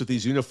brakes with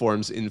these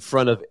uniforms in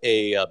front of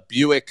a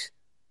Buick.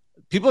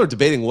 People are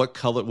debating what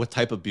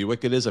type of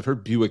Buick it is. I've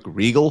heard Buick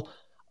Regal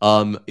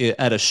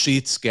at a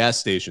Sheetz gas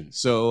station.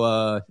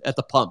 So at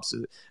the pumps,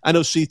 I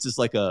know Sheetz is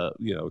like a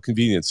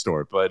convenience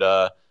store, but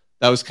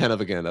that was kind of,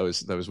 again, that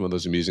was one of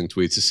those amusing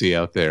tweets to see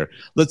out there.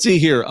 Let's see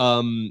here.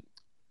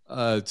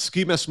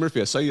 Ski Master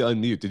Murphy, I saw you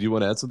unmute. Did you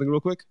want to add something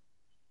real quick?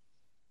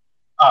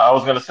 I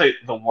was going to say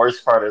the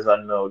worst part is I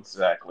know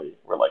exactly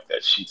where like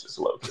that Sheetz is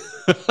located.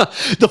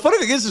 The funny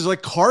thing is there's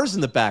like cars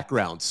in the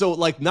background. So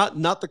like not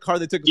the car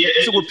they took. Yeah,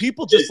 so were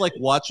people just like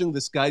watching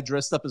this guy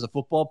dressed up as a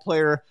football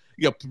player,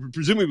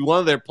 presumably one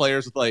of their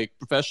players with like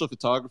professional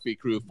photography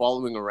crew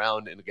following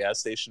around in a gas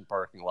station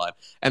parking lot?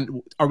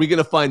 And are we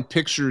going to find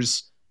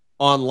pictures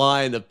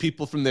online of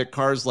people from their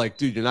cars like,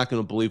 dude, you're not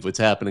going to believe what's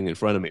happening in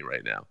front of me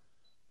right now?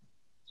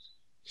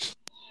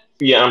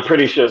 Yeah, I'm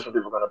pretty sure some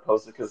people are going to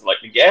post it because, like,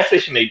 the gas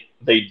station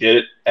they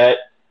did it at,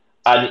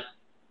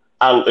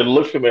 it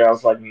looked familiar. I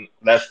was like,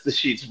 that's the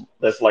Sheetz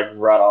that's like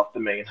right off the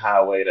main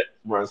highway that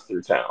runs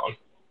through town.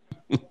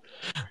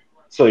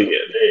 So yeah,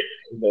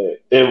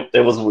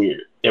 it was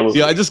weird. It was.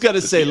 Yeah, I just got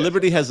to say,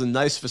 Liberty has a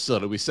nice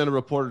facility. We sent a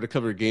reporter to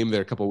cover a game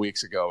there a couple of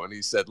weeks ago, and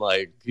he said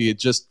like he had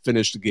just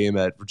finished a game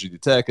at Virginia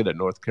Tech and at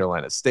North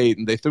Carolina State,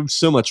 and they threw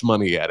so much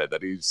money at it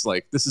that he's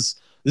like, this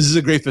is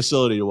a great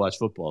facility to watch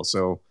football.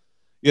 So.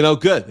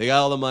 Good. They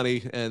got all the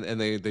money, and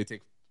they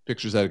take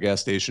pictures at a gas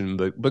station,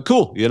 but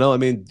cool. You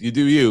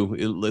do you.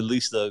 At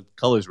least the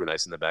colors were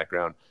nice in the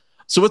background.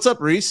 So what's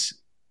up, Reese?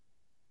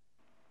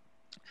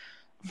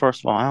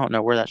 First of all, I don't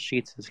know where that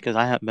Sheetz is because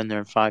I haven't been there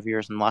in 5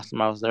 years, and last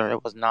time I was there,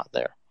 it was not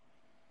there.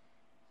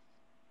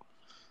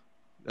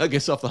 I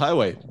guess off the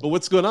highway. But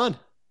what's going on?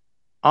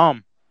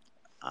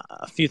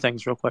 A few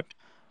things real quick.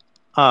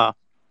 I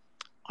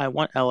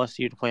want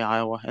LSU to play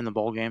Iowa in the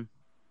bowl game.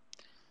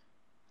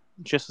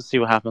 Just to see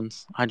what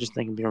happens. I just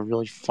think it'd be a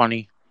really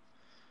funny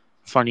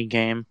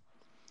game.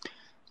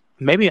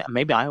 Maybe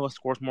Iowa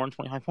scores more than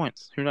 25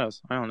 points. Who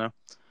knows? I don't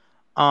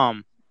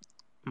know.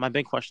 My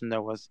big question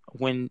though was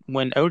when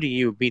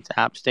ODU beats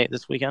App State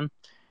this weekend,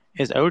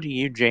 is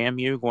ODU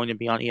JMU going to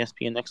be on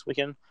ESPN next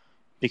weekend?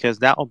 Because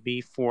that will be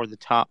for the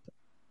top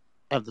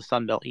of the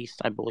Sun Belt East,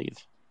 I believe.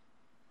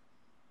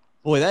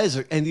 Boy, that is,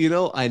 and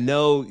I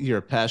know you're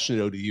a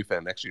passionate ODU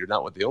fan. Actually, you're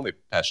not the only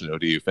passionate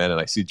ODU fan, and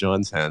I see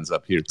John's hands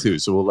up here too.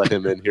 So we'll let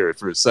him in here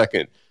for a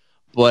second.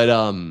 But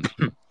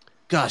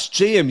gosh,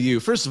 JMU.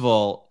 First of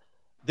all,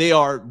 they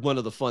are one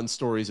of the fun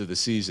stories of the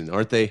season,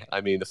 aren't they?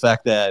 I mean, the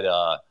fact that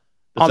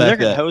they're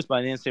getting hosted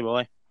by the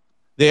NCAA.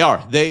 They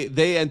are.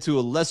 They and to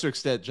a lesser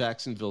extent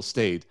Jacksonville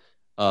State.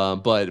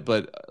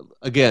 But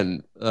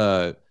again,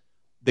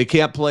 they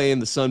can't play in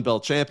the Sun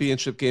Belt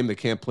Championship game. They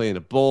can't play in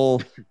a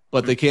bowl,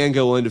 but they can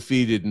go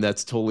undefeated, and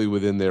that's totally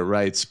within their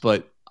rights.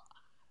 But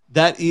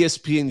that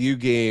ESPNU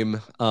game,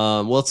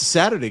 it's a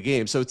Saturday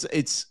game, so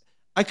it's.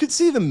 I could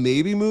see them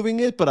maybe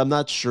moving it, but I'm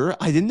not sure.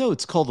 I didn't know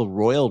it's called the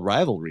Royal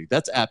Rivalry.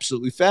 That's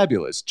absolutely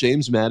fabulous.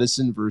 James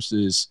Madison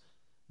versus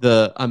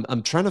the.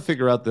 I'm trying to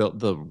figure out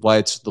the why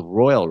it's the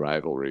Royal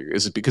Rivalry.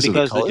 Is it because of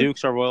the color? The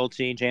Dukes are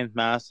royalty. James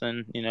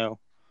Madison,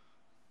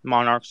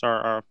 Monarchs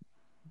are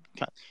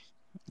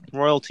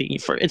royalty.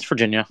 It's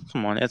Virginia.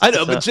 Come on, I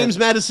know, but James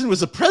Madison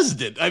was a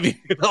president. I mean,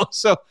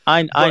 so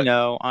I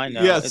know.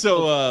 Yeah,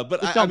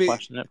 but don't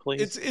question it,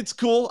 please. It's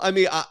cool. I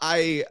mean,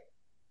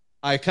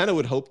 I kind of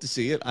would hope to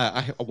see it.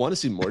 I want to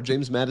see more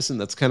James Madison.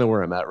 That's kind of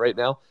where I'm at right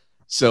now.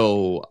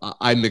 So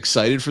I'm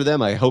excited for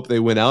them. I hope they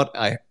win out.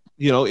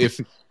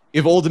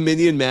 If Old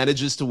Dominion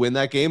manages to win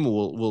that game,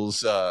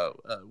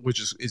 which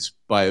is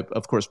by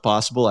of course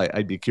possible.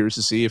 I'd be curious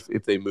to see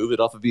if they move it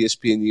off of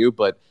ESPNU,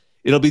 but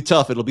it'll be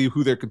tough. It'll be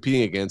who they're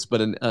competing against.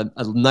 But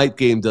a night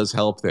game does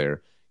help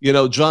there.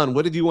 John,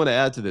 what did you want to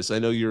add to this? I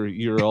know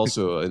you're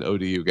also an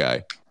ODU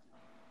guy.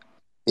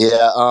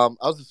 Yeah, I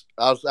was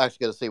actually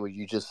going to say what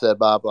you just said,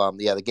 Bob.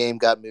 The game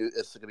got moved.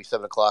 It's going to be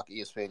 7:00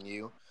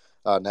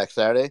 ESPNU next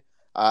Saturday.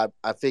 I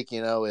think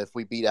if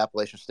we beat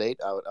Appalachian State,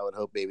 I would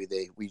hope maybe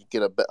we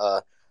get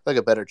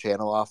a better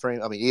channel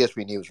offering. I mean,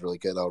 ESPNU was really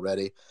good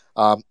already.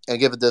 And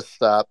given this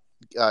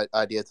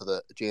idea to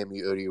the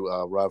JMU ODU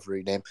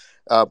rivalry name.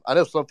 I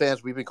know some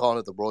fans, we've been calling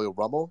it the Royal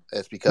Rumble.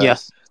 It's because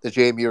Yes. the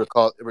JMU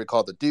are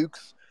called the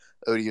Dukes,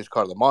 ODU is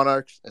called the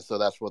Monarchs, and so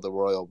that's where the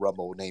Royal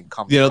Rumble name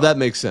comes from. That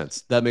makes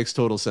sense. That makes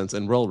total sense.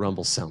 And Royal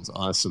Rumble sounds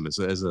awesome as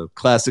a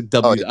classic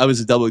Yeah. I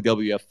was a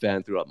WWF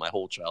fan throughout my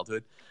whole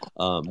childhood,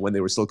 when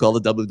they were still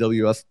called the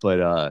WWF.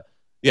 But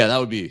that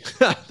would be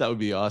that would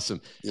be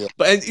awesome. Yeah.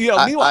 But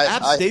meanwhile,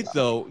 App State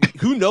though,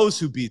 who knows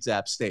who beats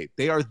App State?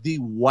 They are the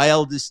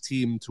wildest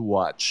team to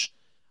watch.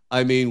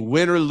 I mean,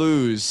 win or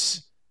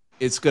lose,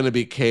 it's going to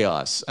be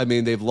chaos. I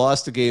mean, they've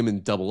lost a game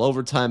in double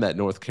overtime at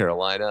North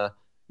Carolina.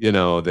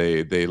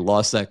 They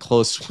lost that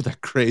close with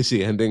that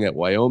crazy ending at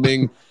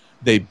Wyoming.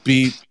 They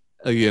beat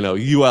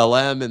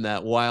ULM in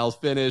that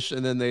wild finish,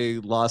 and then they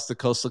lost to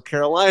Coastal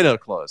Carolina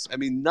close. I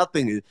mean,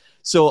 nothing.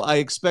 So I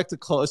expect a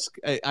close.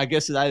 I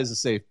guess that is a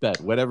safe bet.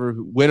 Whatever,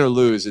 win or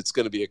lose, it's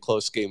going to be a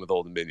close game with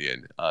Old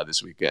Dominion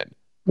this weekend.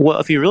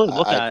 Well, if you really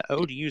look at it,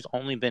 ODU's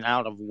only been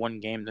out of one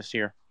game this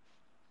year.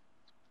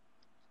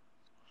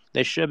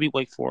 They should be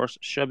Wake Forest,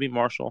 should be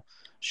Marshall,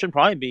 should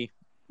probably be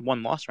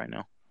one loss right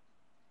now.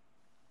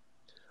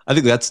 I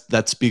think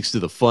that speaks to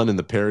the fun and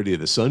the parody of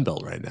the Sun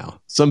Belt right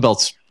now. Sun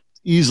Belt's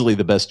easily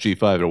the best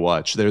G5 to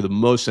watch. They're the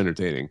most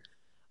entertaining.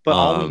 But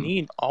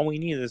all we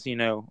need is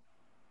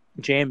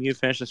JMU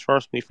finishes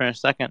first, we finish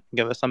second,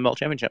 give us Sun Belt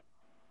championship.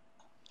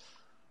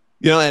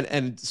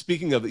 And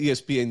speaking of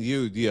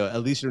ESPNU,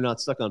 at least you're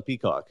not stuck on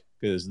Peacock,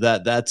 because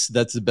that's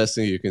the best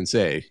thing you can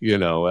say.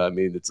 I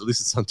mean, at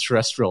least it's on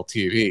terrestrial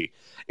TV.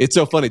 It's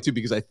so funny too,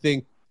 because I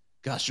think,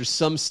 gosh, there's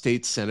some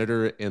state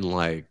senator in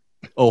like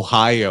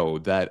Ohio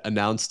that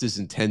announced his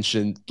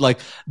intention, like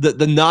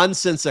the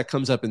nonsense that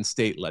comes up in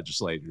state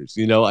legislators.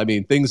 I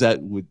mean, things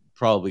that would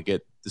probably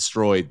get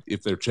destroyed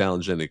if they're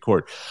challenged in a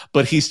court.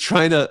 But he's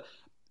trying to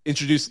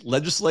introduce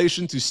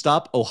legislation to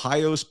stop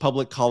Ohio's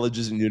public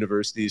colleges and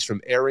universities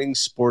from airing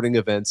sporting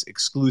events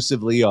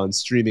exclusively on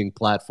streaming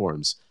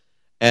platforms.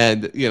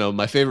 And,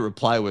 my favorite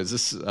reply was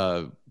this.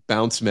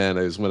 Bounce Man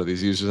is one of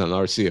these users on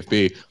our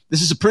CFB.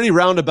 This is a pretty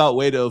roundabout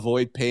way to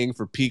avoid paying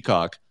for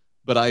Peacock,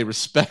 but I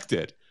respect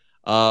it.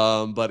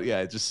 But yeah,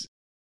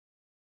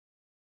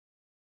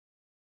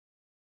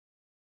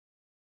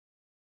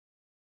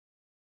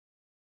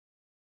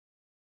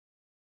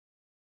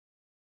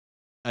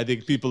 I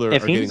think people are.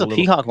 If he needs a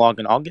Peacock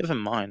login, I'll give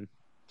him mine.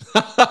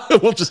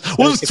 we'll just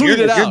tweet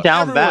it out. If you're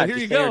down Everyone, bad, here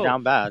just you say go. you're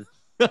down bad.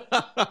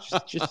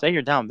 just say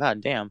you're down bad.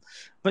 Damn.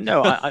 But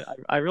no,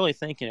 I really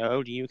think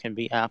ODU can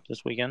beat App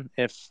this weekend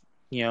if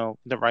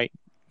the right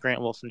Grant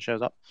Wilson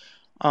shows up,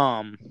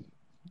 and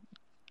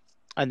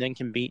then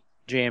can beat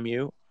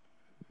JMU,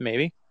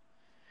 maybe.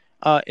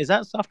 Is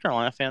that South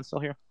Carolina fan still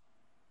here?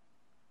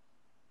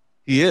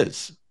 He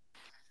is.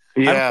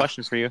 Yeah. I have a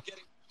question for you.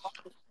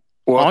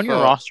 On your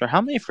roster,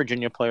 how many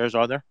Virginia players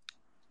are there?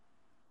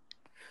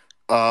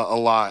 A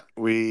lot.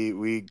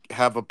 We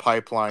have a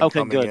pipeline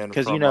coming in.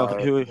 Because who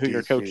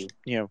your coach,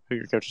 who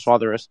your coach's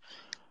father is.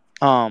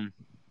 I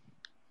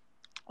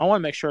want to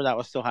make sure that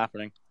was still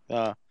happening.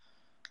 Because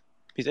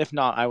if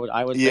not, I would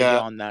bet you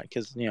on that.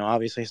 Because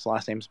obviously his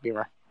last name's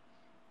Beamer.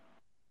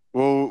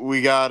 Well,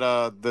 we got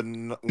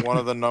one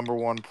of the number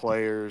one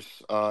players,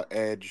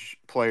 edge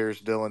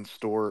players, Dylan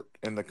Stewart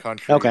in the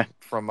country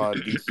from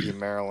DC,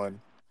 Maryland,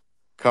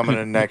 coming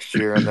in next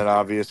year, and then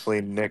obviously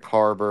Nick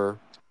Harbor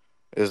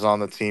is on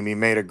the team. He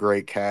made a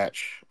great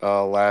catch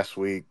last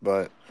week,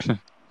 but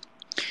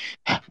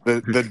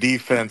the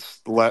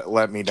defense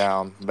let me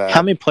down bad.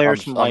 How many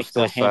players from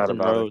the Hampton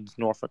Roads,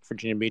 Norfolk,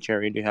 Virginia Beach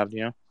area do you have? Do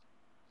you know?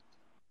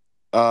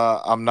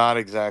 I'm not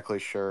exactly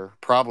sure.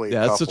 Probably.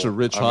 Yeah, that's such a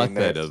rich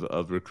hotbed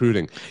of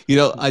recruiting.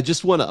 I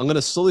just I'm going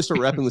to slowly start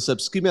wrapping this up.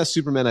 Ski Mask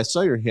Superman, I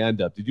saw your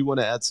hand up. Did you want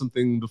to add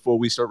something before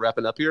we start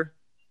wrapping up here?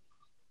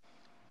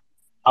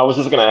 I was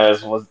just going to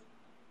ask,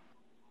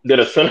 did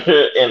a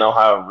senator in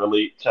Ohio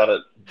really try to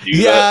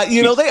do that?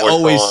 Yeah, they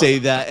always say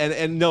that,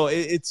 and no,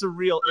 it's a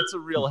real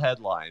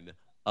headline.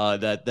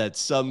 That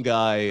some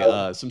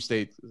guy, some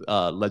state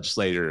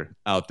legislator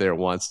out there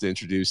wants to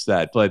introduce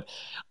that. But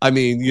I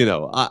mean,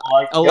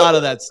 a lot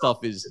of that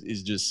stuff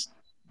is just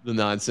the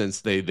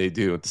nonsense they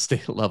do at the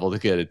state level to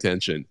get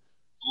attention.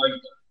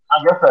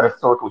 I guess that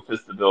historically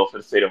fits the bill for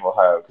the state of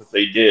Ohio, because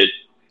they did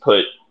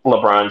put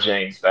LeBron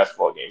James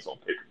basketball games on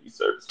pay-per-view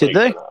service. Did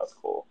they? That's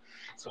cool.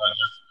 So I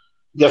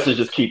guess it's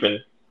just keeping.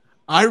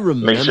 I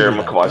remember make sure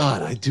that.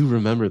 God, I do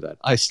remember that.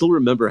 I still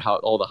remember how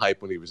all the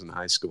hype when he was in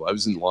high school. I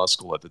was in law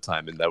school at the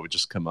time, and that would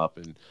just come up,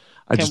 and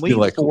I'd just be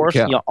like, force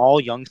all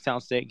Youngstown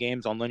State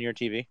games on linear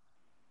TV?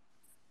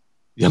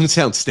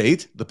 Youngstown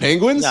State? The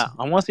Penguins? Yeah,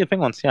 I want to see the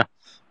Penguins, yeah.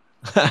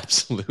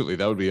 Absolutely.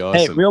 That would be awesome.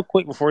 Hey, real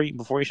quick before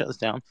you shut this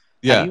down.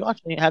 Yeah.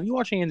 Have you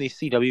watched any of these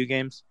CW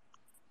games?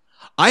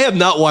 I have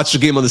not watched a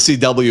game on the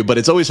CW, but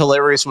it's always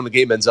hilarious when the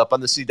game ends up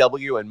on the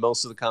CW, and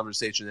most of the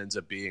conversation ends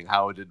up being,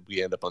 how did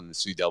we end up on the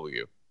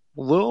CW?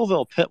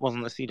 Louisville Pitt was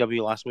on the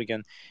CW last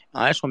weekend.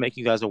 I just want to make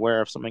you guys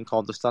aware of something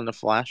called the Thunder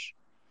Flash.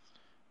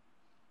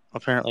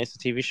 Apparently, it's a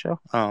TV show.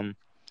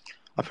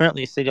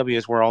 Apparently, CW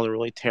is where all the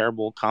really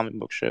terrible comic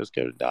book shows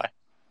go to die.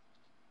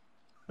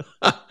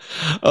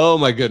 Oh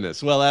my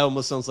goodness. Well, that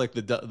almost sounds like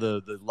the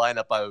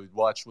lineup I would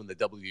watch when the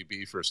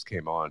WB first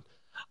came on.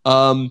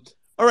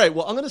 All right.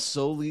 Well, I'm going to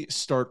slowly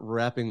start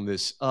wrapping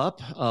this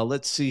up.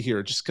 Let's see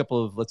here. Just a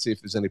couple of, let's see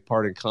if there's any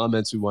parting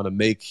comments we want to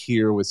make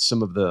here with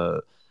some of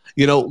the,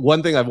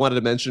 one thing I wanted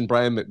to mention,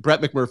 Brett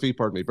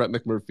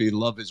McMurphy,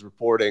 love his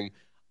reporting.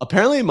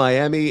 Apparently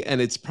Miami,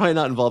 and it's probably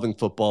not involving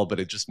football, but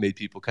it just made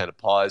people kind of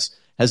pause,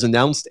 has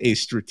announced a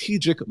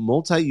strategic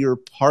multi-year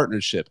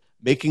partnership,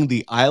 making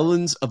the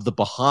islands of the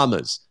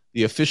Bahamas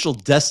the official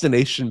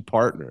destination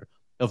partner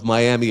of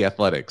Miami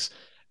athletics.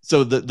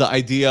 So the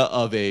idea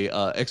of a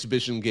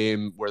exhibition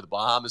game where the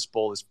Bahamas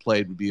Bowl is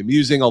played would be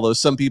amusing. Although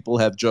some people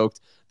have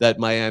joked that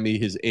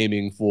Miami is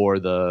aiming for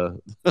the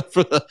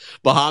for the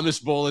Bahamas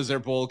Bowl as their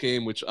bowl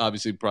game, which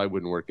obviously probably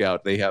wouldn't work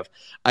out.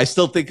 I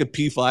still think a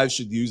P5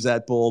 should use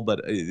that bowl, but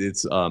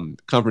it's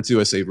Conference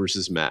USA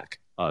versus MAC.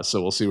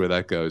 So we'll see where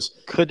that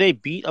goes. Could they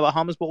beat a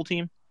Bahamas Bowl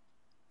team?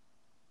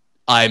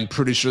 I'm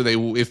pretty sure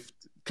if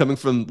coming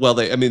from,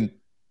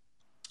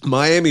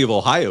 Miami of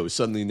Ohio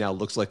suddenly now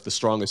looks like the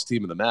strongest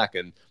team in the MAC,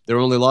 and their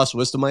only loss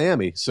was to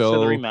Miami. So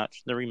the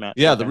rematch.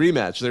 Yeah, okay. The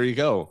rematch. There you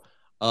go.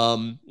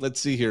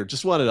 Let's see here.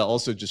 Just wanted to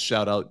also just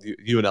shout out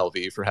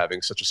UNLV for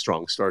having such a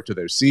strong start to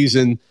their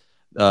season.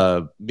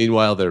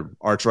 Meanwhile, their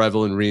arch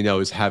rival in Reno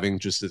is having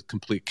just a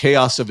complete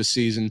chaos of a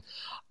season.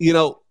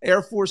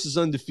 Air Force is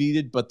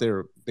undefeated, but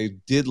they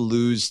did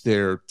lose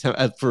their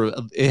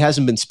it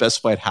hasn't been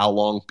specified how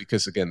long,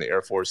 because again, the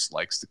Air Force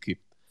likes to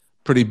keep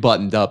pretty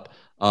buttoned up.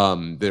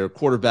 Their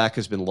quarterback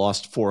has been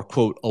lost for,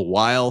 quote, a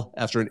while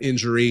after an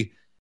injury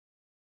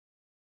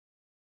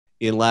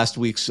in last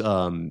week's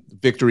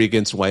victory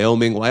against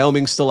Wyoming.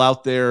 Wyoming's still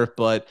out there,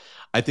 but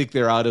I think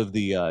they're out of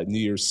the New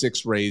Year's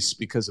Six race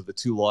because of the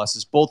two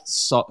losses. Both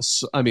strong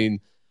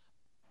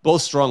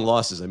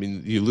losses. I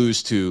mean, you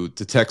lose to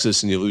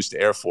Texas and you lose to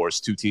Air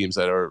Force, two teams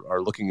that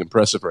are looking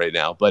impressive right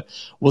now. But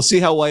we'll see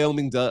how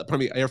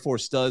Air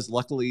Force does.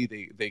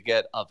 Luckily, they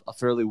get a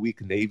fairly weak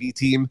Navy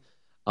team.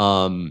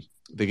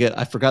 They've got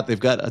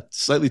a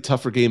slightly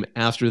tougher game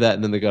after that,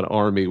 and then they got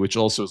Army, which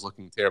also is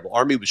looking terrible.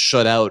 Army was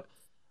shut out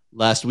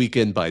last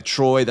weekend by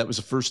Troy. That was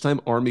the first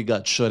time Army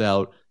got shut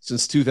out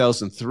since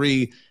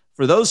 2003.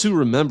 For those who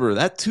remember,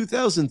 that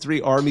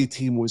 2003 Army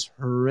team was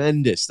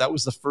horrendous. That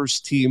was the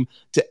first team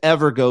to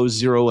ever go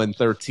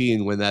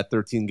 0-13 when that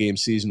 13-game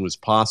season was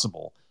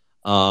possible.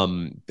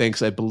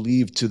 Thanks, I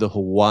believe, to the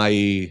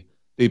Hawaii.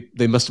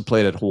 They must have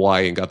played at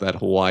Hawaii and got that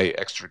Hawaii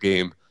extra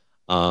game.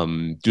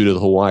 Due to the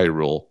Hawaii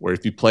rule, where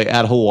if you play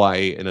at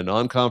Hawaii in a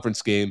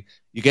non-conference game,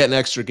 you get an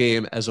extra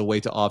game as a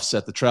way to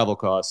offset the travel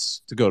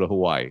costs to go to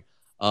Hawaii.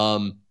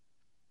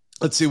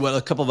 Let's see what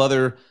a couple of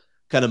other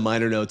kind of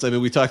minor notes. I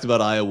mean, we talked about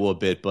Iowa a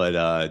bit,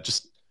 but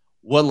just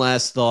one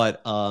last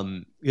thought.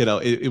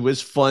 It was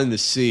fun to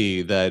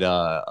see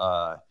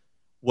that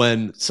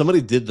when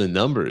somebody did the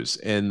numbers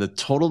and the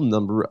total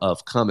number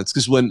of comments,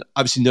 because when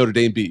obviously Notre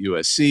Dame beat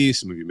USC,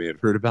 some of you may have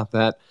heard about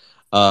that.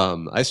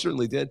 I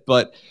certainly did,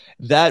 but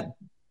that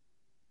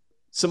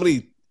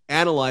somebody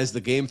analyzed the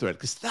game thread,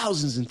 because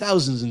thousands and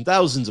thousands and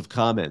thousands of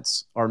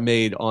comments are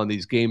made on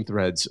these game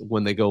threads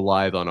when they go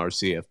live on our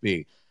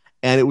CFB.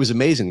 And it was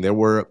amazing. There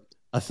were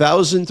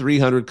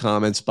 1,300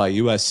 comments by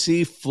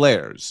USC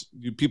flares,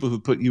 people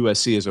who put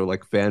USC as their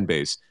fan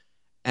base,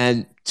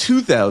 and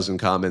 2,000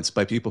 comments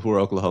by people who are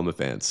Oklahoma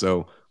fans.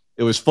 So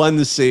it was fun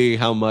to see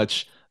how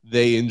much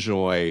they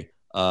enjoy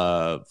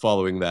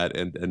following that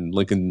and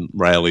Lincoln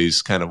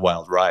Riley's kind of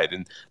wild ride.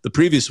 And the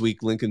previous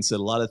week, Lincoln said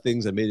a lot of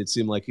things that made it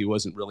seem like he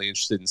wasn't really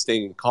interested in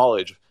staying in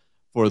college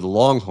for the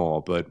long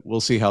haul, but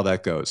we'll see how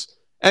that goes.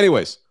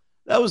 Anyways,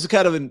 that was the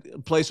kind of a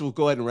place we'll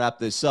go ahead and wrap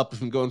this up. We've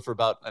been going for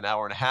about an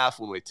hour and a half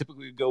when we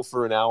typically go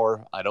for an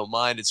hour. I don't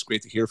mind. It's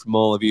great to hear from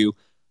all of you.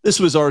 This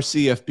was our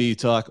CFB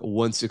Talk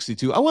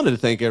 162. I wanted to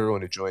thank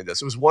everyone who joined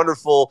us. It was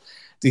wonderful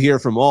to hear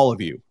from all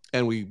of you,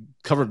 and we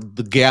covered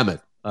the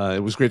gamut.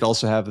 It was great to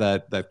also have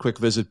that quick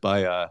visit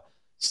by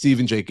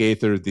Stephen J.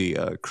 Gaither,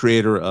 the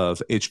creator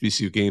of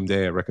HBCU Game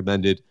Day. I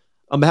recommended.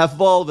 On behalf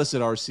of all of us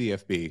at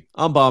RCFB,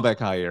 I'm Bobak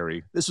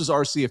Ha'Eri. This was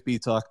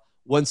RCFB Talk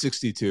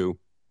 162.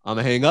 I'm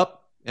going to hang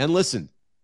up and listen.